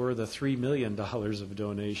as were the $3 million of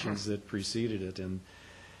donations that preceded it.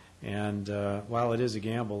 And while it is a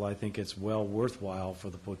gamble, I think it's well worthwhile for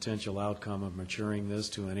the potential outcome of maturing this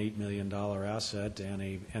to an $8 million asset and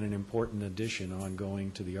an important addition ongoing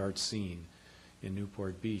to the arts scene in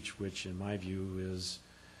Newport Beach, which in my view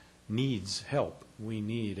needs help. We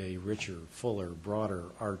need a richer, fuller, broader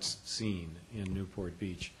arts scene in Newport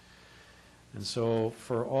Beach. And so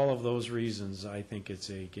for all of those reasons, I think it's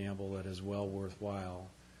a gamble that is well worthwhile.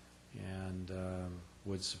 And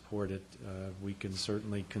would support it. We can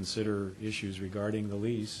certainly consider issues regarding the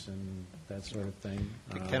lease and that sort of thing.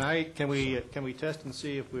 Can we test and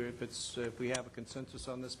see if we have a consensus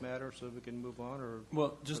on this matter so we can move on, or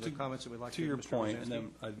Well, just are there comments that we'd like to your Mr. point, and Rosansky?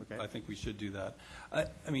 then Okay. I think we should do that. I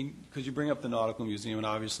mean, because you bring up the Nautical Museum, and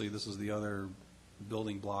obviously this is the other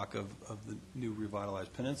building block of the new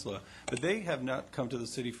revitalized peninsula, but they have not come to the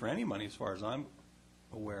city for any money as far as I'm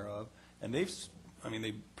aware of, and they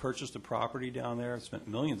purchased a property down there, spent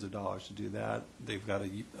millions of dollars to do that. They've got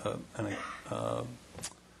a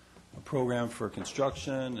program for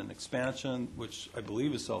construction and expansion, which I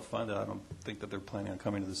believe is self-funded. I don't think that they're planning on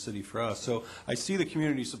coming to the city for us. So I see the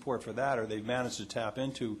community support for that, or they've managed to tap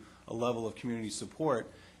into a level of community support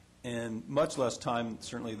in much less time,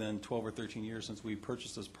 certainly, than 12 or 13 years since we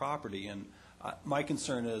purchased this property. And my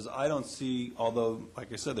concern is I don't see, although,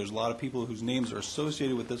 like I said, there's a lot of people whose names are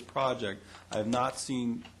associated with this project, I have not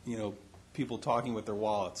seen, people talking with their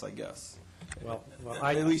wallets, I guess. Well,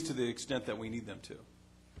 at least to the extent that we need them to.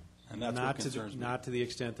 And that's what concerns me. Not to the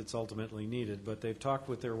extent that's ultimately needed, but they've talked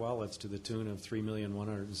with their wallets to the tune of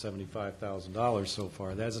 $3,175,000 so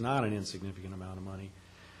far. That's not an insignificant amount of money.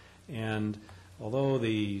 And although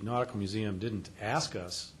the Nautical Museum didn't ask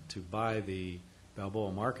us to buy the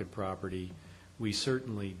Balboa Market property, we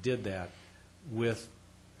certainly did that to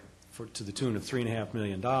the tune of $3.5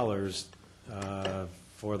 million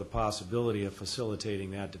for the possibility of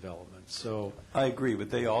facilitating that development. So I agree, but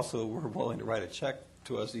they also were willing to write a check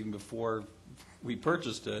to us even before we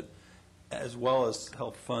purchased it, as well as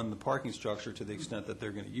help fund the parking structure to the extent that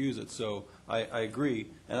they're going to use it. So I agree,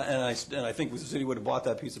 and I think the city would have bought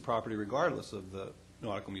that piece of property regardless of the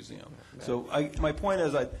Nautical Museum. So my point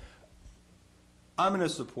is I'm going to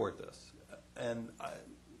support this, and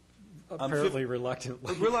apparently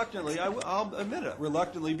reluctantly. Reluctantly, I'll admit it.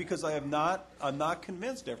 Reluctantly, because I'm not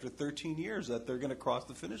convinced after 13 years that they're going to cross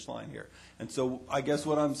the finish line here. And so I guess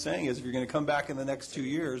what I'm saying is, if you're going to come back in the next 2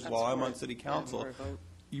 years while I'm on city council,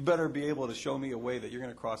 you better be able to show me a way that you're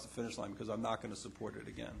going to cross the finish line, because I'm not going to support it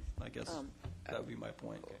again. I guess that would be my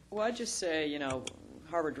point. Well, I'd just say,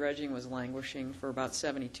 harbor dredging was languishing for about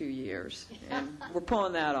 72 years, and we're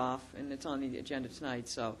pulling that off, and it's on the agenda tonight.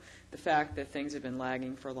 So the fact that things have been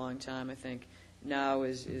lagging for a long time, I think now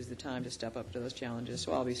is the time to step up to those challenges.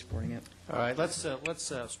 So I'll be supporting it. All right, let's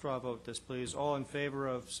straw vote this, please. All in favor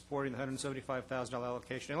of supporting the $175,000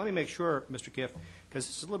 allocation? And let me make sure, Mr. Kiff, because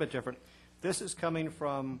this is a little bit different. This is coming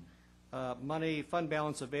from money, fund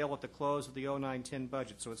balance available at the close of the 09-10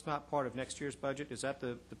 budget, so it's not part of next year's budget. Is that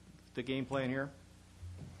the game plan here?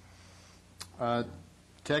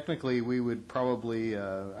 Technically, we would probably,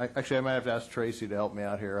 actually, I might have to ask Tracy to help me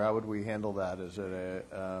out here. How would we handle that? Is it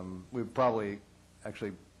we'd probably,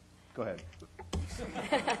 actually, go ahead.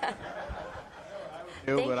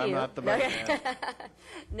 But I'm not the budget man.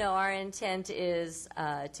 No, our intent is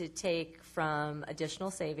to take from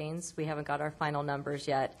additional savings. We haven't got our final numbers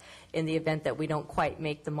yet, in the event that we don't quite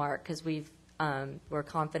make the mark, because we're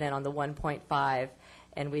confident on the 1.5,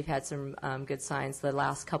 and we've had some good signs. The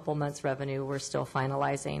last couple months' revenue we're still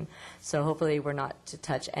finalizing, so hopefully we're not to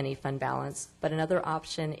touch any fund balance. But another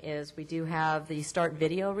option is we do have the Start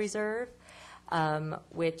Video Reserve,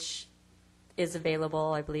 which is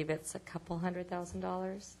available. I believe it's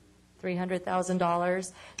 $200,000,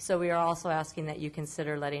 $300,000. So we are also asking that you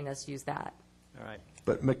consider letting us use that. All right.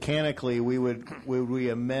 But mechanically, would we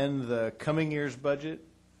amend the coming year's budget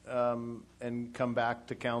and come back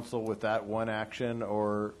to council with that one action,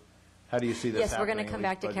 or how do you see this happening? Yes, we're going to come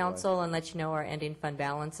back to council and let you know our ending fund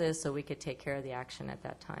balances, so we could take care of the action at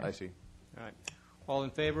that time. I see. All right. All in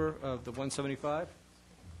favor of the 175?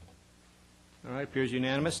 All right, appears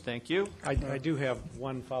unanimous. Thank you. I do have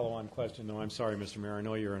one follow-on question, though. I'm sorry, Mr. Mayor, I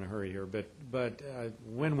know you're in a hurry here, but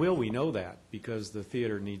when will we know that? Because the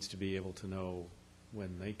theater needs to be able to know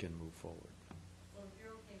when they can move forward. Well, if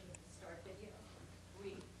you're okay with the Start Video,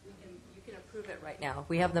 you can approve it right now.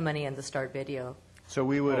 We have the money in the Start Video. So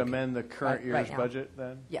we would amend the current year's now. budget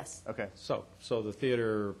then? Yes. Okay. So the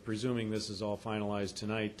theater, presuming this is all finalized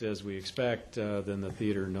tonight as we expect, then the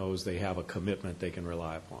theater knows they have a commitment they can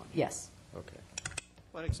rely upon. Yes. Okay.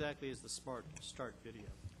 What exactly is the Start Video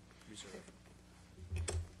Reserve?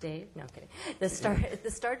 Dave? No, I'm kidding. The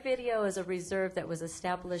Start Video is a reserve that was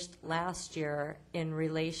established last year in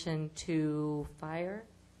relation to fire.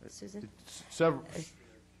 Susan?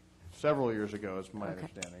 Several years ago, is my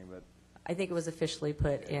understanding, but I think it was officially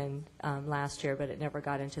put in last year, but it never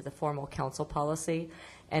got into the formal council policy.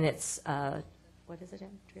 And it's, what is it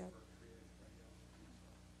in?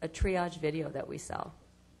 A triage video that we sell.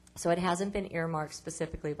 So it hasn't been earmarked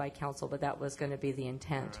specifically by council, but that was going to be the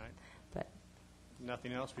intent. All right. But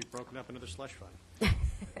Nothing else, we've broken up another slush fund.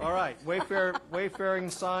 All right, wayfaring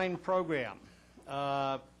sign program.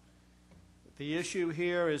 The issue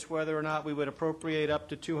here is whether or not we would appropriate up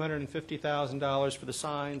to $250,000 for the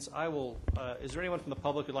signs. Is there anyone from the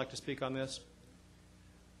public who'd like to speak on this?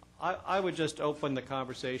 I would just open the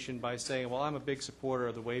conversation by saying, well, I'm a big supporter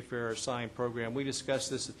of the Wayfarer sign program. We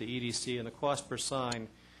discussed this at the EDC, and the cost per sign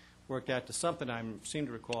worked out to something I seem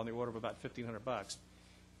to recall in the order of about $1,500.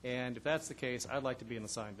 And if that's the case, I'd like to be in the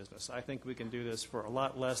sign business. I think we can do this for a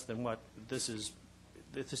lot less than what this is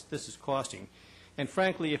costing. And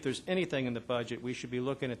frankly, if there's anything in the budget, we should be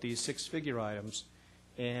looking at these six-figure items,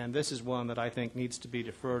 and this is one that I think needs to be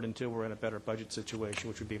deferred until we're in a better budget situation,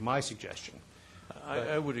 which would be my suggestion.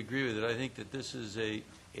 I would agree with it. I think that this is a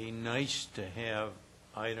nice-to-have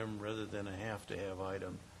item rather than a have-to-have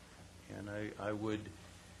item. And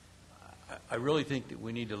I really think that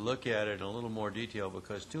we need to look at it in a little more detail,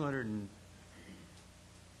 because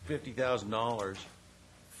 $250,000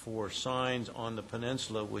 for signs on the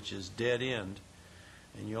peninsula, which is dead end,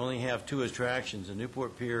 and you only have two attractions, the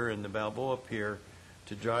Newport Pier and the Balboa Pier,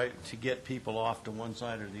 to get people off to one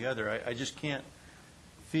side or the other. I just can't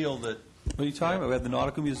feel that. What are you talking about? We have the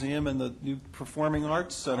Nautical Museum and the new Performing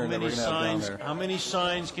Arts Center that we're going to have down there. How many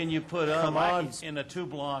signs can you put up in a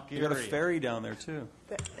two-block area? You got a ferry down there, too.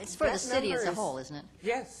 It's for the city as a whole, isn't it?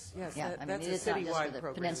 Yes. Yeah, I mean, That's it a is not just for citywide the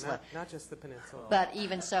program, peninsula. not just the peninsula. But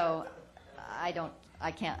even so, I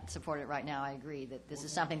can't support it right now. I agree that this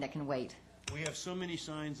is something that can wait. We have so many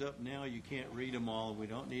signs up now, you can't read them all, and we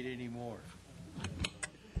don't need any more.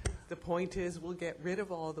 The point is, we'll get rid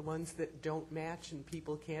of all the ones that don't match and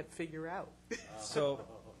people can't figure out. So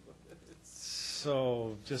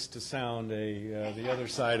just to sound the other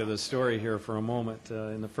side of the story here for a moment,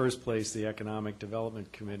 in the first place, the Economic Development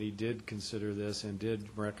Committee did consider this and did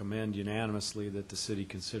recommend unanimously that the city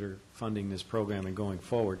consider funding this program and going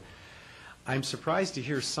forward. I'm surprised to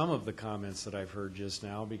hear some of the comments that I've heard just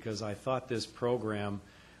now, because I thought this program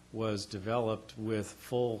was developed with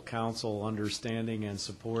full council understanding and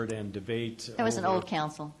support and debate. It was an old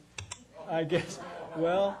council. I guess.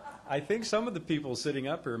 Well, I think some of the people sitting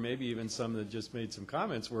up here, maybe even some that just made some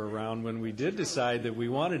comments, were around when we did decide that we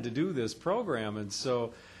wanted to do this program. And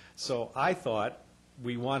so I thought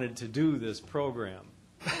we wanted to do this program.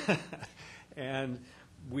 And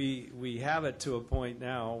we have it to a point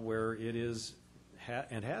now where it is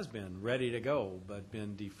and has been ready to go, but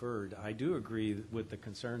been deferred. I do agree with the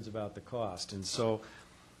concerns about the cost. And so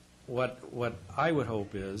what I would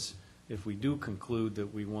hope is, if we do conclude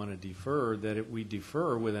that we want to defer, that we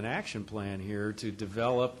defer with an action plan here to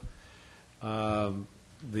develop a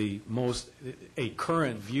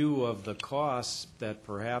current view of the costs that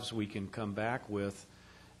perhaps we can come back with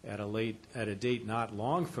at a date not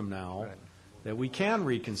long from now. Right. That we can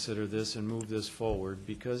reconsider this and move this forward,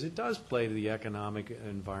 because it does play to the economic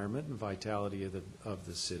environment and vitality of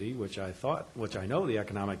the city, which I know the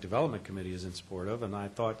Economic Development Committee is in support of, and I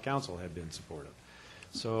thought council had been supportive.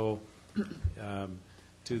 So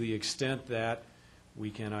to the extent that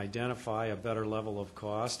we can identify a better level of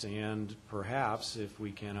cost, and perhaps if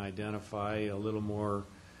we can identify a little more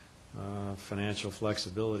financial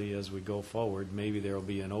flexibility as we go forward, maybe there will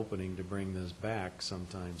be an opening to bring this back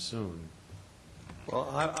sometime soon.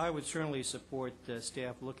 Well, I would certainly support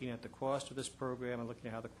staff looking at the cost of this program and looking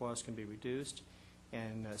at how the cost can be reduced.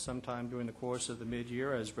 And sometime during the course of the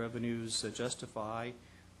mid-year, as revenues justify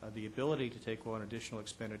the ability to take on additional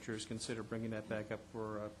expenditures, consider bringing that back up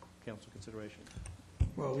for council consideration.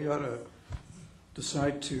 Well, we ought to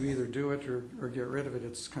decide to either do it or get rid of it.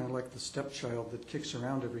 It's kind of like the stepchild that kicks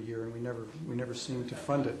around every year, and we never seem to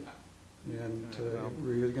fund it. And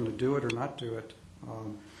we're either going to do it or not do it.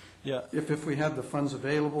 Yeah. If we had the funds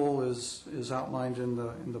available as outlined in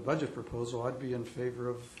the budget proposal, I'd be in favor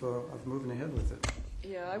of moving ahead with it.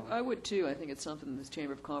 Yeah, I would too. I think it's something the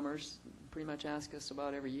Chamber of Commerce pretty much asks us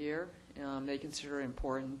about every year. They consider it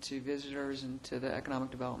important to visitors and to the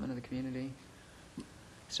economic development of the community.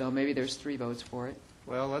 So maybe there's 3 votes for it.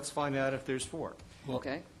 Well, let's find out if there's 4. Well,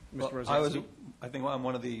 okay. Mr. I think I'm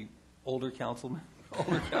one of the older council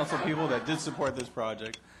people that did support this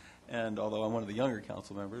project. And although I'm one of the younger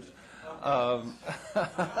council members. I'm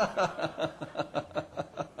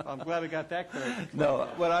glad we got that clear. No,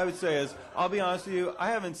 what I would say is, I'll be honest with you,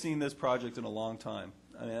 I haven't seen this project in a long time.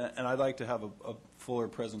 I mean, and I'd like to have a fuller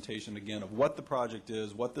presentation again of what the project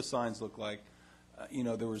is, what the signs look like.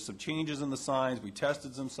 there were some changes in the signs. We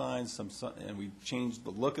tested some signs, and we changed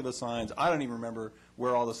the look of the signs. I don't even remember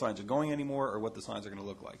where all the signs are going anymore or what the signs are going to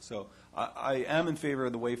look like. So I am in favor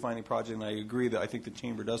of the wayfinding project, and I agree that I think the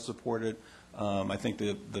Chamber does support it. I think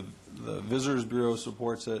the Visitors Bureau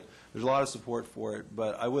supports it. There's a lot of support for it,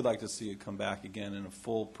 but I would like to see it come back again in a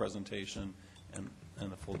full presentation and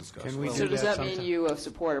a full discussion. So does that mean you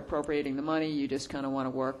support appropriating the money? You just kind of want to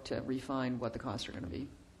work to refine what the costs are going to be?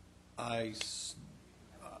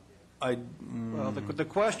 Well, the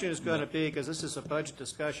question is going to be, because this is a budget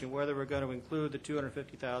discussion, whether we're going to include the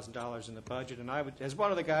 $250,000 in the budget. And I would, as one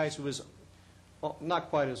of the guys who was not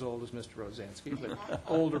quite as old as Mr. Rosansky, but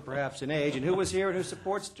older perhaps in age, and who was here and who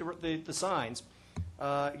supports the signs,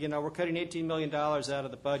 we're cutting $18 million out of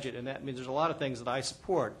the budget, and that means there's a lot of things that I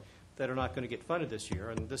support that are not going to get funded this year,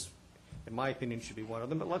 and this, in my opinion, should be one of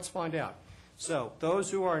them, but let's find out. So those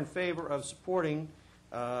who are in favor of supporting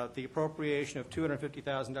the appropriation of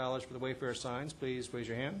 $250,000 for the Wayfair signs, please raise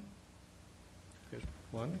your hand. There's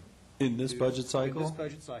one. In this budget cycle? In this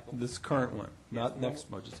budget cycle. This current one, not next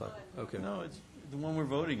budget cycle. Okay. No, it's the one we're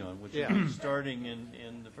voting on, which is starting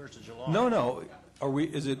in the 1st of July. No. Are we,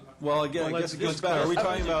 is it, well, again, I guess it goes back. Are we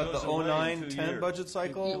talking about the 09-10 budget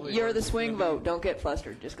cycle? You're the swing vote. Don't get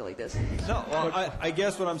flustered. Just go like this. No, well, I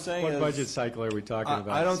guess what I'm saying is. What budget cycle are we talking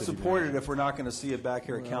about? I don't support it if we're not going to see it back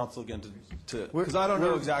here at council again because I don't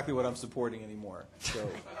know exactly what I'm supporting anymore. So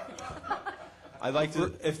I'd like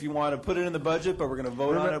to, if you want to put it in the budget, but we're going to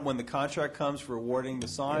vote on it when the contract comes for awarding the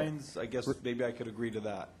signs, I guess maybe I could agree to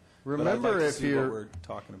that. Remember, like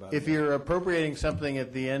if you're appropriating something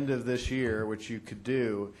at the end of this year, which you could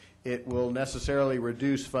do, it will necessarily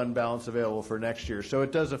reduce fund balance available for next year. So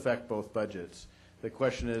it does affect both budgets. The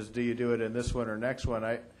question is, do you do it in this one or next one?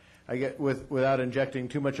 I get without injecting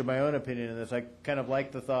too much of my own opinion in this, I kind of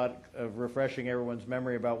like the thought of refreshing everyone's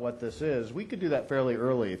memory about what this is. We could do that fairly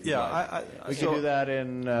early if you like. We could do that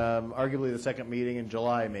in arguably the second meeting in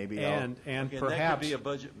July, maybe. And perhaps that could be a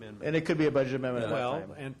budget amendment. And it could be a budget amendment at that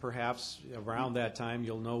time. And perhaps around that time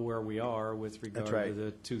you'll know where we are with regard to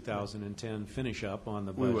the 2010 finish up on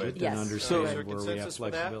the budget and understand where we have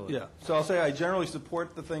flexibility. Yeah. So I'll say I generally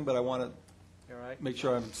support the thing, but I want to make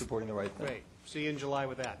sure I'm supporting the right thing. Great. See you in July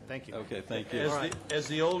with that. Thank you. Okay, thank you. As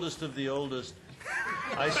the oldest of the oldest,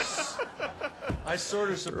 I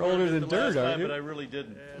sort of supported older it than the dirt, last aren't time, you? but I really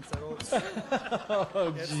didn't. It's that old,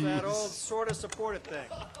 it's that old sort of supported thing.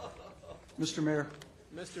 Mr. Mayor.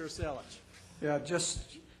 Mr. Selich. Yeah,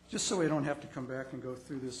 just so we don't have to come back and go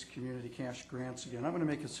through this community cash grants again, I'm going to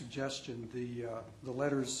make a suggestion. The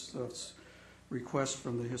letters of request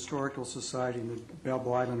from the Historical Society and the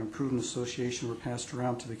Balboa Island Improvement Association were passed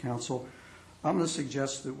around to the council. I'm going to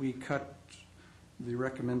suggest that we cut the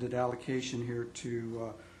recommended allocation here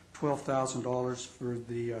to $12,000 for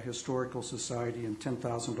the Historical Society and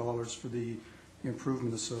 $10,000 for the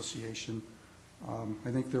Improvement Association.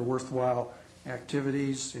 I think they're worthwhile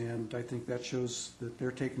activities, and I think that shows that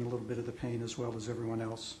they're taking a little bit of the pain as well as everyone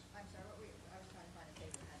else.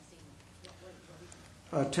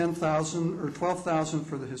 10,000 or 12,000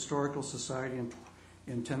 for the Historical Society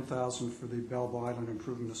and 10,000 for the Balboa Island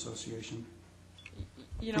Improvement Association.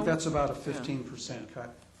 I think that's about a 15%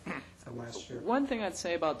 cut from last year. One thing I'd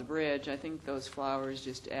say about the bridge, I think those flowers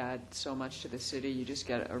just add so much to the city. You just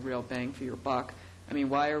get a real bang for your buck. I mean,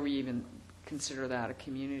 why are we even consider that a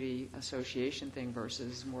community association thing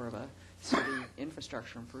versus more of a city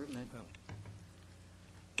infrastructure improvement?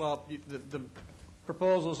 Well, the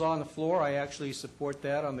proposal's on the floor. I actually support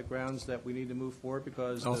that on the grounds that we need to move forward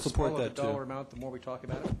because the smaller the dollar amount, the more we talk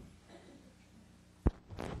about it.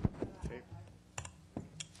 Okay.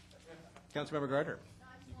 Councilmember Gardner.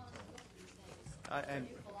 And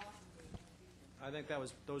I think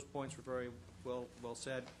those points were very well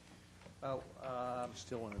said.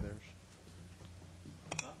 Still one of theirs.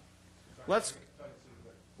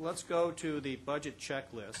 Let's go to the budget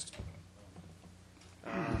checklist.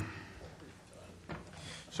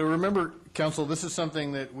 So remember, Council, this is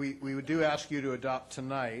something that we do ask you to adopt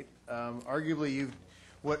tonight. Arguably,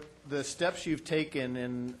 what the steps you've taken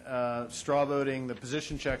in straw voting, the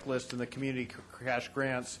position checklist, and the community cash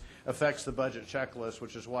grants affects the budget checklist,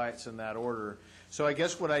 which is why it's in that order. So I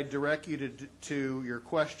guess what I direct you to your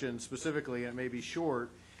question specifically, and it may be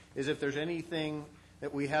short, is if there's anything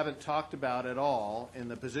that we haven't talked about at all in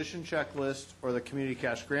the position checklist or the community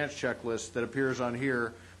cash grants checklist that appears on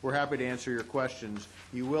here, we're happy to answer your questions.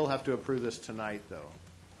 You will have to approve this tonight, though.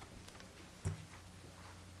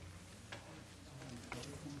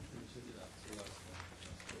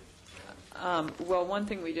 Well, one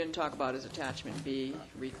thing we didn't talk about is attachment B,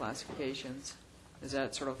 reclassifications. Does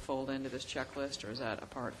that sort of fold into this checklist, or is that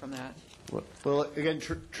apart from that? Well, again,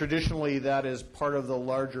 traditionally, that is part of the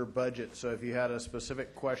larger budget, so if you had a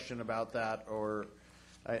specific question about that, or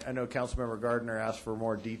I know Councilmember Gardner asked for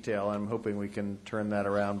more detail, I'm hoping we can turn that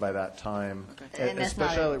around by that time. And that's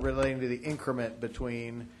not Especially relating to the increment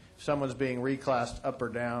between someone's being reclassed up or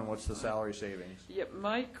down, what's the salary savings? Yeah,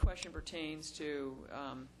 my question pertains to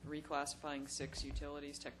reclassifying 6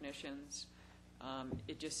 utilities technicians.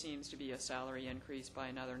 It just seems to be a salary increase by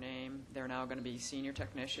another name. They're now going to be senior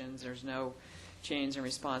technicians. There's no change in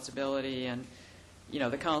responsibility. And, you know,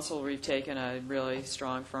 the council, we've taken a really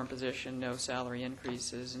strong, firm position, no salary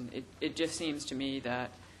increases. And it just seems to me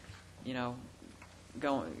that, you know,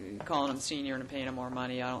 calling them senior and paying them more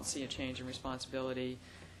money, I don't see a change in responsibility.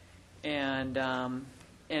 And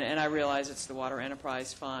I realize it's the Water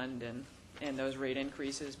Enterprise Fund, and those rate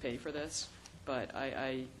increases pay for this. But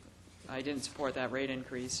I didn't support that rate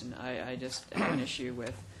increase, and I just have an issue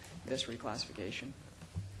with this reclassification.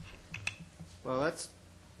 Well,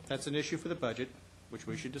 that's an issue for the budget, which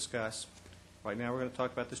we should discuss. Right now, we're going to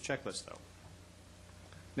talk about this checklist, though.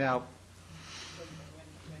 Now,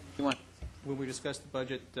 when we discuss the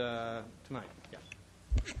budget tonight,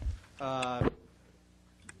 yeah.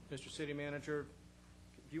 Mr. City Manager,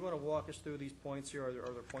 do you want to walk us through these points here? Are there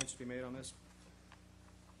points to be made on this?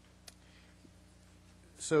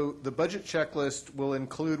 So the budget checklist will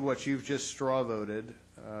include what you've just straw voted,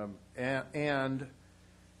 and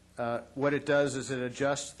what it does is it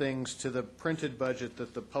adjusts things to the printed budget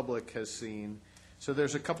that the public has seen. So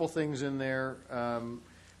there's a couple things in there.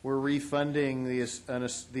 We're refunding the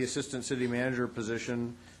assistant city manager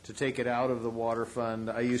position to take it out of the water fund.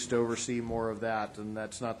 I used to oversee more of that, and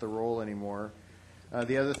that's not the role anymore.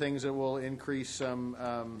 The other things that will increase some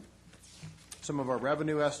of our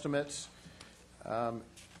revenue estimates.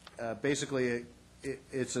 Basically,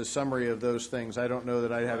 it's a summary of those things. I don't know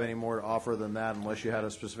that I have any more to offer than that unless you had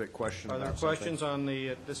a specific question Are about there something. questions on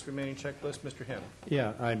this remaining checklist? Mr. Him?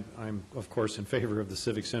 Yeah, I'm of course in favor of the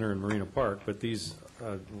Civic Center and Marina Park, but these,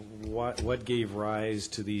 what gave rise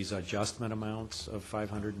to these adjustment amounts of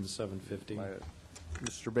 500 and 750?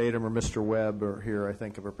 Mr. Badum or Mr. Webb are here, I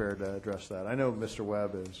think, are prepared to address that. I know Mr.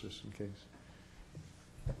 Webb is, just in case.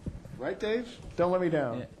 Right, Dave? Don't let me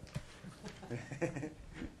down.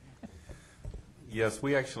 Yes,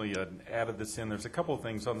 we actually added this in. There's a couple of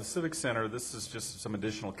things. On the Civic Center, this is just some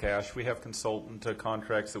additional cash. We have consultant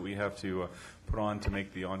contracts that we have to put on to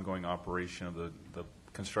make the ongoing operation of the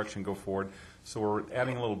construction go forward. So we're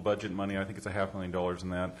adding a little budget money. I think it's $500,000 in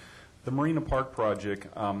that. The Marina Park project,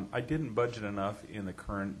 I didn't budget enough in the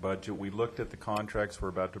current budget. We looked at the contracts. We're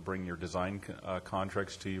about to bring your design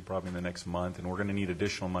contracts to you probably in the next month, and we're going to need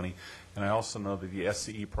additional money. And I also know that the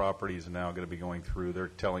SCE properties are now going to be going through. They're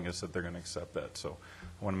telling us that they're going to accept that. So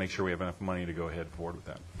I want to make sure we have enough money to go ahead forward with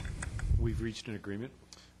that. We've reached an agreement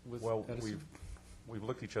with Well, Edison? we've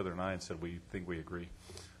looked each other in the eye and said we think we agree.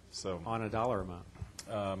 So On a dollar amount?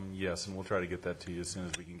 Yes, and we'll try to get that to you as soon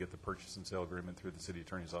as we can get the purchase and sale agreement through the city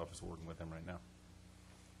attorney's office. We're working with them right now.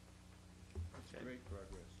 Great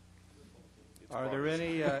progress. Are there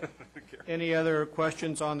any other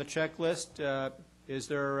questions on the checklist? Is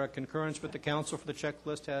there concurrence with the council for the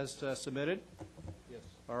checklist as submitted? Yes.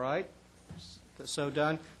 All right. So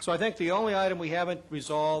done. So I think the only item we haven't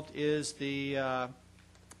resolved is the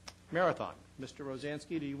marathon. Mr.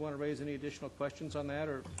 Rosansky, do you want to raise any additional questions on that?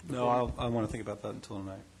 Or No, I want to think about that until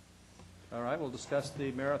tonight. All right, we'll discuss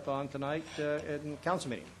the marathon tonight in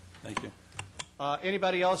council meeting. Thank you.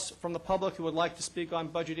 Anybody else from the public who would like to speak on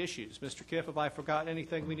budget issues? Mr. Kiff, have I forgotten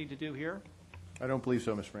anything we need to do here? I don't believe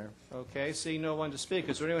so, Mr. Mayor. Okay, seeing no one to speak.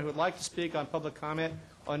 Is there anyone who would like to speak on public comment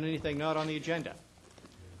on anything not on the agenda?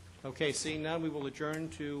 Okay, seeing none, we will adjourn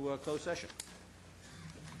to closed session.